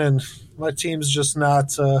horizon, and my team's just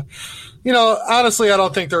not. Honestly, I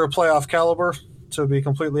don't think they're a playoff caliber. To be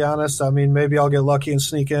completely honest, I mean, maybe I'll get lucky and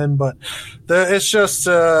sneak in, but it's just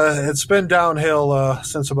it's been downhill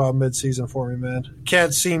since about midseason for me, man.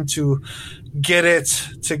 Can't seem to get it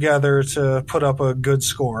together to put up a good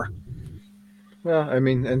score. Well, I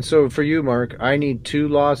mean, and so for you, Mark, I need 2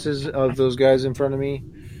 losses of those guys in front of me.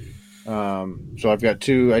 So I've got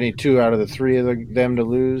 2. I need 2 out of the 3 of them to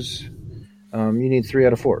lose. You need 3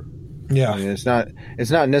 out of 4. Yeah, I mean, it's not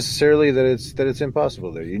necessarily that it's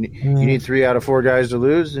impossible there. You need 3 out of 4 guys to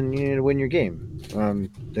lose, and you need to win your game.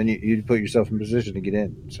 Then you put yourself in position to get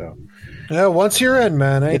in. So once you're in,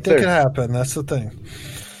 man, anything can happen. That's the thing.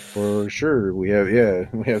 For sure, we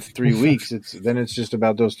have 3 weeks. It's just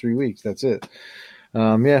about those 3 weeks. That's it.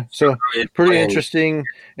 So pretty interesting.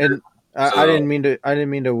 And I didn't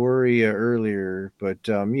mean to worry you earlier, but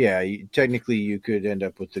technically you could end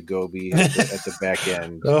up with the Gobi at the back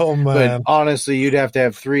end. Oh man! But honestly, you'd have to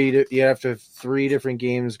have 3. You have to have 3 different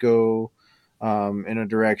games go in a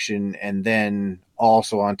direction, and then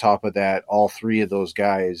also on top of that, all 3 of those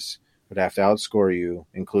guys would have to outscore you,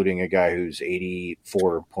 including a guy who's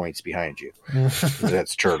 84 points behind you.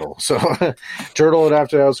 That's Turtle. So Turtle would have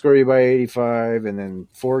to outscore you by 85, and then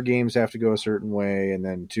 4 games have to go a certain way, and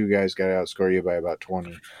then 2 guys got to outscore you by about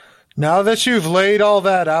 20. Now that you've laid all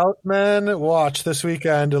that out, man, watch this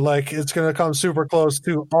weekend. Like, it's going to come super close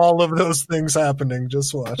to all of those things happening.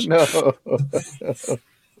 Just watch. No.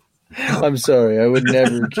 I'm sorry. I would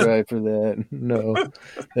never try for that. No.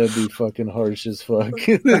 That'd be fucking harsh as fuck.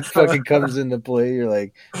 It fucking comes into play. You're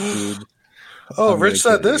like, dude. Oh, Rich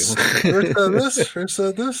said this. Rich said this. Rich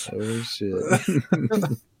said this. Oh, shit.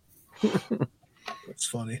 That's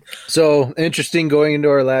funny. So, interesting going into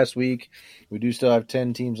our last week. We do still have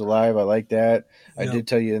 10 teams alive. I like that. I did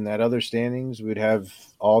tell you in that other standings, we'd have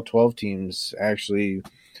all 12 teams actually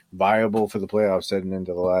viable for the playoffs heading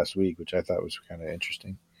into the last week, which I thought was kind of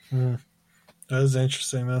interesting. That is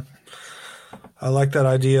interesting, man. I like that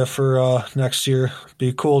idea for next year.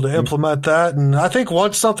 Be cool to implement that. And I think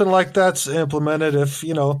once something like that's implemented, if,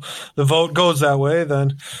 the vote goes that way,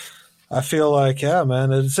 then I feel like, yeah,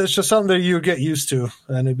 man, it's just something that you get used to.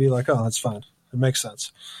 And it'd be like, oh, that's fine. It makes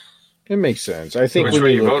sense. It makes sense. I think when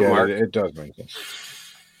you look at it, it does make sense.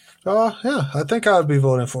 Yeah, I think I would be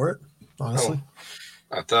voting for it, honestly.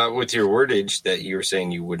 Oh, I thought with your wordage that you were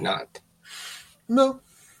saying you would not. No,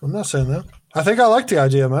 I'm not saying that. I think I like the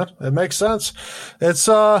idea, man. It makes sense. It's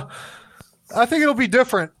I think it'll be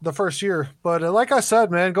different the first year. But like I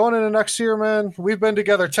said, man, going into next year, man, we've been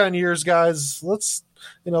together 10 years, guys. Let's,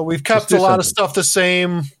 we've kept a lot of stuff the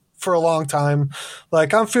same for a long time.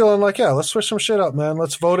 Like, I'm feeling like, let's switch some shit up, man.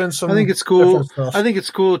 Let's vote in some. I think it's cool. I think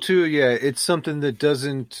it's cool too. Yeah, it's something that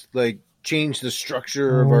doesn't change the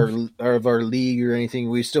structure of our league or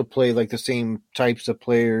anything. We still play like the same types of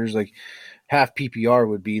players. Like half PPR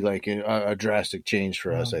would be like a drastic change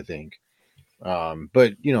for us, I think.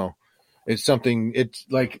 But it's something. It's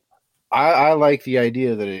like I like the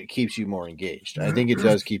idea that it keeps you more engaged. I think it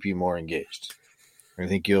does keep you more engaged. I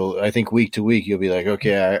think week to week you'll be like,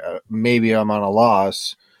 okay, maybe I'm on a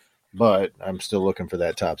loss, but I'm still looking for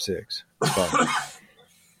that top 6. Fun.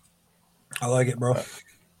 I like it, bro.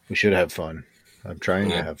 We should have fun. I'm trying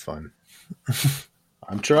to have fun.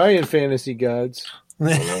 I'm trying, fantasy gods.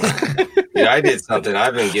 I did something.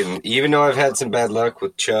 I've been getting, even though I've had some bad luck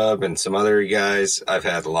with Chubb and some other guys, I've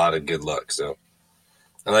had a lot of good luck. So,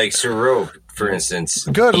 like Sorote, for instance.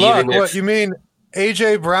 Good luck. What you mean?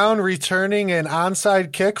 A.J. Brown returning an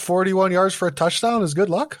onside kick 41 yards for a touchdown is good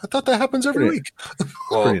luck? I thought that happens every week.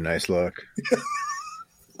 Well, pretty nice luck.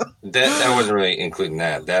 That wasn't really including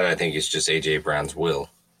that. That, I think, is just A.J. Brown's will.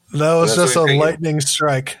 That was just a lightning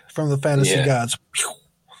strike from the fantasy gods.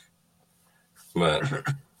 But,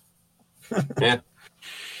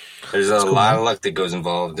 there's a lot of luck that goes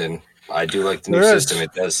involved, and I do like the new system.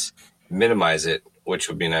 It does minimize it, which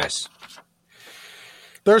would be nice.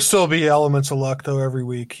 There'll still be elements of luck though every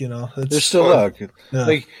week, There's still luck. Yeah.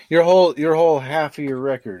 Like your whole half of your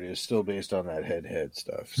record is still based on that head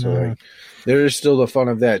stuff. So like there is still the fun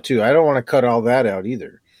of that too. I don't want to cut all that out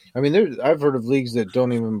either. I mean, I've heard of leagues that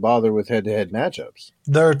don't even bother with head-to-head matchups.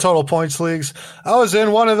 They're total points leagues. I was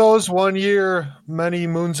in one of those one year many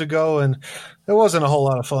moons ago, and it wasn't a whole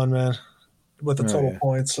lot of fun, man, with the total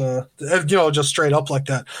points, just straight up like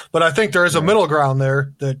that. But I think there is a middle ground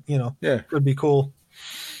there that, could be cool.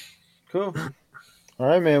 Cool. All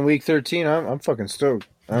right, man. Week 13. I'm fucking stoked.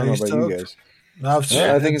 I don't know about you guys. I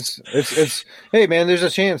think it's. Hey, man, there's a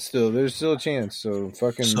chance still. There's still a chance. So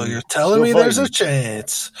fucking. So you're telling me there's a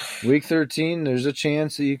chance? Week 13, there's a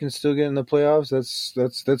chance that you can still get in the playoffs.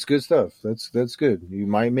 That's good stuff. That's good. You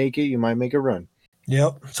might make it. You might make a run.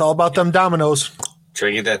 Yep, it's all about them dominoes. Try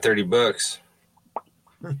to get that $30.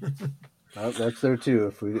 That's there too.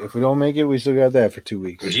 If we don't make it, we still got that for 2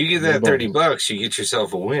 weeks. If you get that $30, you get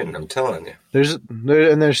yourself a win. I'm telling you.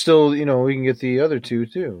 There's still we can get the other two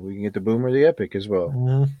too. We can get the Boom or the Epic as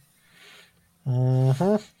well.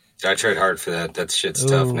 I tried hard for that. That shit's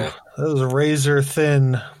tough now. That was a razor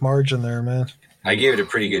thin margin there, man. I gave it a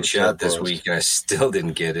pretty good shot this week, and I still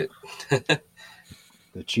didn't get it.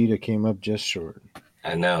 The cheetah came up just short.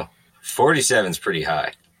 I know. 47's pretty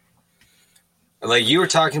high. Like you were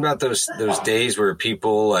talking about those days where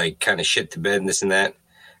people like kind of shit the bed and this and that.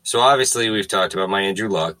 So obviously we've talked about my Andrew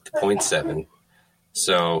Luck, the 0.7.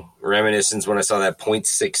 So reminiscence when I saw that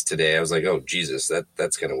 0.6 today, I was like, oh Jesus,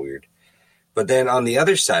 that's kind of weird. But then on the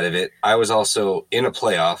other side of it, I was also in a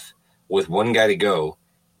playoff with one guy to go,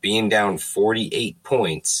 being down 48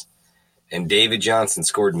 points, and David Johnson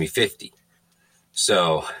scored me 50.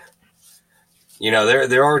 So,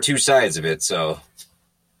 there are two sides of it. So.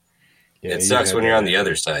 Yeah, it sucks when you're on the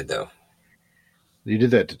other side, though. You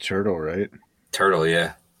did that to Turtle, right? Turtle,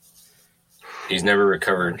 yeah. He's never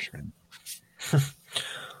recovered.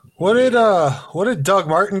 What did Doug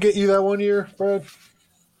Martin get you that 1 year, Brad?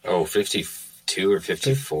 Oh, 52 or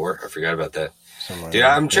 54. I forgot about that. Dude,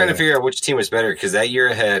 I'm trying to figure out which team was better, because that year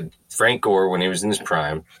I had Frank Gore when he was in his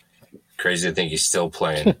prime. Crazy to think he's still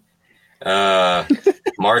playing.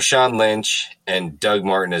 Marshawn Lynch and Doug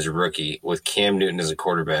Martin as a rookie with Cam Newton as a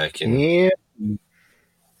quarterback. And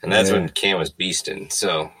that's when Cam was beasting.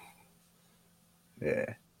 So,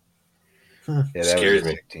 that scares was a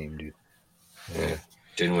me. sick team, dude. Yeah.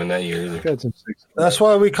 Didn't win that year either. That's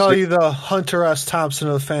why we call you the Hunter S. Thompson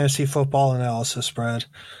of fantasy football analysis, Brad.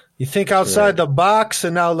 You think outside the box,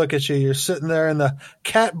 and now look at you. You're sitting there in the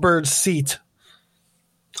catbird seat.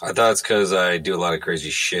 I thought it's because I do a lot of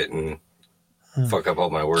crazy shit and fuck up all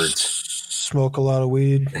my words. Smoke a lot of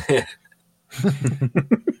weed.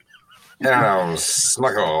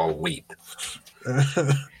 Smoke all weed.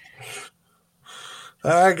 All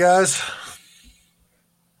right, guys.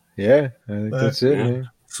 Yeah, I think that's it, man.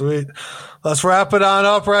 Sweet. Let's wrap it on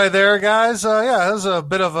up right there, guys. It was a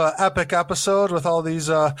bit of an epic episode with all these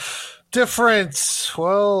different,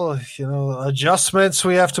 adjustments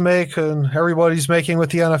we have to make and everybody's making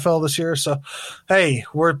with the NFL this year. So, hey,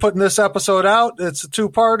 we're putting this episode out. It's a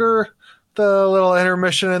two-parter, the little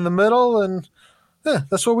intermission in the middle, and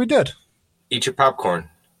that's what we did. Eat your popcorn.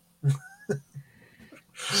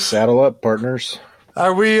 Saddle up, partners.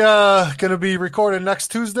 Are we going to be recording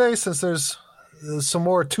next Tuesday since there's some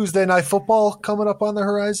more Tuesday night football coming up on the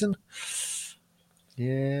horizon?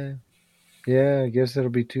 Yeah, I guess it'll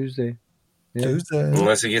be Tuesday. Yeah. Tuesday.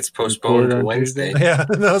 Unless it gets postponed to Wednesday. Tuesday. Yeah,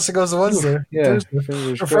 unless it goes to Wednesday. Yeah,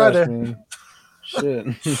 Tuesday. Or Friday. Man. Shit.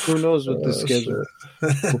 Who knows what the schedule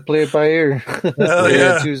is? We'll play it by ear. Hell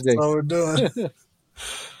yeah. Tuesday. That's all we're doing.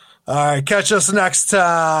 All right, catch us next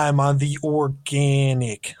time on the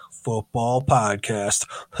Organic Football Podcast.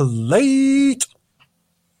 Late.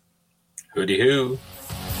 Hooty hoo.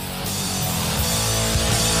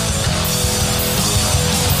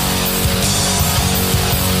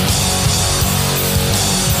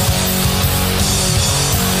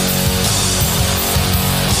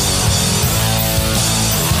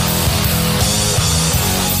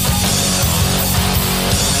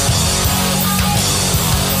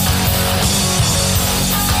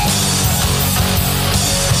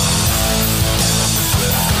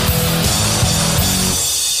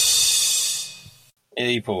 Yeah,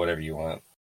 you put whatever you want.